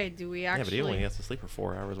okay. Do we do? Yeah, but he only actually? has to sleep for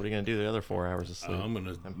 4 hours. What are you gonna do the other 4 hours of sleep? I'm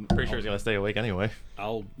gonna. I'm pretty sure he's gonna stay awake anyway.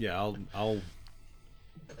 I'll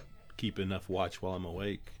keep enough watch while I'm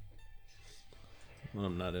awake. When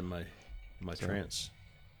I'm not in my So- trance.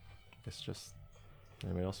 Guess just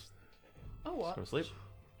anybody else I'll go to watch. sleep.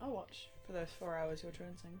 I'll watch for those 4 hours you're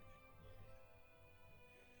trancing.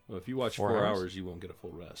 Well, if you watch 4 4 hours? hours, you won't get a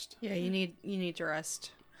full rest. Yeah, you need to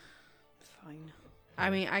rest. Fine. I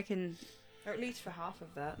mean, I can. Or at least for half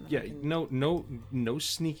of that. And then Yeah, I can... no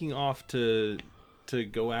sneaking off to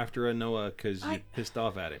go after a Noah because you I- pissed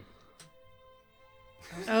off at him.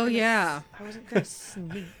 I wasn't Oh gonna yeah. I wasn't gonna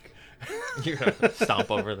sneak. You're gonna stomp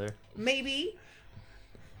over there. Maybe.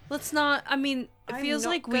 Let's not. I mean, it I'm feels not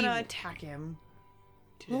like we gonna attack him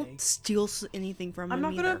today. won't steal anything from I'm him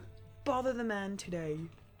not either. gonna bother the man today.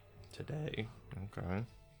 Today. Okay.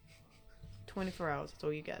 24 hours. That's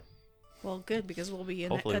all you get. Well, good because we'll be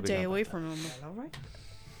Hopefully a we day got away that. from him. All right.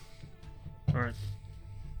 All right.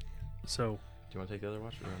 So Do you want to take the other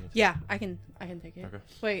watch? Or do you want me to? Yeah, I can take it. Okay.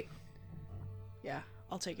 Wait. Yeah,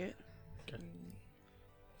 I'll take it.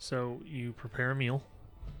 so you prepare a meal.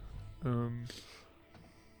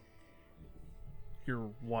 Your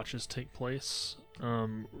watches take place.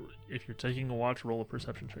 If you're taking a watch, roll a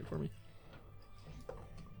perception check for me.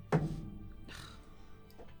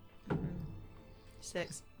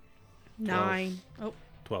 6. 9. Oh,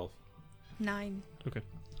 12. 9.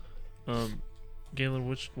 Galen,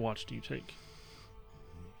 which watch do you take?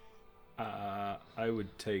 I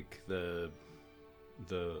would take the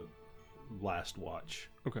last watch.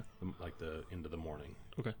 Okay. Like the end of the morning.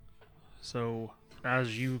 So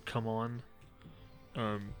as you come on,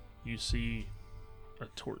 you see a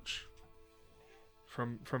torch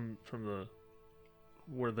from the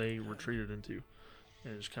where they retreated into,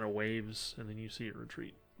 and it just kind of waves, and then you see it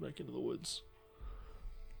retreat back into the woods.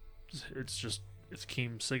 It's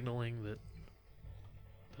Keem signaling that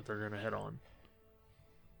they're gonna head on.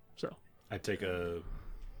 So I take a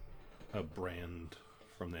brand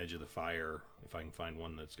from the edge of the fire if I can find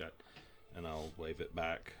one that's got, and I'll wave it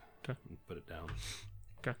back. Okay. And put it down.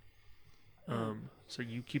 so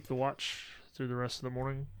you keep the watch through the rest of the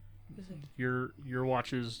morning. Your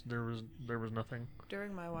watches, there was nothing.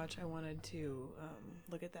 During my watch, I wanted to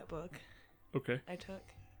look at that book Okay. I took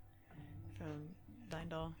from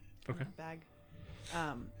Dindal. Okay. Bag.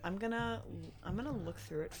 I'm gonna look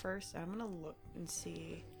through it first. I'm gonna look and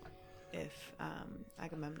see if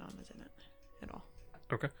Agamemnon is in it at all.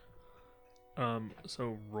 Okay.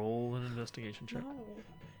 So roll an investigation check. No, you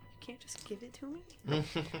can't just give it to me.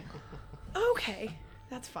 Okay,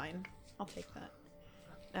 that's fine. I'll take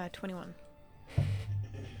that. 21.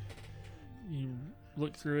 You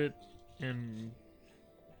look through it, and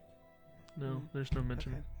no, there's no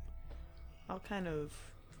mention. Okay. I'll kind of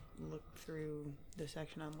look through the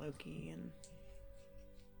section on Loki and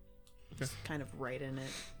just kind of write in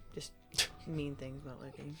it. Just mean things about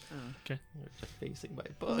Loki. You're defacing my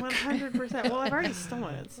book. 100%. Well, I've already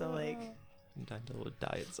stolen it, so like. Dandel would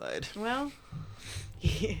die inside. Well.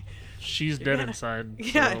 She's dead Yeah. inside.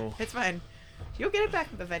 Yeah, So it's fine. You'll get it back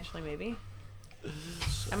eventually, maybe.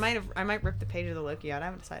 I might rip the page of the Loki out. I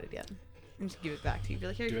haven't decided yet. And just give it back to you. Be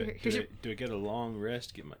like, here's your. Do I get a long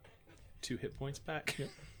rest? Get my 2 hit points back? Yeah.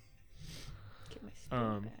 Get my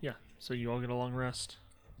stuff back. yeah. So you all get a long rest.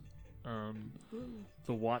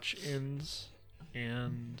 The watch ends,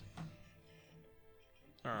 and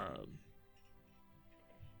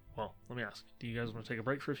well, let me ask: do you guys want to take a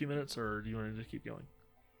break for a few minutes, or do you want to just keep going?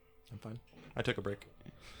 I'm fine. I took a break.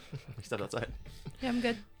 We stepped outside. Yeah, I'm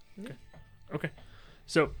good. Okay.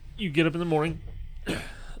 So you get up in the morning,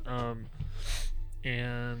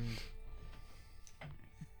 and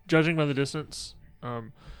judging by the distance,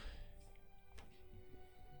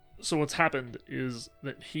 so what's happened is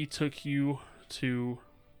that he took you to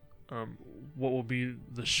what will be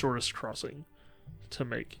the shortest crossing to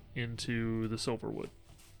make into the Silverwood.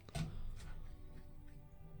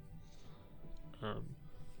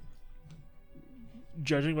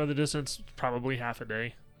 Judging by the distance, probably half a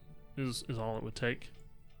day is all it would take.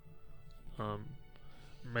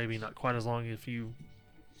 Maybe not quite as long if you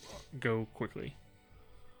go quickly.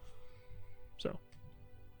 So,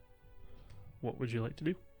 what would you like to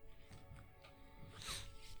do?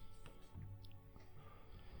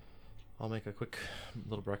 I'll make a quick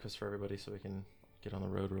little breakfast for everybody so we can get on the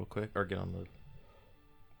road real quick, or get on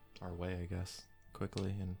our way, I guess,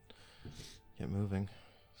 quickly and get moving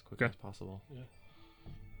as quickly Okay. as possible. Yeah.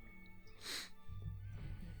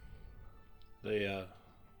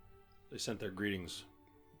 They sent their greetings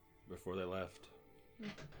before they left.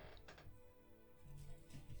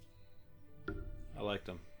 I liked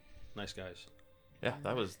them. Nice guys. Yeah,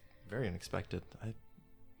 that was very unexpected. I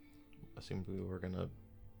assumed we were gonna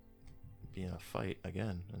be in a fight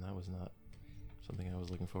again, and that was not something I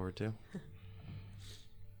was looking forward to.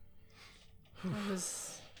 It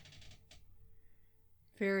was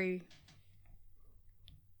very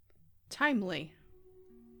timely.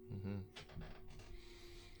 Mm-hmm.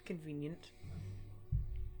 Convenient.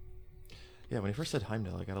 Yeah, when he first said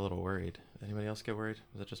Heimdall, I got a little worried. Anybody else get worried?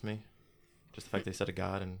 Was it just me? Just the fact they said a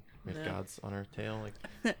god and we have No. gods on our tail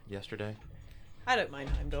like yesterday? I don't mind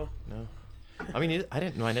Heimdall. No. I mean, I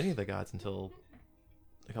didn't mind any of the gods until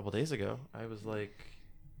a couple days ago. I was like,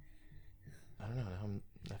 I don't know.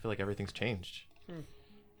 I feel like everything's changed.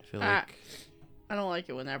 I feel like, I don't like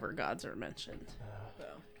it whenever gods are mentioned. So.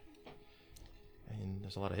 I mean,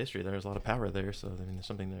 there's a lot of history there. There's a lot of power there. So, I mean, there's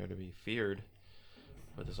something there to be feared.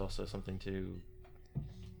 But there's also something to,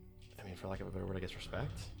 I mean, for lack of a better word, I guess,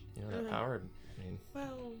 respect. You know, that power. I mean,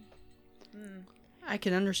 Well, I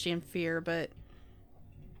can understand fear, but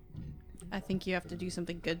I think you have to do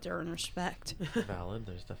something good to earn respect. valid.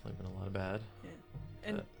 There's definitely been a lot of bad.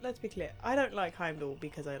 and let's be clear. I don't like Heimdall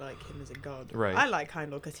because I like him as a god. Right. I like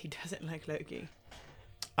Heimdall because he doesn't like Loki.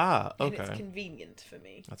 Ah, And it's okay. convenient for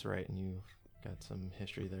me. That's right. And you got some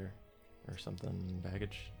history there or something,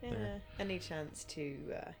 baggage Yeah. there. Any chance to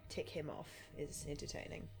tick him off is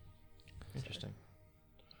entertaining. Interesting.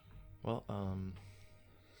 Well,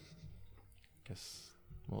 guess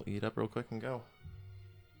we'll eat up real quick and go.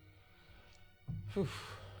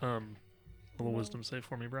 A little wisdom save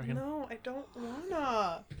for me, Bracken. No, I don't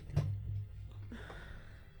wanna.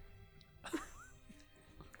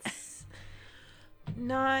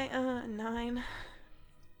 Nine.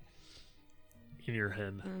 In your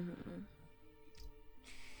head. Mm-hmm.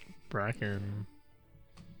 Bracken.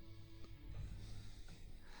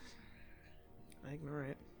 I ignore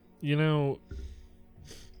it. You know,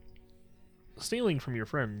 stealing from your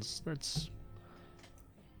friends, that's...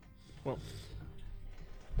 Well...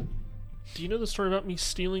 Do you know the story about me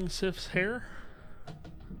stealing Sif's hair?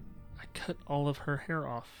 I cut all of her hair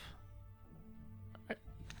off.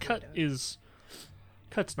 Cut's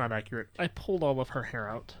not accurate. I pulled all of her hair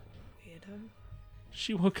out. Weirdo.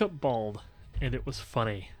 She woke up bald, and it was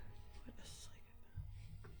funny. What a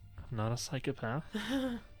psychopath. I'm not a psychopath.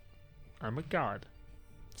 I'm a god.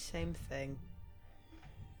 Same thing.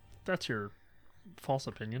 That's your false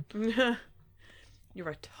opinion. You're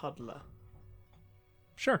a toddler.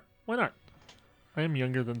 Sure, why not? I am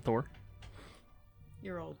younger than Thor.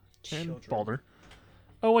 You're old. and Children. Balder.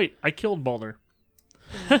 Oh wait, I killed Balder.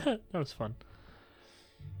 That was fun.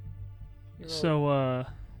 You're So,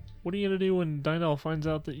 what are you gonna do when Dynel finds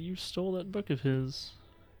out that you stole that book of his?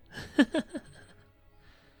 How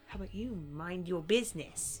about you mind your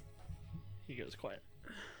business? He goes quiet.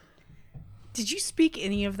 Did you speak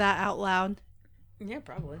any of that out loud? Yeah,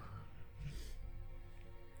 probably.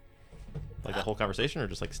 Like the whole conversation, or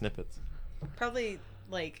just like snippets? Probably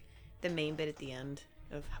like the main bit at the end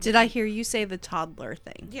of. Did I hear you say the toddler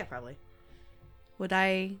thing? Yeah, probably. Would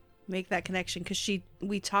I make that connection? Because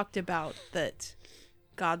we talked about that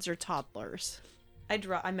gods are toddlers.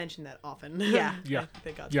 I mentioned that often. Yeah. Yeah.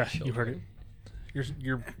 That God's Yeah, children. you heard it.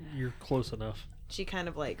 You're close enough. She kind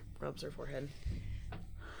of like rubs her forehead.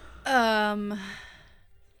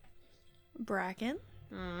 Bracken,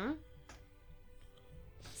 Mm.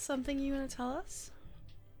 something you want to tell us?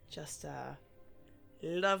 Just a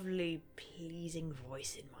lovely, pleasing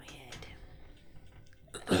voice in my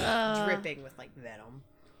head, dripping with like venom.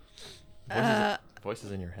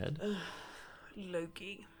 Voices in your head.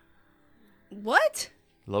 Loki. What?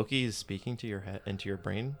 Loki is speaking to your head, into your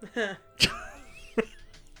brain.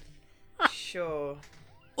 Sure.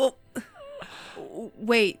 Oh,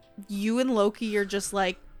 wait. You and Loki are just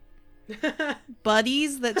like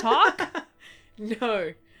buddies that talk?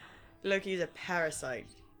 No. Loki's a parasite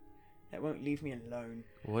that won't leave me alone.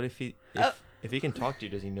 What if he if he can talk to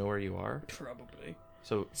you? Does he know where you are? Probably.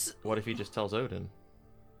 So what if he just tells Odin?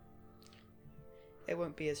 It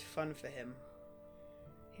won't be as fun for him.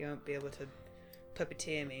 He won't be able to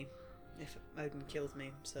puppeteer me if Odin kills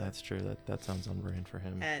me. So That's true. That sounds on brand for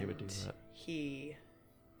him. and He would do that. he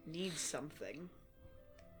needs something,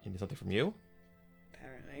 He needs something from you.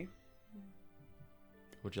 apparently.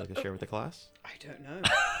 Would you like to share with the class? I don't know.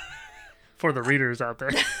 For the readers out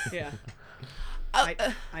there. Yeah. Uh,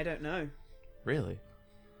 I don't know. Really?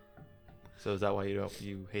 So is that why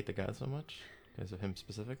you hate the god so much? Because of him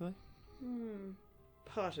specifically?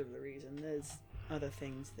 Part of the reason. There's other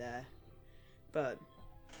things there. But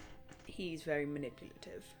he's very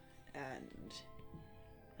manipulative. And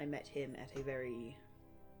I met him at a very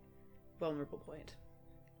vulnerable point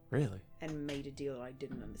Really? and made a deal I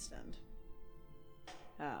didn't understand.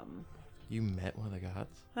 You met one of the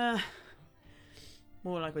gods?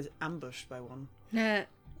 More like was ambushed by one. Nah,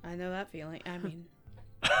 I know that feeling. I mean,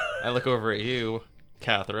 I look over at you,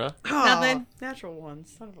 Cathra. Nothing. Natural one,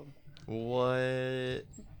 son of a.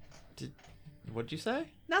 What'd you say?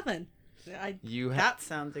 nothing. You had That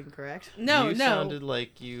sounds incorrect. No, you no. sounded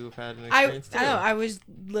like you've had an I experience too. know. I was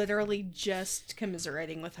literally just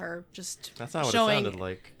commiserating with her. Just That's not what showing, it sounded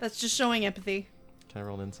like. That's just showing empathy. Can I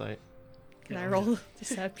roll an insight? Can I roll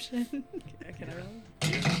deception? Can I roll?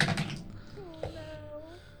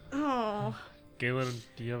 Oh. Galen,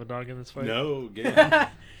 do you have a dog in this fight? No,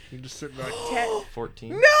 get You just sit back. 14.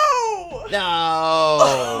 No!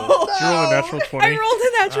 No! Did you roll a natural 20? I rolled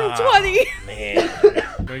a natural 20.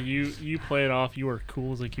 Man. No, you play it off. You are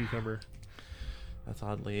cool as a cucumber. That's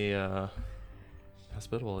oddly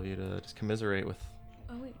hospitable of you to just commiserate with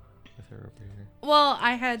Oh wait. her over here. Well,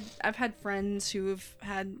 I've had friends who have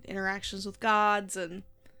had interactions with gods, and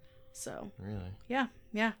so Really? yeah.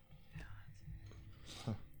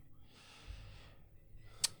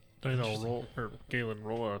 Daniel, Galen,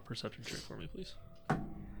 roll a perception check for me, please.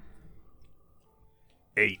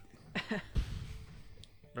 8.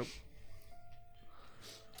 Nope.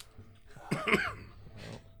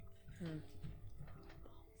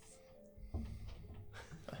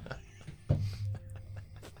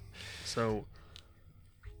 So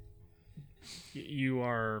you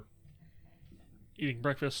are eating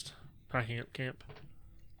breakfast, packing up camp,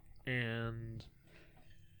 and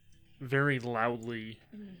very loudly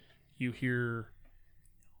you hear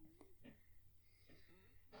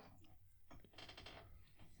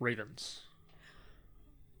ravens.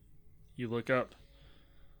 You look up,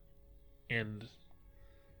 and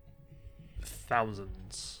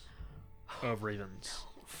thousands of ravens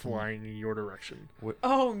flying in your direction.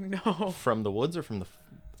 Oh no. From the woods or from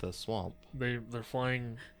the swamp? They're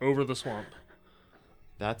flying over the swamp.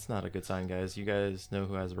 That's not a good sign, guys. You guys know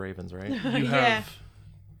who has ravens, right? You Yeah. have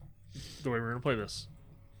the way we're gonna play this.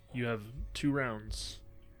 You have 2 rounds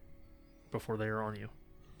before they are on you.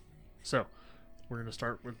 So we're gonna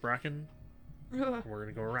start with Bracken. And we're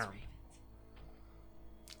gonna go around.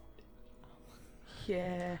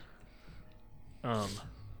 Yeah.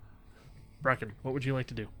 Bracken, what would you like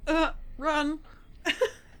to do? Run.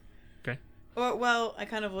 Okay. Well, I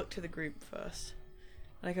kind of look to the group first.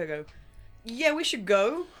 Like I go, yeah, we should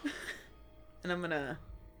go. And I'm gonna,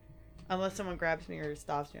 unless someone grabs me or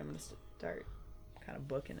stops me, I'm gonna start kind of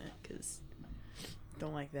booking it because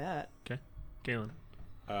Don't like that. Galen.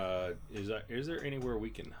 Is there anywhere we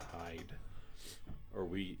can hide? Or are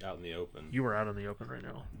we out in the open? You are out in the open right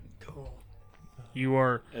now. Cool. You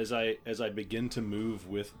are. As I begin to move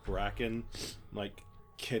with Bracken, like,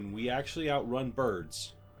 can we actually outrun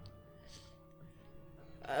birds?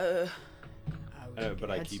 But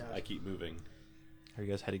I keep moving. Are you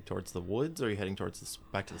guys heading towards the woods, or are you heading towards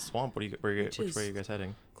back to the swamp? Which way are you guys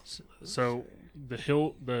heading? So the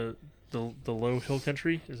hill, the low hill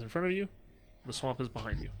country is in front of you. The swamp is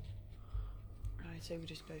behind you. I'd say we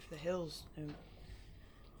just go for the hills and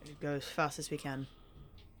go as fast as we can.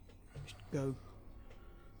 Just go.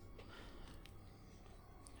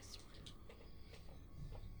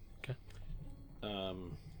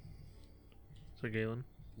 So Galen.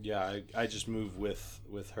 Yeah, I just move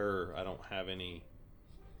with her. I don't have anything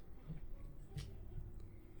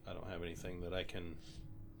that I can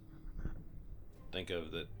think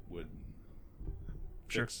of that would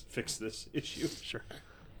fix this issue. Sure.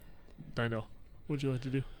 Dino, what would you like to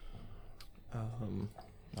do? I'm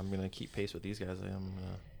gonna keep pace with these guys. I'm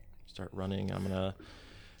gonna start running. I'm gonna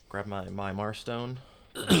grab my Marstone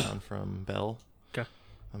down from Bell. Okay.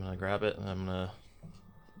 I'm gonna grab it and I'm gonna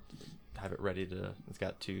have it ready to. It's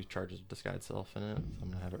got 2 charges of Disguise Self in it.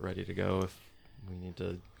 I'm gonna have it ready to go if we need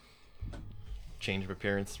to change of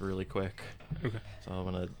appearance really quick. Okay. So I'm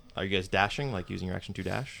gonna. Are you guys dashing, like using your action to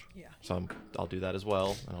dash? Yeah. So I'll do that as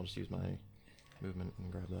well, and I'll just use my movement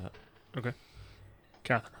and grab that. Okay.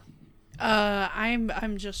 Catherine.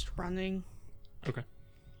 I'm just running. Okay.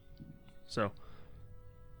 So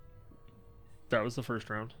that was the first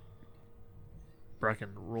round. Bracken,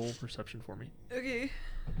 roll perception for me. Okay.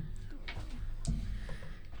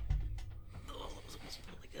 Oh, that was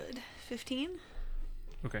really good. 15?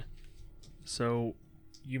 Okay. So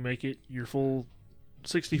you make it your full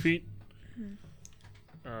 60 feet.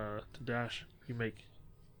 To dash, you make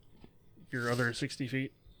your other 60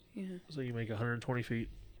 feet. Yeah. So you make 120 feet.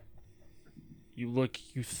 You look.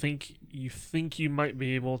 You think you might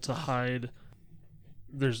be able to hide.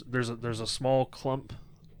 There's a small clump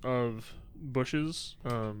of bushes.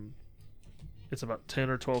 It's about 10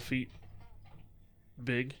 or 12 feet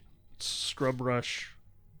big. It's scrub brush.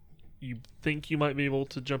 You think you might be able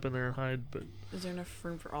to jump in there and hide, but Is there enough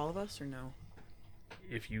room for all of us or no?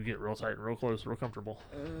 if you get real tight and real close, real comfortable.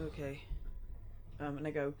 Okay. And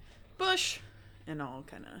I go, bush! And I'll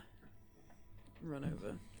kind of run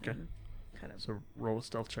over. Okay. Kind of. So roll a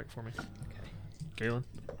stealth check for me. Okay. Galen?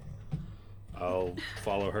 I'll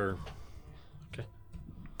follow her. Okay.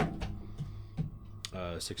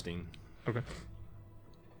 16. Okay.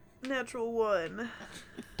 Natural 1.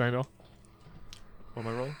 Dino? What am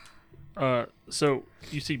I rolling? So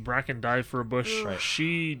you see Bracken dive for a bush. Right.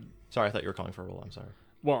 She, Sorry, I thought you were calling for a roll. I'm sorry.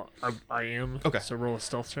 well, I am. Okay. So roll a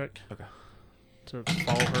stealth check Okay. to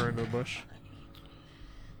follow her into the bush.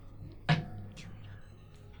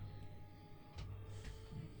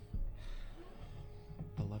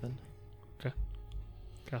 11.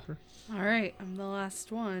 Catherine? All right, I'm the last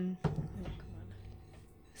one.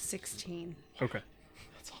 16. Okay.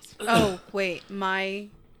 That's awesome. Oh, wait, my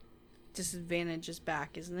disadvantage is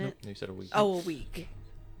back, isn't it? You said a week. Oh, a week.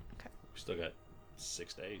 We still got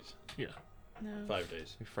 6 days. Yeah. No. 5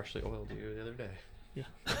 days. We freshly oiled you the other day.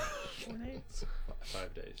 4 days.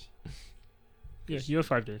 5 days. Yeah, you have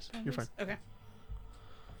 5 days. You're fine. Okay.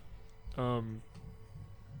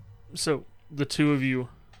 So the two of you,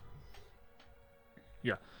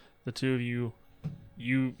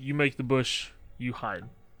 you make the bush, you hide.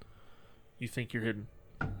 You think you're hidden.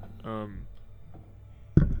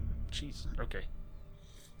 Jeez. Okay.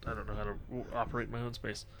 I don't know how to operate my own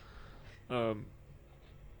space.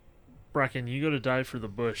 Bracken, you go to dive for the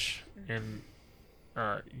bush, and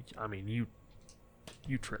you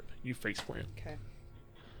trip. You face plant. Okay.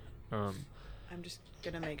 Um, I'm just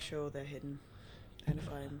gonna make sure they're hidden. And if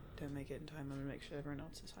I don't make it in time, I'm gonna make sure everyone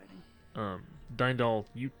else is hiding. Dindal,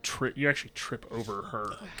 you actually trip over her.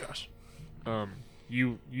 Oh gosh.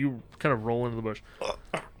 You kind of roll into the bush,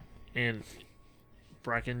 and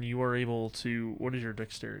Bracken, you are able to. What is your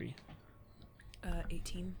dexterity?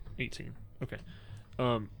 18. 18. Okay.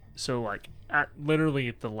 So like literally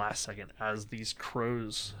at the last second, as these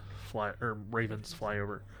ravens fly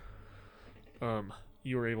over,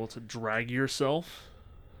 you are able to drag yourself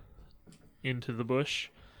into the bush,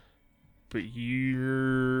 but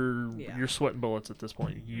you're sweating bullets at this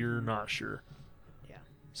point. You're not sure. Yeah.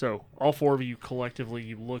 So all 4 of you collectively,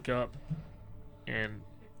 you look up, and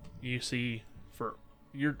you see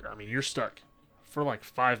you're stuck for like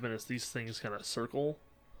 5 minutes. These things kind of circle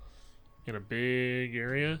in a big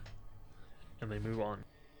area, and they move on.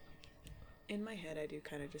 In my head, I do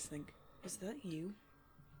kind of just think, is that you?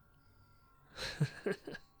 I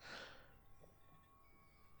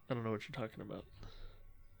don't know what you're talking about.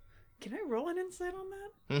 Can I roll an insight on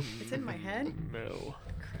that? It's in my head. No.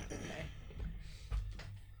 Okay.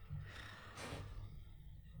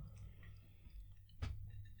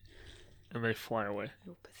 And they fly away.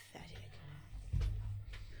 You're pathetic.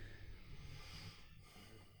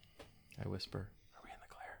 I whisper, "Are we in the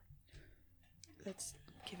clear?" Let's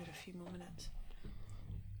give it a few more minutes.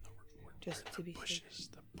 Just to be safe. Bushes.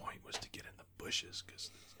 The point was to get in the bushes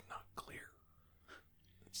because it's not clear.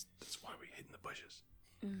 That's why we hid in the bushes.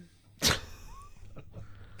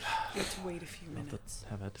 Let's wait a few I'll have to minutes.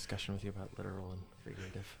 have a discussion with you about literal and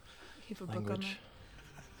figurative You have a book on language.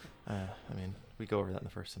 I mean, we go over that in the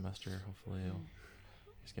first semester. Hopefully, you'll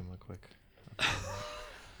just give them a quick.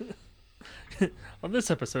 On this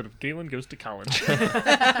episode of Galen Goes to College.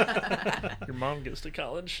 Your mom goes to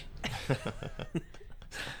college.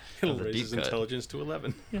 It'll That was a raise deep his cut. intelligence to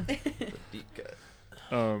 11. Deep cut.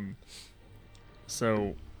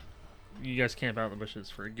 So you guys camp out in the bushes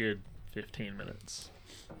for a good 15 minutes.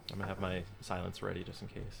 I'm gonna have my silence ready just in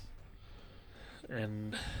case.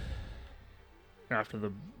 And after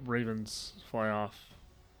the ravens fly off,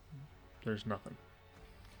 there's nothing.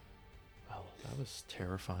 Well, that was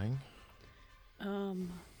terrifying.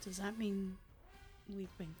 Does that mean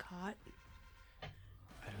we've been caught? I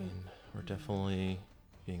mean, we're definitely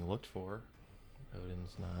being looked for.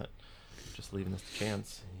 Odin's not just leaving us to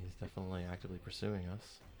chance. He's definitely actively pursuing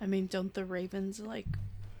us. I mean, don't the ravens like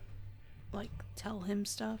tell him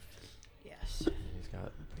stuff? Yes, He's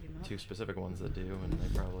got pretty much. 2 specific ones that do, and they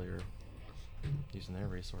probably are using their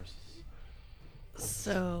resources.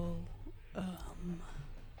 So, I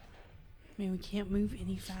mean, we can't move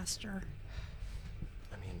any faster.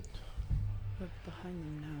 I mean, We're behind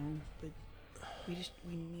them now, but we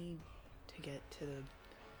need to get to the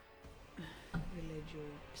village or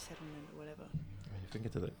settlement or whatever. if we can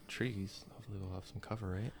get to the trees, hopefully we'll have some cover,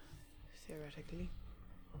 right? Theoretically.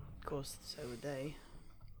 Of course, so would they.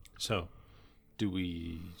 So, do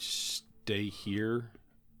we stay here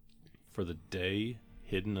for the day,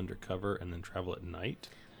 hidden under cover, and then travel at night?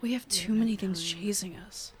 We have too don't many have things time. chasing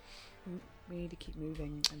us. We need to keep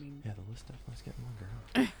moving. I mean, Yeah, the list definitely is getting longer.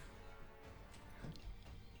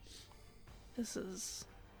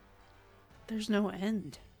 There's no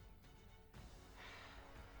end.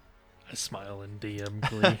 I smile in DM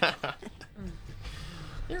glee.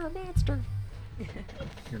 You're a monster.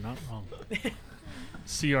 You're not wrong.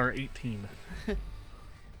 CR18.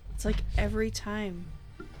 It's like every time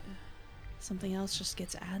something else just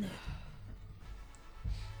gets added.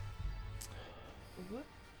 what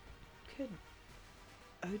could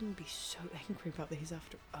Odin be so angry about that he's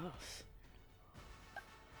after us?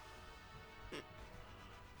 I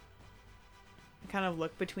kind of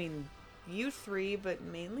look between you three, but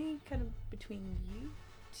mainly kind of between you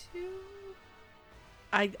two.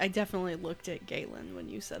 I definitely looked at Galen when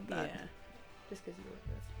you said that. Yeah, just because you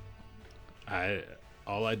were with us.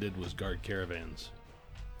 All I did was guard caravans.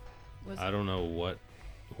 Was I don't know what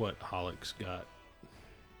Hollick's got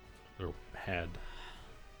or had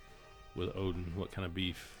with Odin. What kind of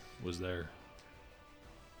beef was there?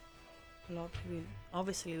 a lot.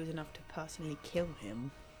 Obviously, it was enough to personally kill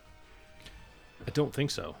him. I don't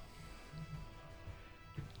think so.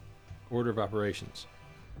 Order of operations.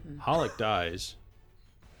 Hollick dies,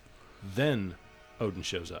 then Odin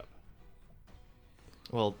shows up.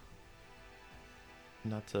 Well,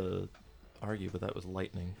 not to argue, but that was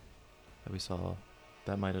lightning that we saw.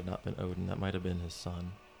 That might have not been Odin. That might have been his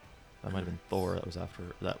son. That might have been Thor. That was after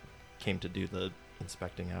that came to do the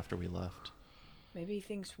inspecting after we left. Maybe he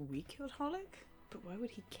thinks we killed Hollick, but why would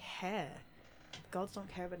he care? Gods don't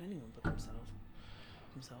care about anyone but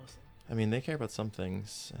themselves. I mean, they care about some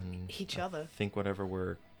things, and Each I other. think whatever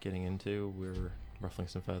we're getting into, we're ruffling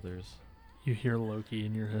some feathers. You hear Loki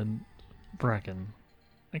in your head. Bracken,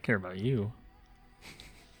 I care about you.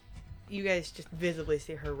 You guys just visibly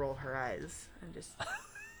see her roll her eyes and just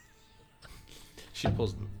She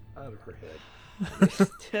pulls them out of her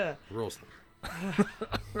head, rolls them.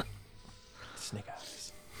 Snake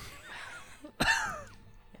eyes. yeah,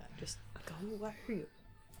 just go away.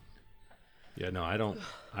 Yeah, no, I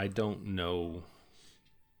don't know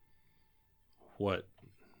what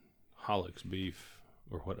Hollick's beef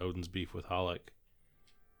or what Odin's beef with Hollick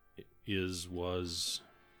is, was,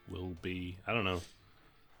 will be. I don't know.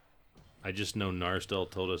 I just know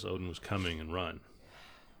Narsdell told us Odin was coming and run.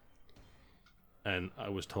 And I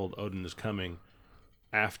was told Odin is coming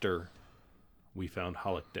after we found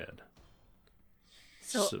Hollick dead.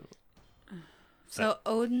 So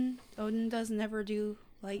Odin does never do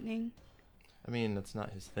lightning. I mean, that's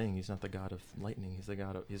not his thing. He's not the god of lightning. He's a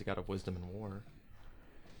god of wisdom and war.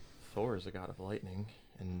 Thor is a god of lightning,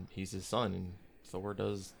 and he's his son. And Thor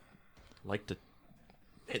does like to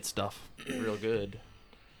hit stuff real good.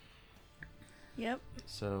 Yep.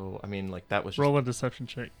 So I mean, like that was just, Roll a deception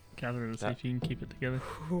check, Catherine, to see That- if you can keep it together.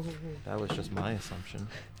 that was just my assumption.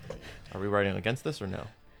 Are we writing against this or no?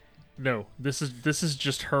 No, this is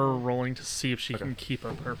just her rolling to see if she Okay. can keep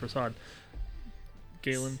up her facade.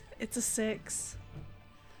 Galen, It's a 6.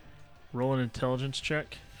 roll an intelligence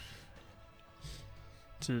check.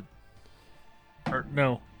 Or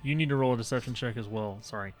no, you need to roll a deception check as well.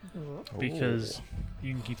 Sorry, because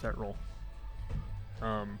you can keep that roll.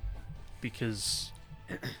 Because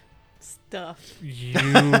Stuff.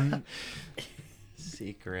 you,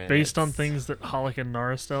 Secret. based on things that Holic and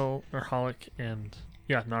Naristel, or Holic and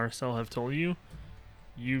Naristel have told you,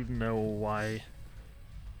 you know why.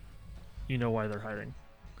 You know why they're hiding.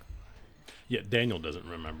 Yeah, Daniel doesn't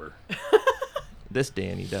remember. This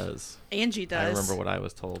Danny does. Angie does. I remember what I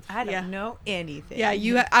was told. I don't Yeah. know anything.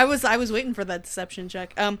 Yeah, I was waiting for that deception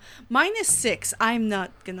check. Mine is 6. I'm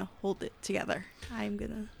not gonna hold it together. I'm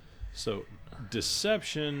gonna. So,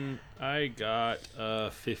 deception, I got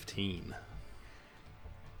 15.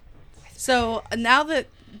 So now that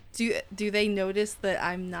do they notice that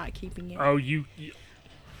I'm not keeping it? Oh,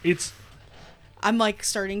 it's I'm like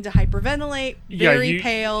starting to hyperventilate, very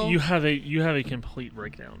pale. You have a complete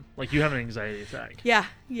breakdown. Like you have an anxiety attack. Yeah.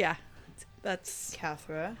 That's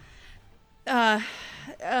Cathra. yeah.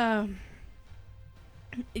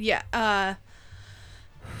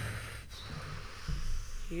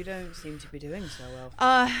 You don't seem to be doing so well.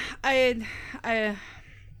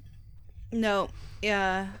 No,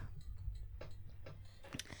 yeah.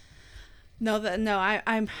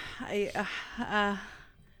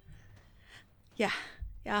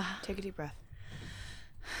 Yeah. Take a deep breath.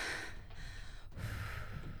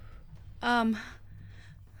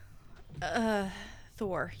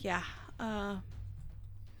 Thor, yeah. Not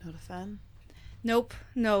a fan? Nope.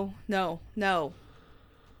 No.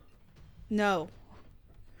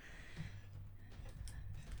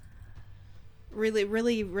 Really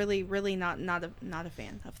not a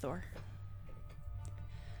fan of Thor.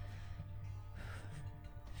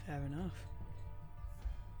 Fair enough.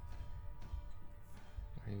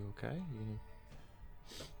 Are you okay?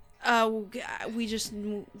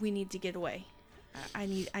 We need to get away. I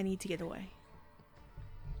need to get away.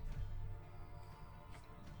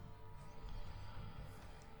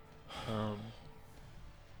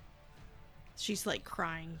 She's like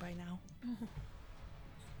crying by now.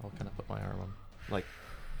 I'll kind of put my arm on, like,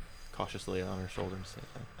 cautiously on her shoulder and say,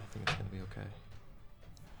 I think it's gonna be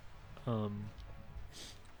okay.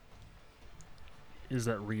 Is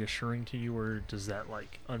that reassuring to you, or does that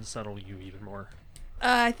like unsettle you even more?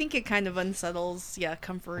 I think it kind of unsettles. Yeah,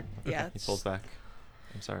 comfort. Yeah. He pulls back.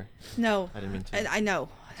 I'm sorry. No. I didn't mean to. I know.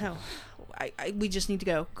 No. We just need to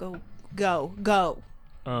go.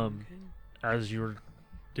 As you're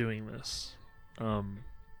doing this,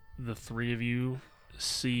 the three of you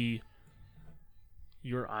see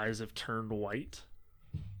your eyes have turned white,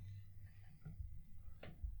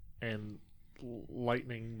 and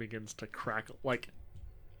lightning begins to crackle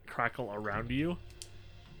around you,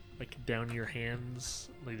 like down your hands,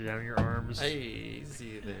 like down your arms. Hey, see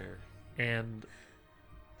you there. And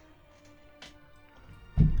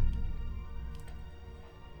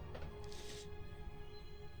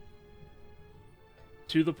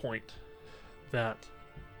to the point that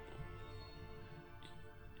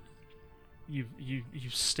you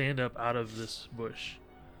stand up out of this bush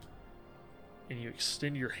and you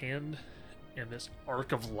extend your hand, and this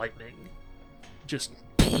arc of lightning just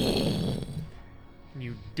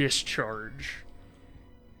you discharge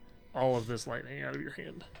all of this lightning out of your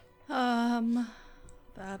hand.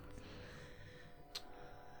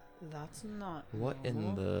 That's not. What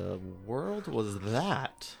in the world was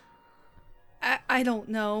that? I don't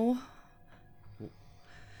know.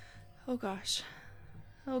 Oh gosh.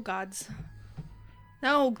 Oh gods.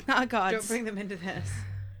 No, not gods. Don't bring them into this.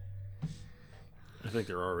 I think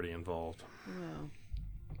they're already involved. No.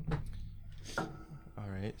 All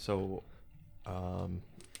right, so,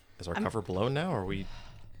 is our cover blown now, or are we?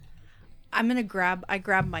 I'm gonna grab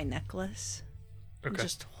my necklace and Okay.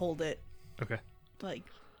 just hold it Okay. like.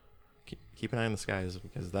 Keep an eye on the skies,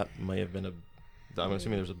 because that may have been I'm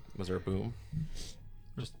assuming was there a boom?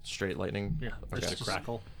 Just straight lightning? Yeah. Okay. Just a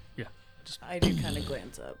crackle. I do kind of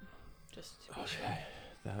glance up. Just to be sure.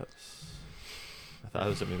 I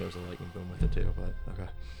was assuming there was a lightning boom with it too, but okay.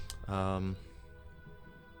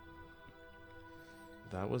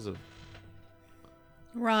 That was a.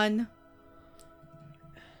 Run.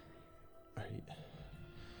 Are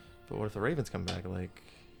But what if the ravens come back? Like,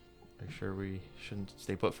 are you sure we shouldn't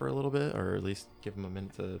stay put for a little bit, or at least give them a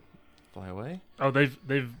minute to fly away? Oh, they've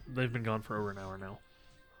been gone for over an hour now.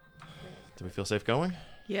 Do we feel safe going?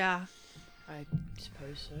 Yeah. I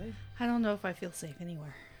suppose so. I don't know if I feel safe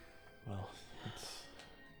anywhere. Well, it's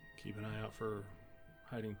Keep an eye out for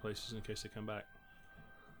hiding places in case they come back.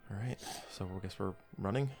 all right. So I guess we're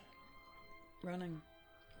running. Running.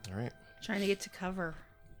 All right. Trying to get to cover.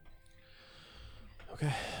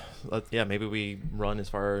 Okay. Yeah, maybe we run as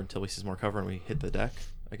far until we see some more cover and we hit the deck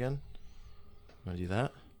again. Want to do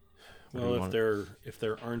that? Or do we Well, wanna- if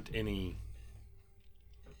there aren't any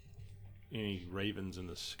ravens in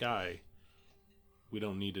the sky, we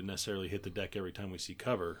don't need to necessarily hit the deck every time we see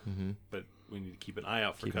cover, Mhm. but we need to keep an eye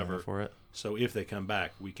out for Keep an eye cover. out for it. So if they come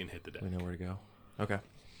back, we can hit the deck. We know where to go. Okay.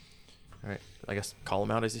 All right. I guess call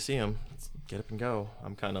them out as you see them. Let's get up and go.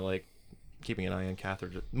 I'm kind of like keeping an eye on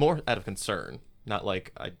Catherine, more out of concern, not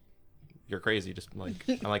like you're crazy. Just like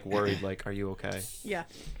I'm like worried. Like, are you okay? Yeah.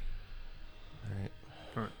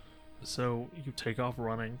 All right. So you take off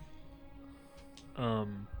running.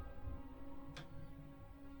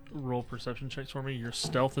 Roll perception checks for me. Your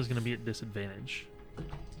stealth is going to be at disadvantage.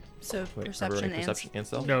 So Wait, perception everybody and perception and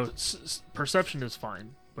stealth. No, perception is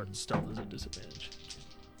fine, but stealth is at disadvantage.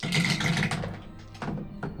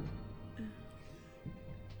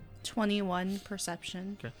 21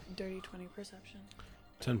 perception. Dirty 20 perception.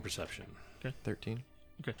 10 perception. 13.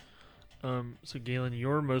 So Galen,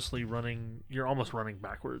 you're mostly running. You're almost running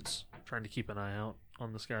backwards, trying to keep an eye out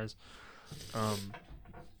on the skies.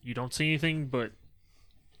 You don't see anything, but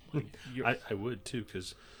I would too,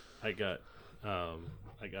 because I got a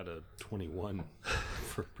 21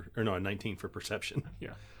 or no, a 19 for perception.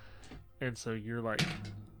 and so you're like,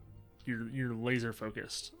 you're laser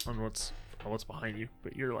focused on what's behind you,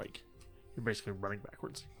 but you're basically running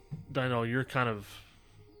backwards. Dino, you're kind of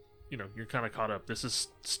caught up. This is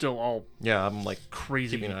still all Yeah, I'm like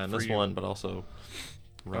crazy. keeping an eye on for this you. one, but also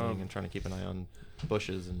running and trying to keep an eye on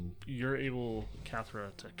bushes and. You're able,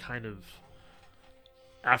 Kathra, to kind of,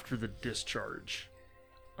 after the discharge,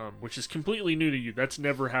 which is completely new to you. That's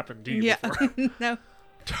never happened to you Yeah. before. No.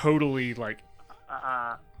 Totally that.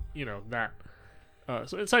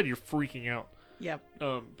 So inside you're freaking out. Yep.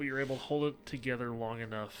 But you're able to hold it together long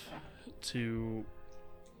enough to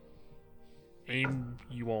aim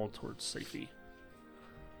you all towards safety.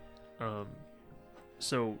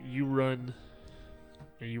 So you run,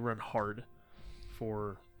 and you run hard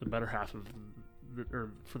for the better half of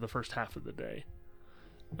for the first half of the day.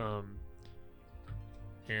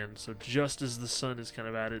 And so just as the sun is kind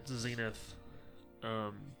of at its zenith,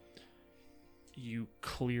 you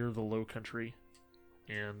clear the low country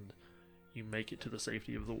and you make it to the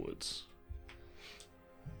safety of the woods.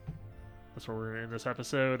 That's where we're going to end this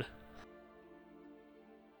episode.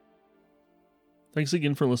 Thanks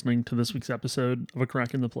again for listening to this week's episode of A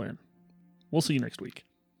Crack in the Plan. We'll see you next week.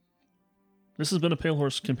 This has been a Pale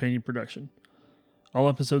Horse Companion production. All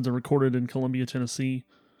episodes are recorded in Columbia, Tennessee.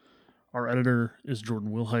 Our editor is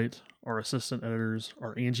Jordan Wilhite. Our assistant editors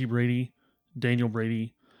are Angie Brady, Daniel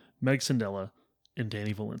Brady, Meg Sandella, and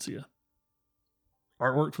Danny Valencia.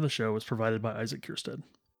 Artwork for the show was provided by Isaac Kierstead.